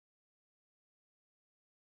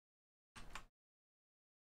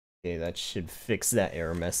 Okay, that should fix that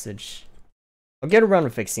error message. I'll get around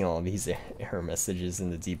to fixing all of these error messages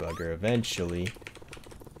in the debugger eventually.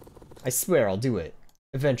 I swear I'll do it.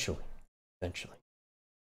 Eventually.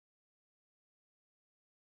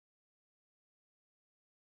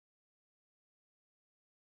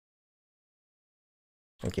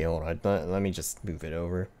 Okay, hold on. Let me just move it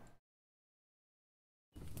over.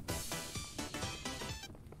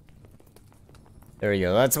 There we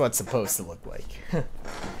go. That's what it's supposed to look like.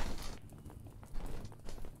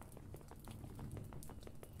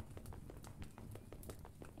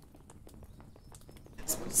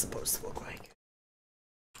 That's what it's supposed to look like.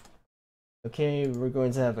 Okay, we're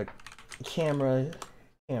going to have a camera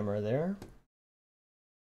there.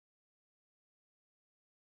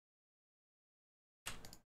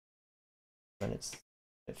 When it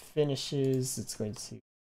finishes, it's going to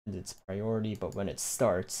end its priority, but when it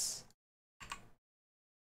starts,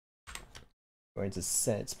 it's going to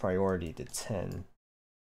set its priority to 10.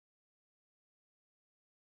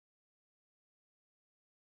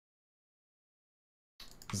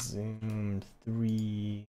 Zoom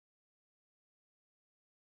 3.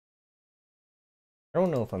 I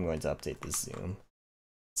don't know if I'm going to update the zoom.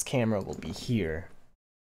 This camera will be here.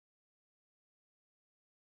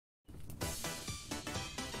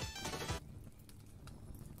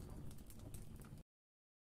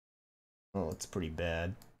 Oh, it's pretty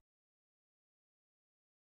bad.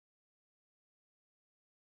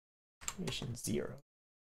 Mission 0.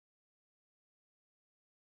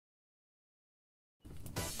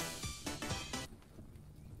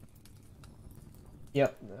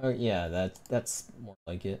 Yep. Yeah, that's more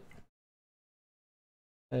like it.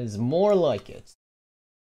 That is more like it.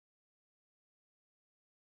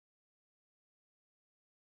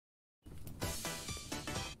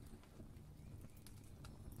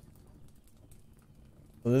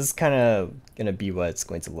 So this is kind of gonna be what it's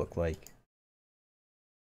going to look like.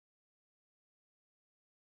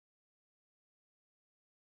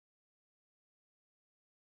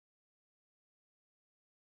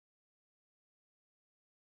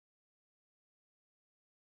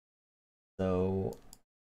 So,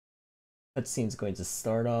 cutscene's going to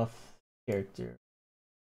start off. Character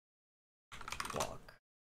walk.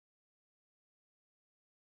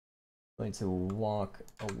 Going to walk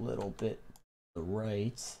a little bit to the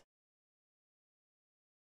right.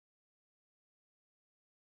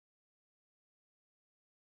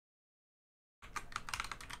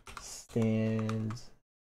 Stand.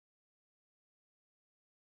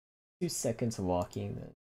 2 seconds of walking,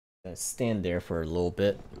 then gonna stand there for a little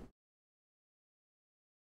bit.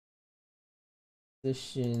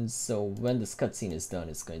 Position, so when this cutscene is done,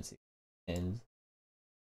 it's going to end.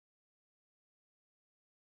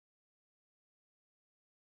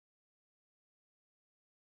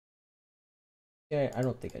 Yeah, I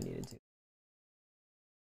don't think I needed to.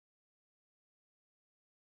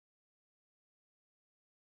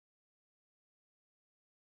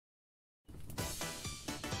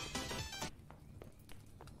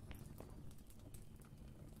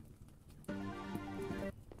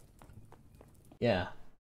 Yeah.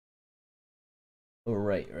 Oh,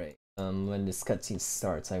 right. When this cutscene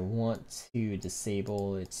starts, I want to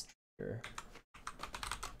disable its trigger.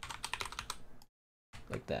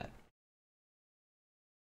 Like that.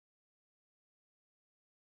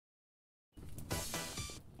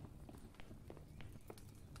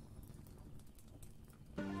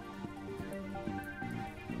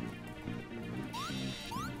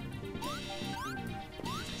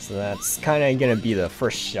 So that's kind of gonna be the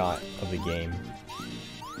first shot of the game.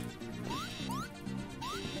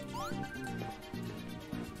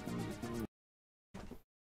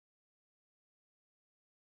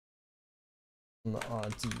 On the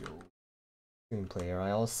audio screen player,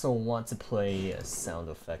 I also want to play a sound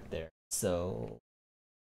effect there. So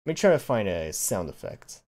let me try to find a sound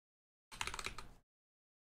effect.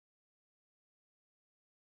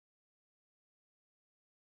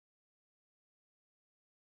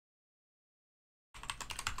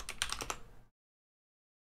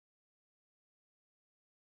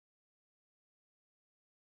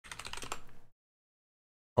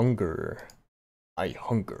 Hunger. I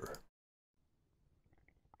hunger.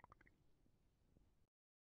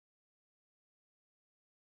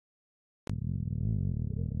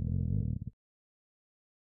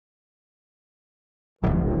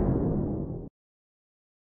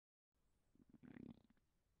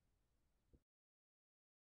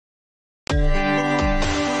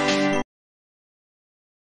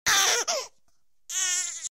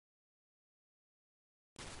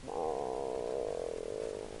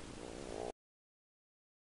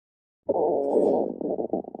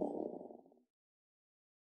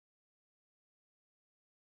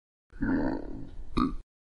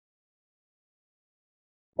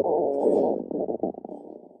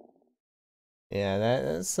 Yeah,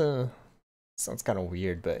 that's sounds kind of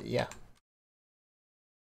weird, but yeah.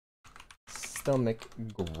 Stomach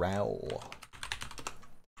growl.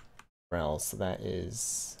 Growl, so that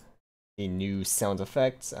is a new sound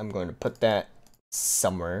effect. I'm going to put that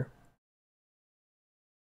somewhere.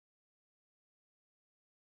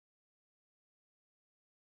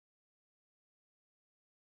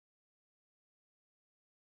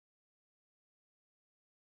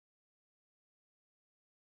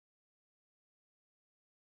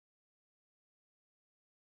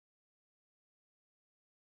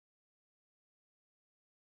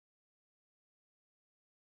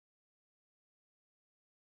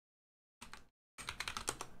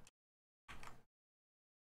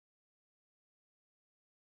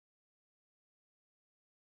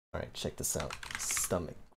 Alright, check this out.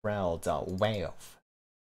 Stomach growl.wow.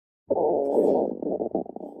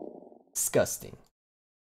 Disgusting.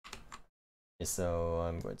 Okay, so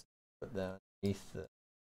I'm going to put that underneath the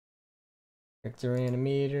character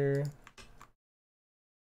animator.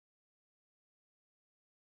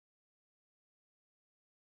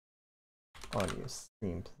 Audio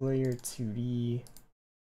stream player 2D.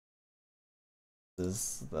 This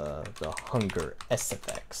is the hunger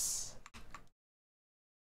SFX.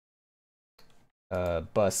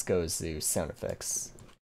 Bus goes to sound effects,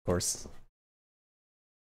 of course.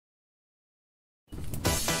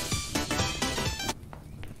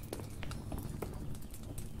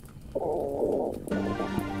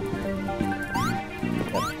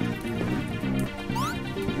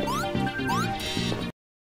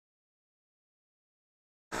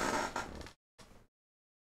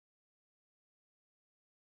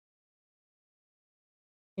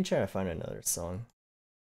 Let me try to find another song.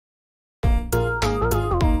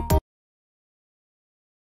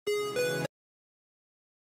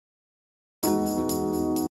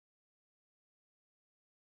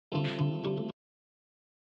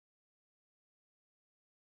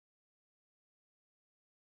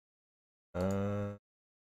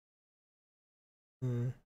 Hmm.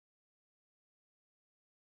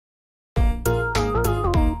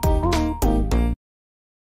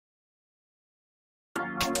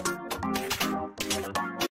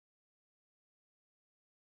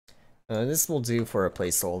 This will do for a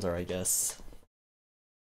placeholder, I guess.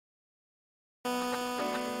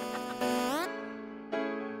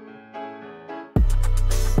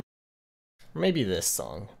 Maybe this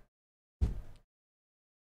song.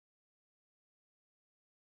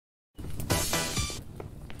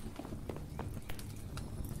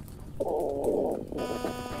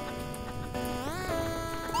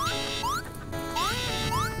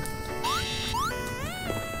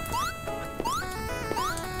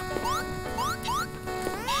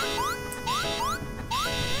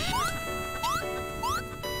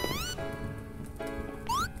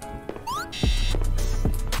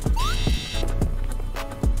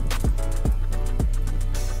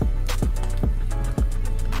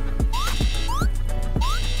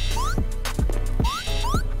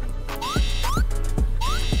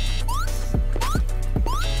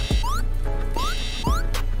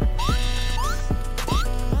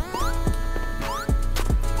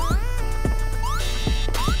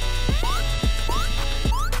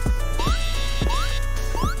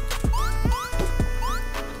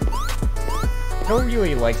 I don't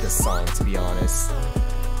really like this song, to be honest.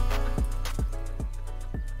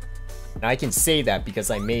 And I can say that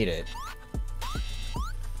because I made it.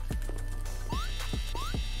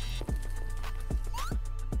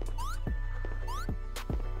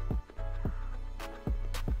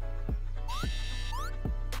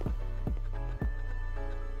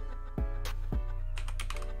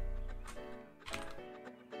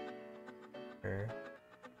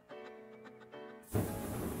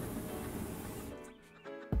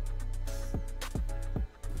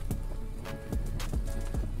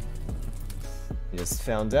 Just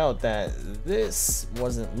found out that this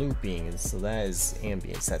wasn't looping, so that is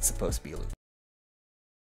ambience. That's supposed to be looping.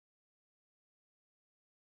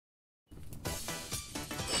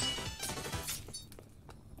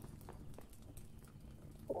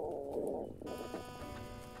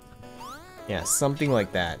 Yeah, something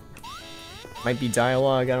like that. Might be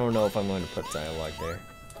dialogue. I don't know if I'm going to put dialogue there.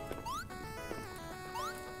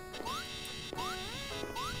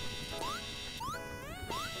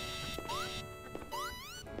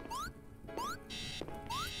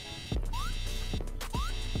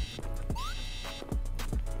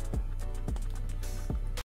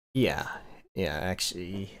 Yeah,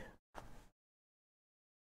 actually.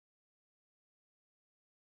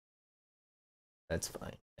 That's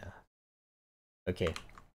fine, yeah. Okay,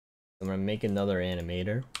 I'm gonna make another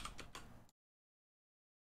animator.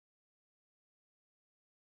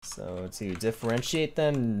 So to differentiate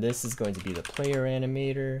them, this is going to be the player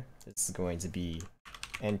animator. This is going to be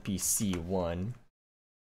NPC1.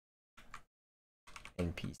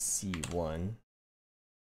 NPC1.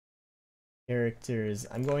 Characters,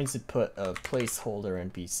 I'm going to put a placeholder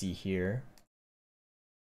NPC here.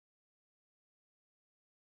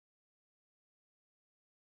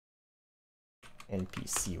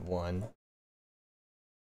 NPC1.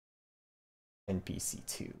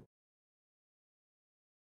 NPC2.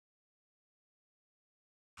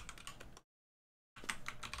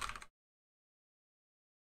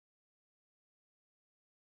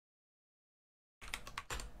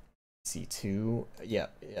 C2. Yeah,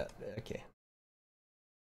 okay.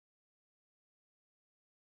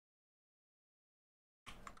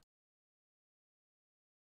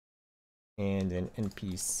 And an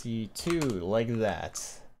NPC2, like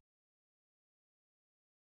that.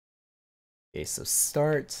 Okay, so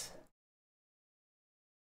start.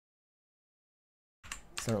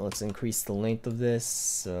 Let's increase the length of this.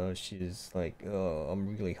 So she's like, oh,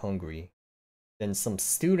 I'm really hungry. Then some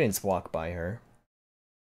students walk by her.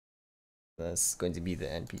 That's going to be the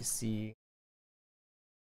NPC.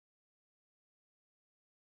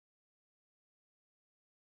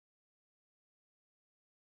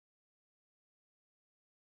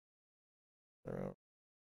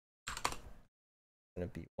 Gonna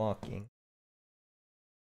be walking.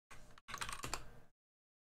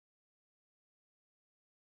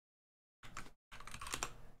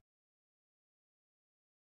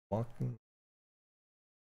 Walking.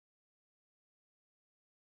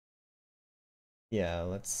 Yeah,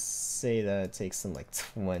 let's say that it takes them like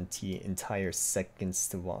 20 entire seconds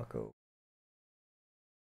to walk over.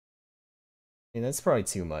 I mean, that's probably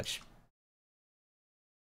too much.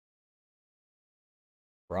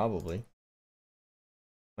 Probably.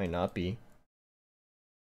 Might not be.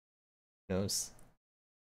 Who knows?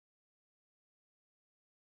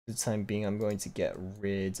 For the time being, I'm going to get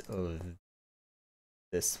rid of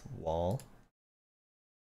this wall.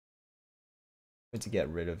 to get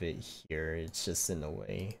rid of it here. It's just in the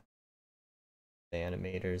way. The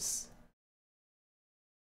animators.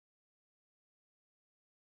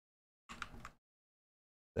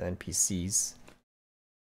 The NPCs.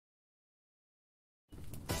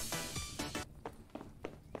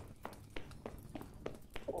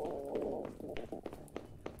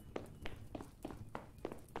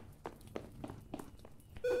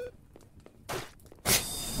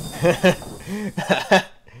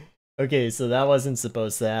 Okay, so that wasn't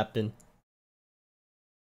supposed to happen.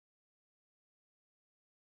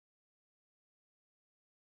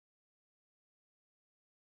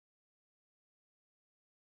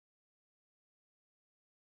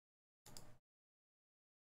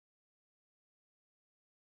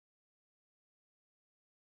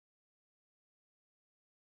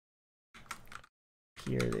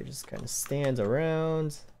 Here they just kind of stand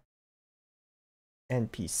around.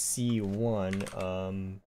 NPC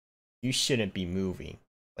 1, you shouldn't be moving,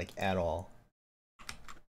 like, at all.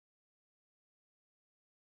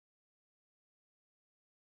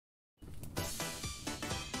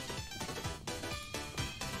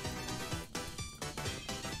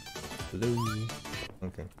 Hello.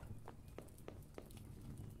 Okay.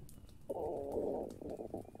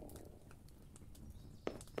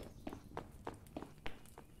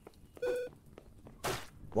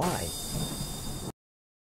 Why?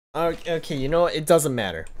 Okay, you know what? It doesn't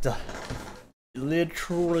matter. Duh.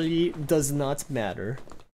 Literally does not matter.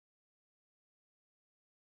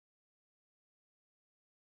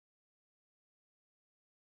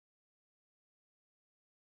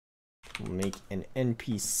 We'll make an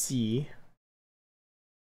NPC.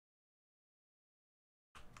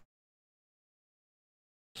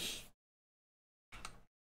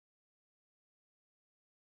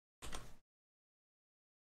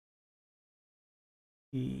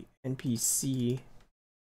 The NPC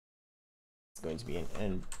is going to be an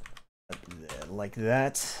N like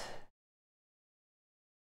that.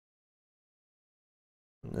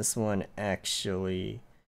 And this one actually.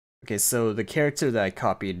 Okay, so the character that I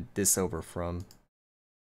copied this over from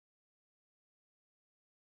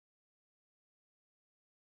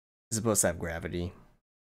is supposed to have gravity.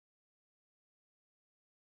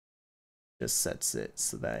 Just sets it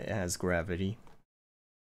so that it has gravity.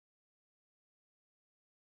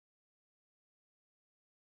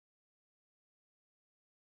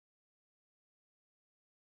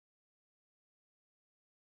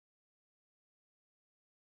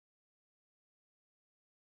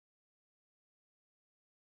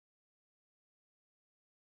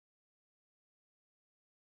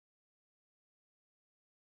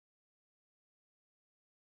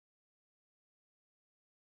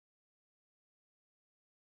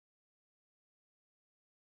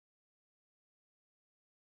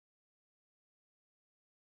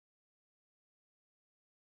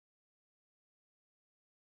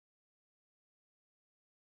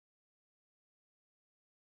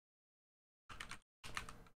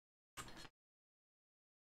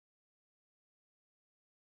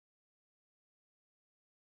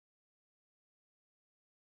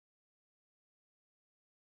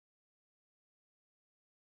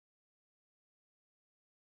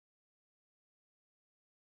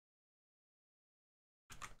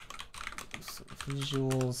 So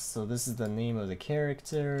visuals. So this is the name of the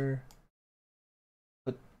character.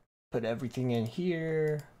 Put everything in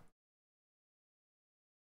here.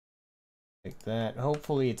 Like that.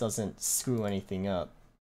 Hopefully it doesn't screw anything up.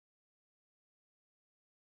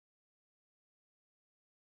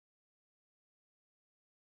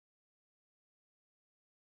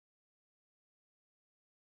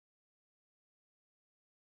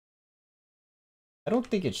 I don't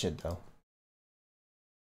think it should though.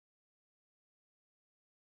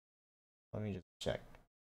 Let me just check.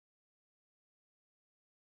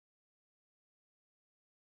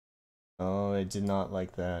 Oh, it did not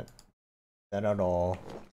like that. That at all.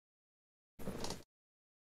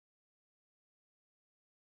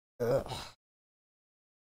 Ugh.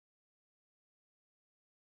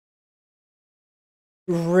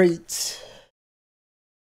 Great.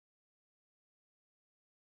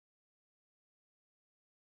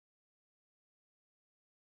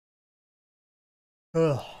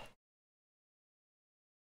 Ugh.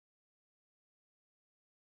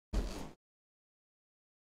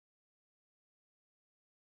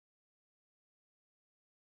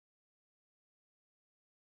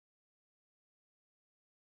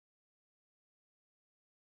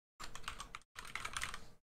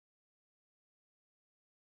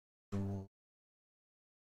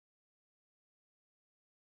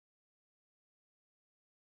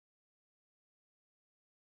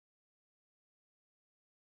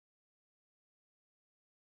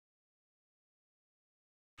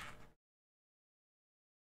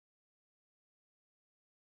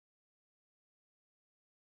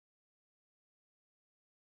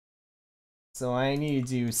 So I need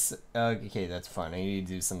to do. Okay, that's fine. I need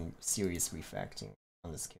to do some serious refactoring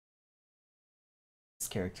on this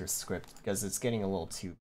character script because it's getting a little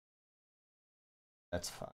too.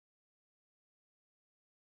 That's fine.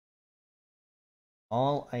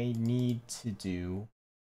 All I need to do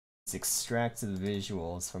is extract the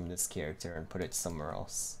visuals from this character and put it somewhere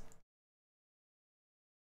else.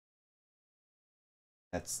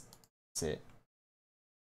 That's it.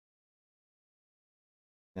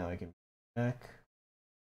 Now I can back.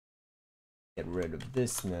 Get rid of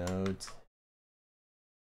this node.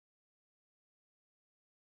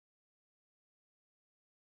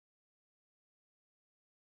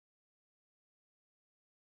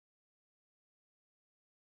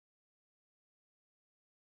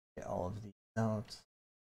 Get all of these out.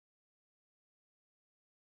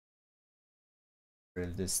 Get rid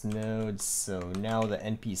of this node. So now the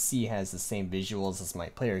NPC has the same visuals as my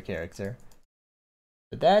player character.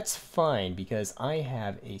 But that's fine because I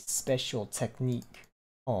have a special technique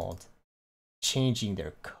called changing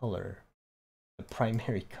their color. The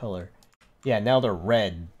primary color. Yeah, now they're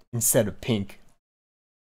red instead of pink.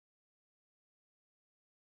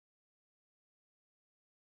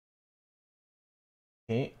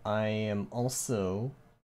 Okay, I am also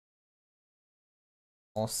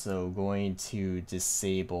going to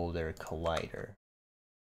disable their collider.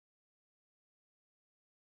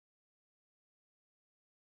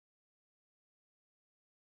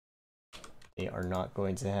 They are not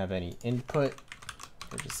going to have any input.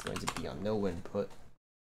 They're just going to be on no input.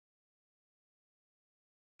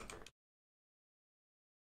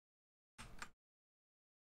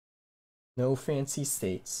 No fancy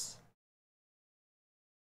states.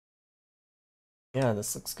 Yeah,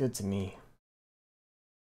 this looks good to me.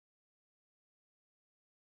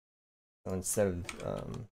 So instead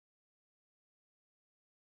of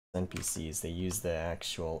NPCs, they use the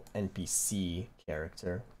actual NPC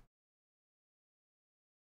character.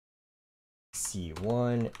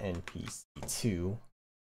 C1, NPC2.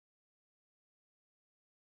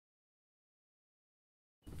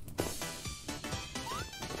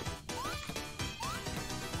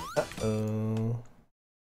 Uh-oh.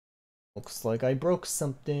 Looks like I broke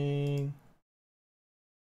something.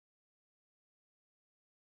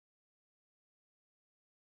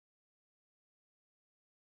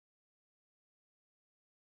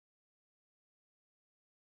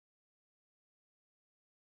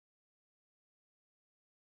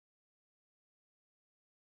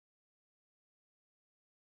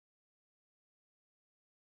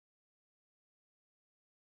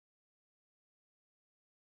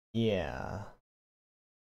 Yeah.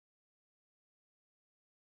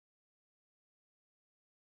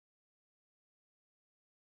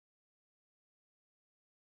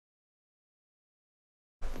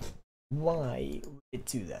 Why would it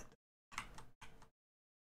do that?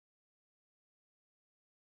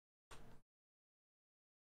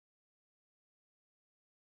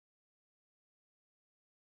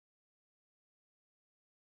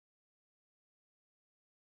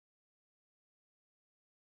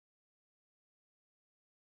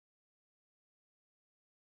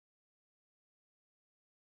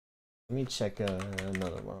 Let me check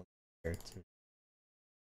another one here too.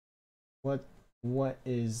 What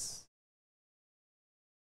is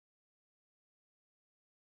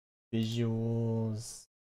visuals?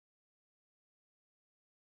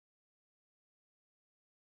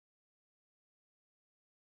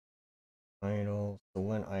 Final. So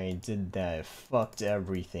when I did that, it fucked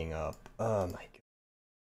everything up. Oh my god.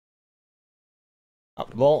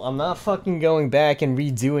 Well, I'm not fucking going back and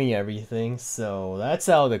redoing everything, so that's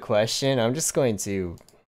out of the question. I'm just going to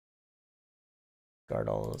guard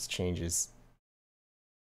all those changes.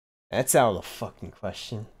 That's out of the fucking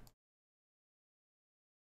question.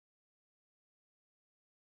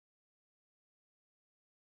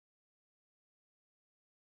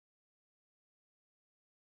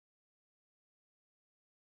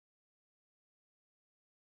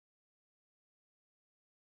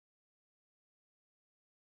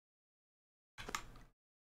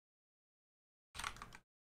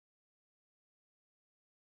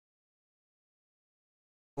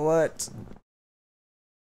 What?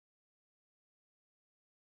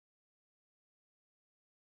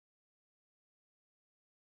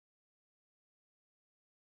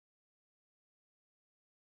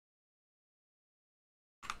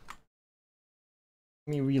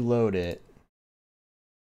 Let me reload it.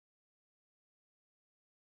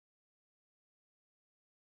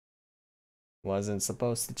 Wasn't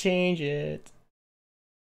supposed to change it.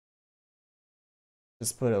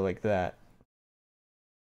 Just put it like that.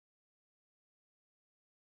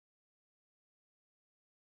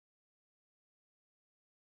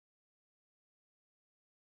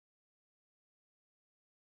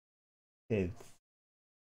 Okay,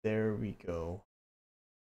 there we go.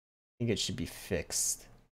 I think it should be fixed.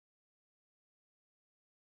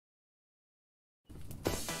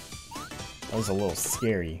 That was a little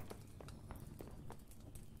scary.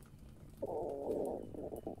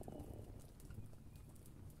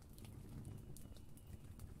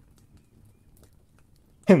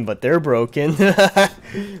 But they're broken.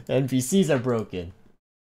 NPCs are broken.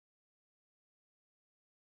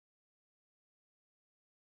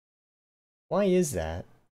 Why is that?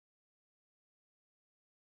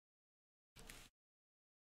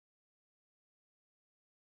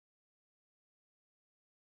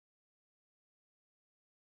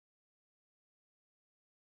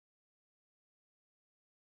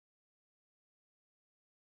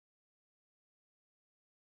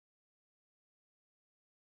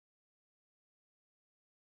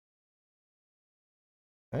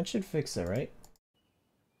 That should fix it, right?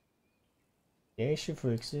 Yeah, it should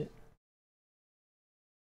fix it.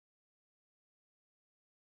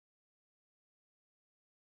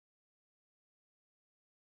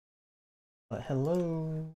 But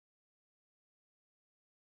hello.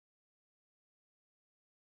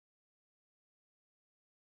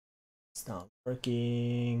 It's not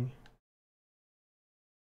working.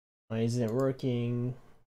 Why isn't it working?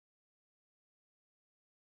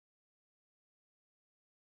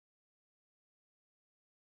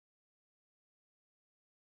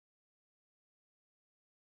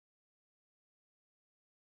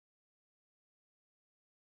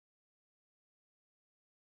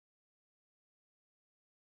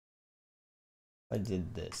 I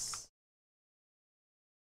did this.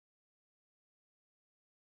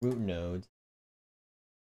 Root node.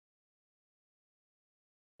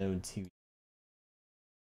 Node 2.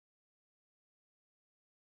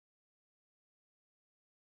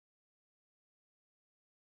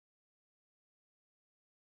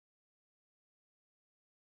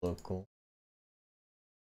 Local.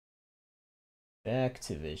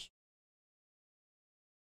 Activision.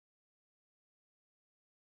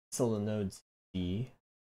 So the node D.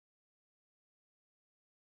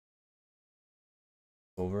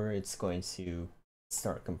 Over, it's going to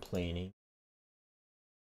start complaining.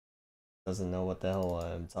 Doesn't know what the hell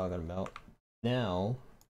I'm talking about. Now,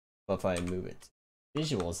 if I move it to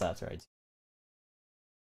visuals after I do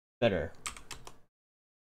better.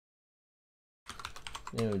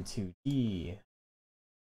 Node 2D.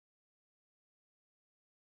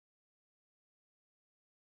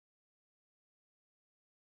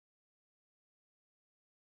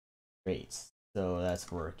 Great. So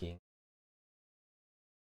that's working.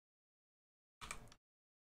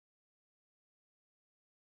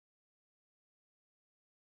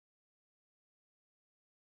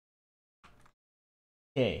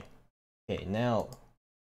 Okay. Okay, now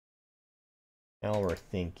we're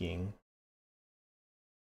thinking.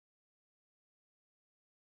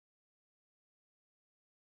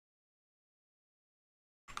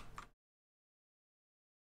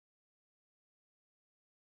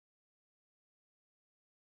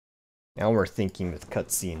 Now we're thinking with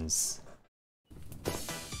cutscenes.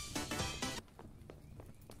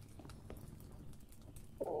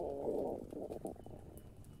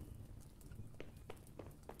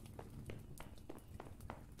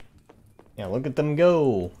 Yeah, look at them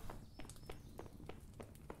go.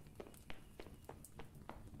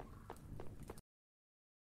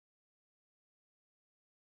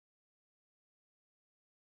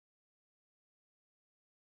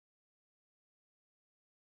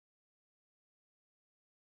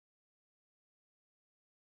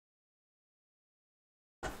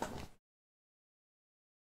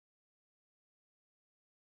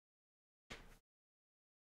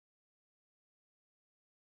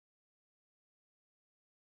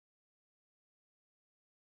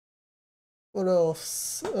 What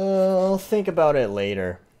else? I'll think about it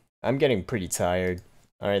later. I'm getting pretty tired.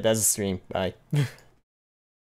 Alright, that's a stream. Bye.